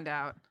going to find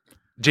out.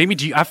 Jamie,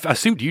 I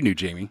assumed you knew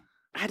Jamie.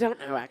 I don't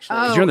know, actually.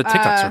 Oh, You're in the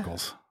TikTok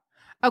circles.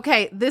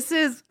 Okay, this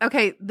is you're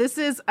going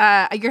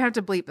to have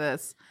to bleep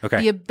this. Okay.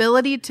 The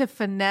ability to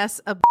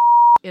finesse a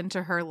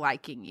into her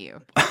liking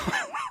you.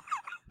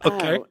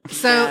 Okay.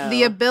 So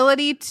the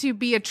ability to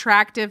be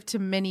attractive to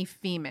many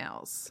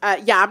females.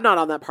 Yeah, I'm not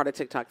on that part of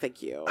TikTok.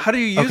 Thank you. How do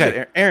you use Okay.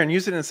 it? Aaron,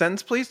 use it in a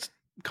sentence, please.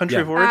 Country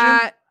Yeah. of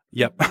origin?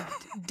 Yep.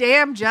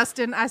 Damn,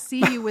 Justin, I see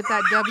you with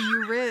that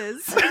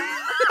W-Riz.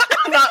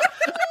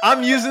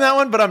 I'm using that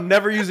one, but I'm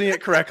never using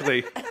it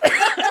correctly.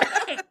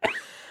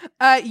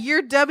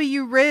 Your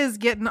W-Riz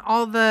getting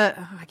all the...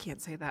 Oh, I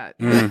can't say that.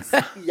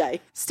 Yay.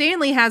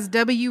 Stanley has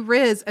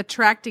W-Riz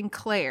attracting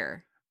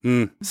Claire.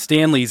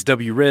 Stanley's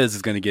W-Riz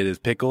is going to get his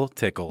pickle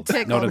tickled.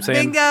 Know what I'm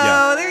saying? Bingo.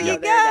 Yeah. There you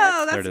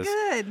go. There That's it is.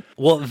 good.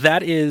 Well,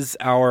 that is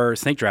our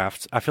snake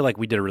draft. I feel like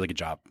we did a really good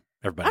job,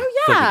 everybody. Oh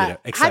I feel like we yeah. did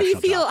an How do you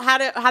exceptional feel?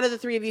 job. How do the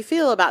three of you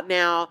feel about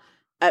now?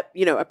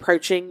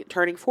 Approaching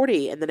turning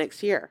 40 in the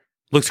next year.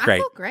 Looks I great.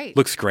 feel great.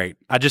 Looks great.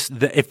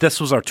 If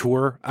this was our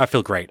tour, I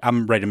feel great.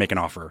 I'm ready to make an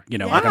offer. You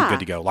know, like I'm good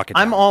to go. Lock it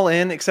down. I'm all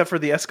in, except for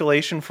the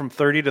escalation from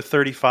 30 to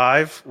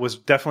 35 was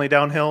definitely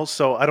downhill.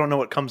 So I don't know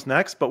what comes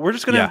next, but we're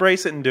just going to Yeah.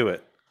 embrace it and do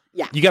it.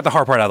 Yeah. You got the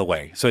hard part out of the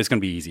way, so it's going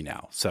to be easy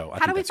now. So I How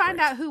think do we that's find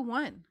great. out who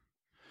won?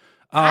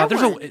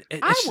 There's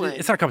won.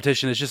 it's not a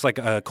competition. It's just like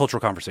a cultural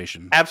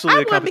conversation.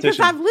 Absolutely I a won because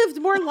competition. I've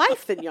lived more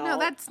life than y'all. No,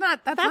 that's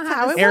not That's not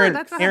how this- it Aaron,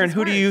 that's not how Aaron, this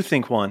who do works. you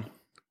think won?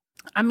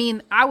 I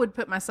mean, I would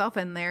put myself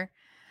in there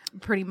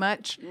pretty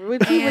much.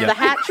 With the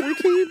hatch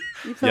routine.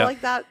 You feel Yeah.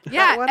 like that? Yeah,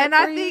 that won and it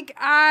for I you? think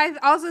I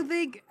also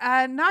think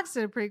Knox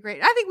did pretty great.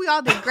 I think we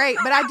all did great,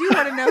 but I do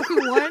want to know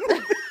who won.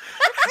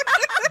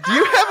 Do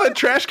you have a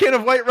trash can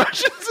of White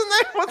Russians in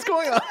there? What's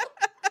going on?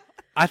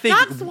 I think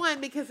Knox won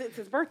because it's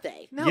his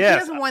birthday. No, Yes. he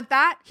doesn't want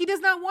that. He does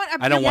not want.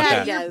 I don't want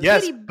that.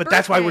 Yes, but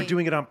that's why we're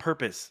doing it on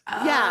purpose.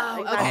 Yeah,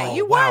 exactly. Oh,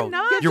 You wow. won,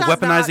 Knox. Good You're job,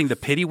 weaponizing Knox. the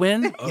pity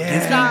win against me?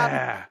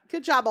 Yeah.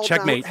 Good job, old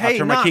Checkmate. Knox. I'll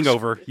turn my Knox. king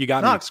over. You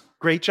got Knox,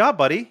 great job,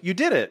 buddy. You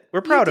did it.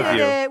 We're proud of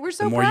you. We're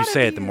so me. The more proud you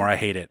say of it, the more I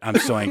hate it. I'm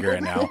so angry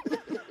right now.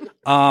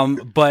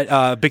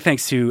 But big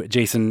thanks to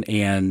Jason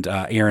and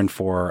Aaron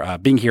for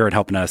being here and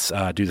helping us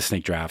do the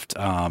snake draft.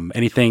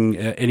 Anything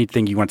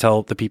you want to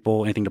tell the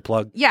people? Anything to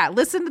plug? Yeah,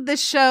 listen to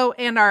this show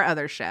and our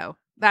other show.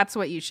 That's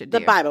what you should do.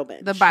 The Bible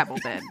Bench. The Bible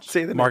Bench.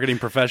 Say the Marketing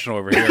professional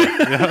over here.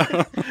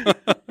 Yeah.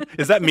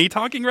 Is that me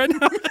talking right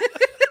now?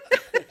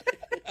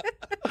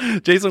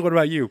 Jason, what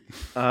about you?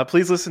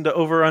 Please listen to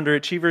Over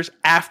Underachievers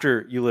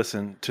after you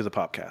listen to the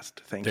podcast.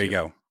 Thank you. There you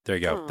go. There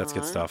you go. That's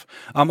good stuff.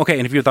 Okay,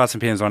 and if you have thoughts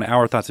and opinions on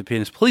our thoughts and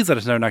opinions, please let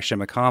us know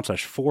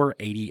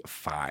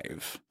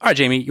nextgem.com/485. All right,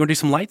 Jamie, you want to do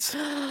some lights?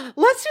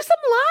 Let's do some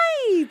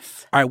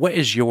lights. All right, what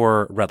is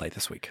your red light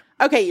this week?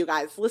 Okay, you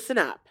guys, listen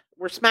up.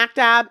 We're smack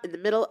dab in the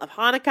middle of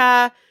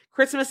Hanukkah.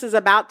 Christmas is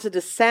about to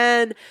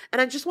descend,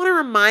 and I just want to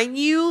remind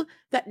you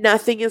that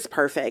nothing is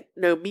perfect.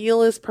 No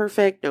meal is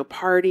perfect, no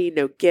party,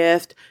 no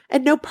gift,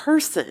 and no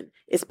person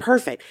is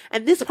perfect.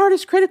 And this part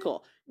is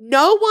critical.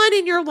 No one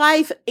in your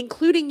life,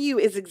 including you,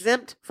 is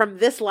exempt from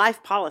this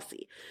life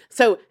policy.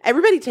 So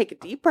everybody take a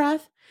deep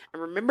breath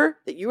and remember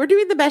that you are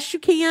doing the best you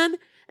can,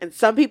 and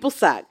some people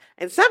suck.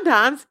 And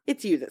sometimes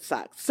it's you that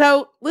sucks.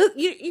 So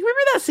you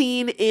remember that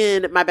scene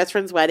in My Best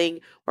Friend's Wedding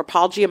where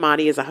Paul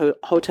Giamatti is a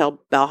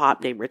hotel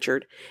bellhop named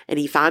Richard, and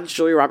he finds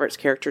Julia Roberts'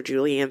 character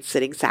Julianne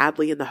sitting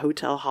sadly in the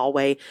hotel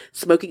hallway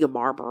smoking a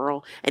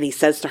Marlboro, and he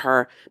says to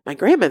her, "My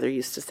grandmother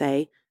used to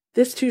say,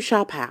 'This too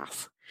shall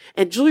pass.'"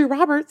 And Julia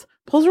Roberts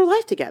pulls her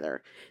life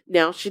together.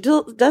 Now, she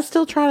does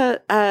still try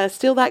to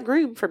steal that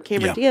groom from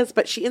Cameron Diaz,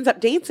 but she ends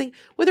up dancing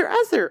with her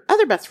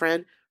other best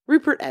friend,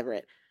 Rupert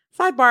Everett.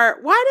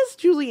 Sidebar, why does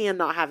Julianne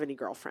not have any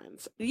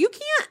girlfriends? You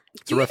can't.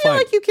 Do you feel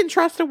like you can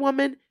trust a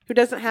woman who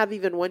doesn't have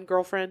even one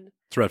girlfriend?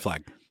 It's a red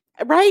flag.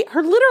 Right?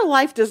 Her literal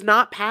life does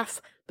not pass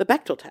the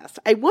Bechdel test.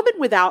 A woman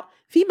without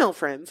female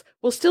friends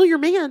will steal your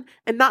man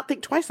and not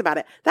think twice about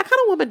it. That kind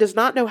of woman does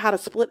not know how to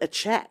split a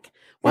check.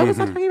 What was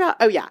I talking about?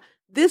 Oh, yeah.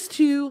 This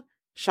too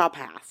shall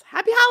pass.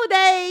 Happy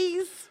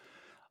holidays.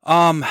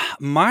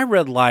 My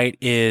red light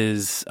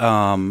is,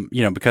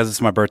 because it's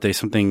my birthday,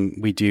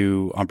 something we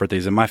do on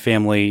birthdays in my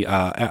family.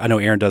 I know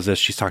Erin does this.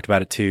 She's talked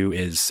about it too,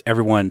 is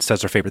everyone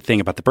says their favorite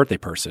thing about the birthday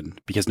person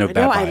because no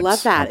bad vibes. I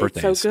love that.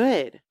 It's so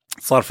good.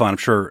 It's a lot of fun. I'm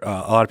sure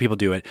a lot of people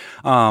do it.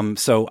 So I'm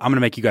going to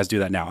make you guys do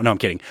that now. No, I'm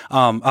kidding.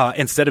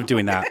 Instead of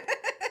doing that,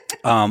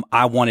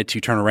 I wanted to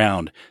turn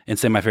around and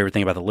say my favorite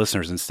thing about the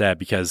listeners instead,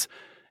 because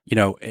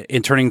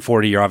in turning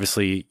 40, you have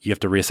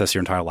to reassess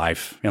your entire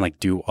life and like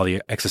do all the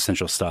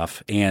existential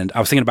stuff. And I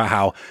was thinking about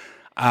how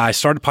I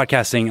started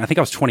podcasting. I think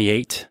I was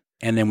 28.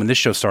 And then when this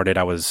show started,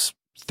 I was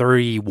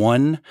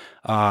 31.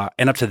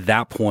 And up to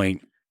that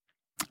point,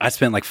 I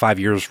spent like 5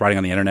 years writing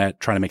on the internet,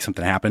 trying to make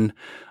something happen.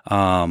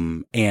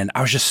 And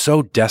I was just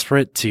so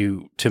desperate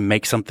to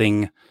make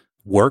something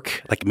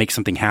work, like make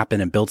something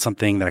happen and build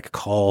something that I could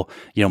call,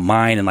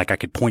 mine, and like I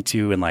could point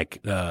to and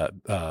like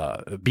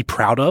be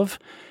proud of.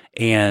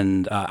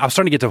 And I was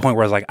starting to get to a point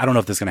where I was like, I don't know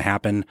if this is going to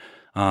happen.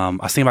 I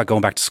was thinking about going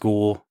back to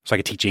school so I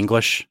could teach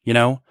English,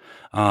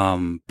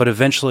 but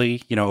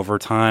eventually, over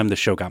time, the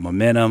show got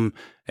momentum.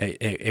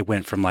 It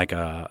went from like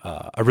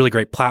a really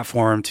great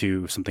platform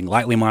to something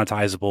lightly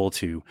monetizable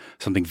to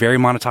something very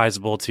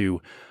monetizable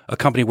to a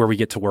company where we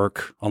get to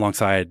work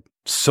alongside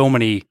so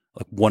many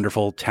like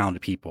wonderful,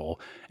 talented people.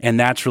 And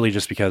that's really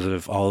just because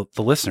of all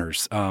the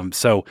listeners.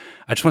 So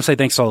I just want to say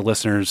thanks to all the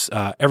listeners,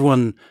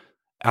 everyone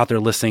out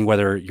there listening,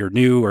 whether you're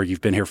new or you've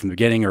been here from the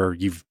beginning or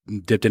you've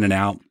dipped in and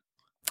out.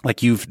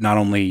 Like, you've not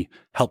only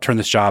helped turn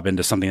this job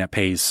into something that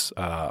pays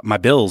my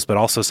bills, but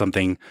also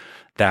something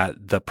that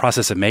the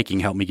process of making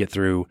helped me get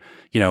through,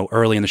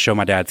 early in the show,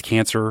 my dad's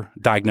cancer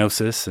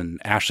diagnosis, and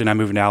Ashley and I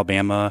moving to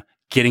Alabama,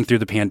 getting through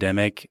the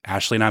pandemic,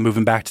 Ashley and I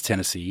moving back to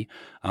Tennessee,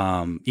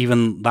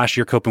 even last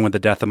year coping with the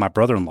death of my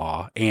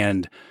brother-in-law.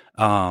 And,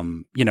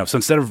 so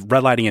instead of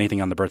red lighting anything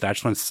on the birthday, I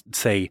just want to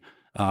say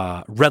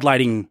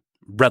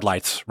red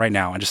lights right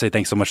now and just say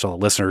thanks so much to all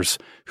the listeners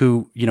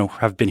who,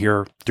 have been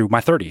here through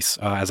my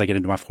 30s as I get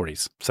into my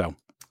 40s. So.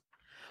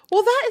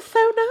 Well, that is so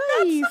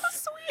nice.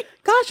 That's so sweet.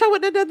 Gosh, I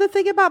wouldn't have done the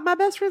thing about my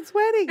best friend's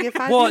wedding if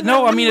I. Well,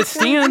 no, I mean, it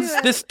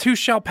stands. This too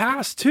shall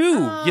pass too,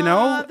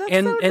 That's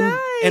and so and nice.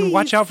 and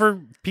watch out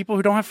for people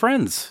who don't have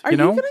friends. Are you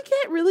going to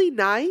get really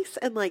nice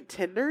and like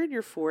tender in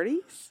your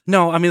 40s?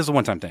 No, I mean, it's a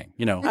one-time thing.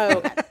 Oh,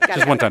 okay.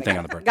 Just one-time thing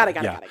on the birthday.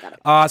 Got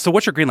it. So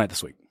what's your green light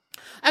this week?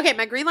 Okay,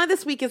 my green light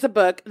this week is a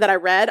book that I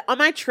read on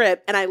my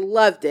trip and I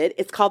loved it.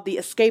 It's called The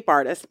Escape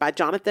Artist by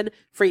Jonathan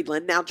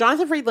Friedland. Now,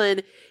 Jonathan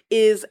Friedland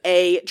is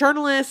a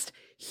journalist.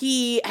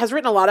 He has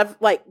written a lot of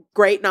like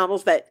great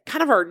novels that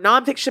kind of are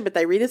nonfiction, but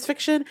they read as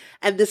fiction.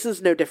 And this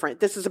is no different.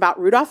 This is about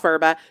Rudolf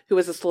Verba, who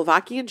was a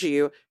Slovakian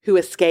Jew who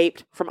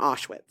escaped from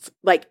Auschwitz.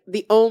 Like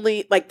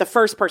the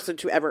first person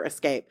to ever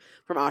escape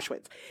from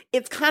Auschwitz.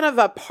 It's kind of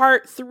a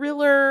part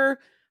thriller,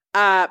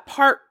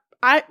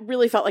 I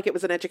really felt like it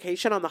was an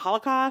education on the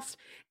Holocaust.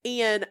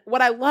 And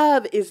what I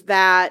love is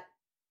that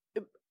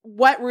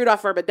what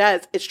Rudolf Verba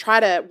does is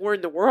try to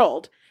warn the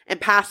world and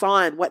pass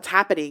on what's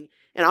happening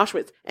in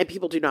Auschwitz, and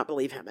people do not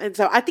believe him. And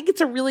so I think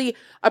it's a really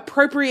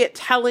appropriate,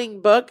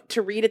 telling book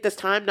to read at this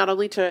time, not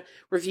only to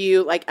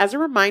review, like, as a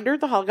reminder,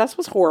 the Holocaust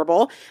was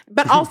horrible,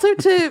 but also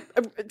to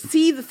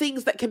see the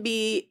things that can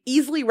be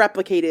easily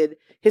replicated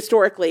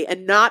historically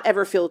and not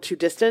ever feel too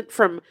distant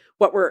from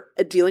what we're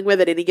dealing with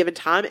at any given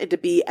time, and to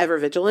be ever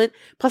vigilant.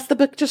 Plus, the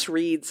book just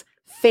reads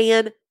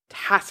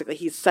fantastically.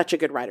 He's such a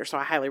good writer, so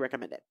I highly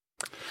recommend it.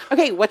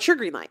 Okay, what's your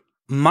green light?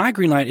 My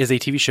green light is a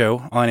TV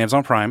show on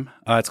Amazon Prime.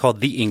 It's called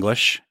The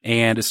English,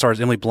 and it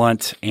stars Emily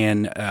Blunt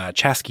and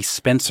Chasky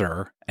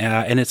Spencer.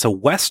 And it's a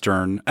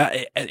Western.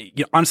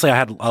 Honestly, I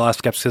had a lot of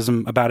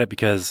skepticism about it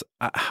because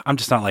I'm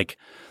just not like,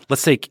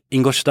 let's take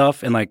English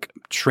stuff and like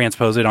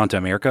transpose it onto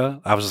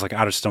America. I was just like,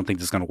 I just don't think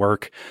this is going to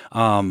work.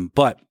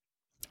 But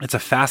it's a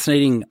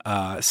fascinating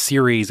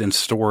series and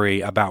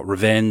story about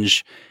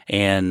revenge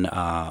and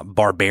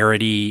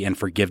barbarity and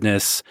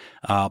forgiveness,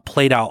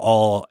 played out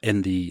all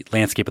in the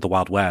landscape of the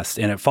Wild West.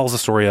 And it follows the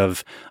story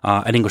of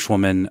an English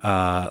woman,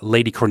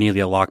 Lady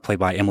Cornelia Locke, played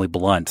by Emily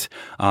Blunt,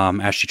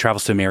 as she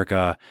travels to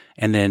America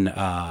and then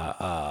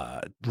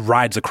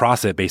rides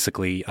across it,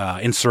 basically,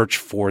 in search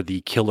for the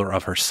killer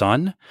of her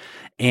son.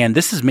 And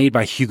this is made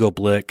by Hugo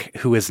Blick,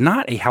 who is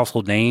not a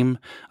household name,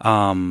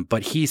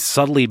 but he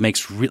subtly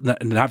makes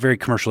not very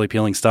commercially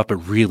appealing stuff, but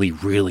really,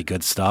 really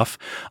good stuff.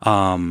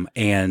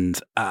 And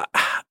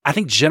I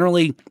think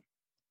generally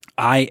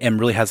I am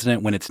really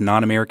hesitant when it's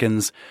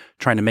non-Americans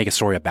trying to make a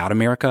story about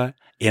America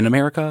in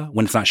America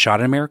when it's not shot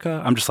in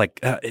America. I'm just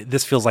like,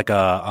 this feels like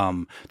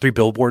a Three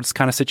Billboards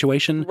kind of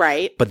situation.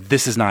 Right. But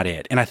this is not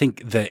it. And I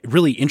think the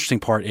really interesting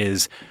part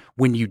is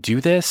when you do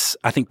this,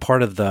 I think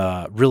part of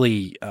the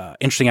really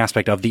interesting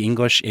aspect of The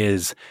English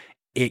is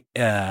it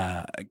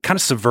kind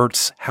of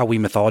subverts how we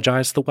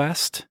mythologize the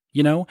West.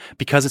 You know,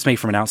 because it's made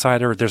from an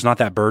outsider, there's not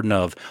that burden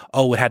of,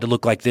 oh, it had to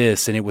look like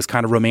this, and it was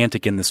kind of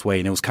romantic in this way,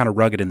 and it was kind of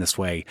rugged in this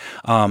way.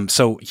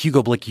 So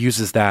Hugo Blick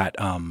uses that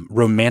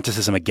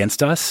romanticism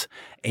against us,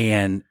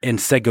 and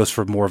instead goes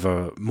for more of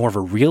a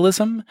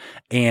realism,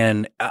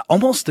 and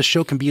almost the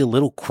show can be a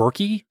little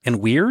quirky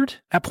and weird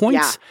at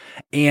points.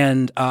 Yeah.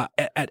 And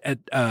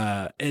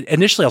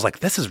initially, I was like,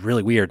 this is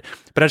really weird,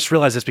 but I just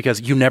realized it's because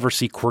you never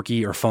see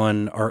quirky or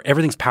fun or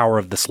everything's power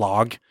of the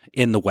slog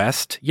in the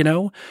West, you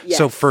know? Yes.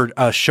 So for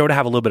a show to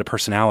have a little bit of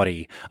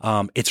personality,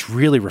 it's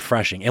really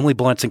refreshing. Emily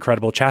Blunt's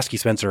incredible. Chasky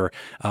Spencer,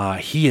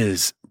 he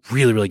is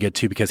really, really good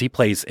too, because he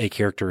plays a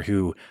character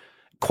who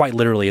quite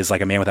literally is like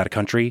a man without a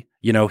country.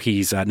 You know,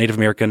 he's Native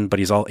American, but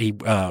he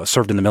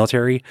served in the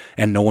military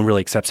and no one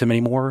really accepts him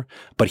anymore,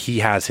 but he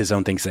has his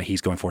own things that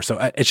he's going for. So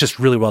it's just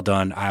really well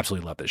done. I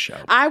absolutely love this show.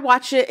 I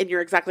watch it and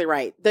you're exactly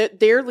right.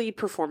 Their lead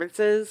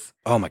performances.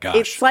 Oh my gosh.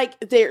 It's like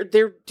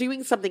they're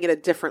doing something at a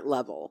different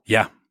level.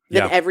 Yeah.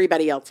 Than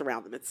everybody else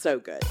around them. It's so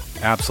good.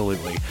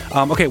 Absolutely.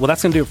 Okay, well,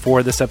 that's going to do it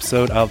for this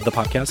episode of the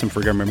podcast. And for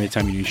remember,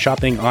 anytime you do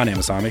shopping on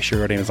Amazon, make sure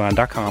you go to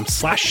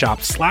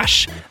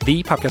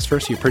Amazon.com/shop/the podcast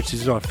first. So you purchase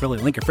using our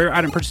affiliate link. Your favorite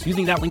item purchased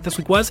using that link this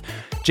week was,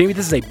 Jamie,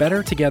 this is a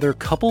Better Together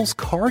couples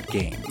card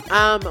game.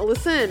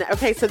 Listen,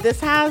 okay, so this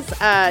has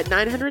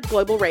 900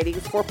 global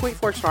ratings,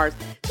 4.4 stars.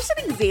 Just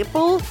an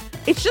example,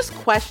 it's just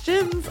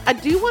questions. I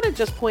do want to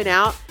just point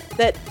out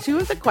that 2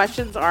 of the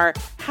questions are,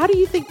 how do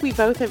you think we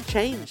both have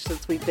changed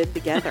since we've been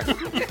together?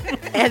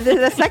 And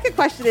then the second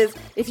question is,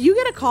 if you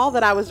get a call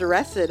that I was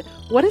arrested,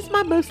 what is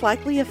my most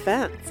likely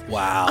offense?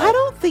 Wow. I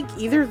don't think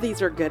either of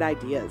these are good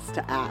ideas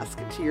to ask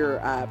to your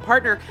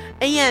partner.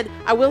 And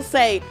I will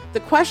say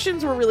the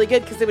questions were really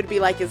good because it would be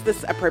like, is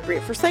this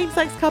appropriate for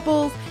same-sex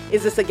couples?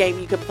 Is this a game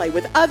you can play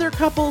with other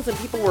couples? And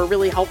people were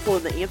really helpful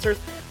in the answers.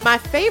 My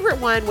favorite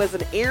one was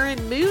an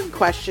Aaron Moon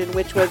question,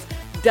 which was,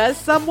 does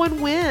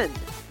someone win?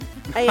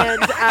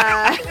 And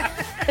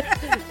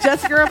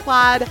Jessica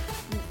replied,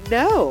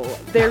 no,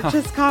 they're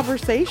just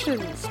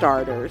conversation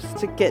starters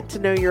to get to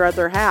know your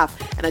other half.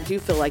 And I do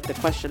feel like the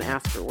question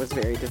asker was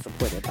very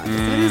disappointed by this.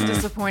 It is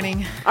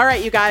disappointing. All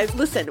right, you guys,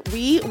 listen,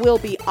 we will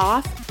be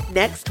off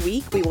next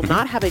week. We will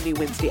not have a new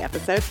Wednesday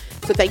episode.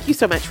 So thank you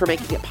so much for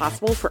making it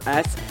possible for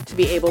us to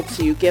be able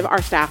to give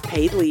our staff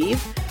paid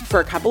leave for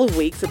a couple of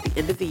weeks at the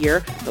end of the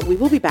year. But we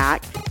will be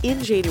back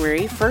in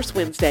January, first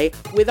Wednesday,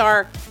 with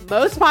our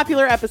most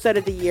popular episode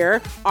of the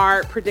year,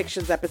 our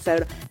predictions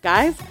episode.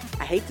 Guys,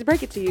 I hate to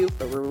break it to you,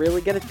 but we're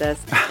really good at this.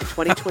 And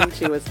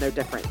 2022 is no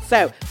different.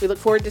 So we look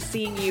forward to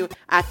seeing you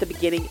at the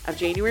beginning of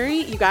January.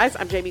 You guys,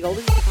 I'm Jamie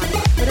Golden. You can find me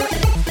on Twitter and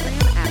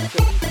Instagram at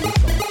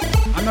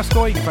JamieGolden. I'm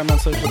Nuskoy. You can find me on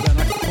social media.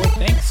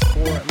 Thanks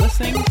for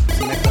listening.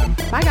 See you next time.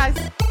 Bye, guys.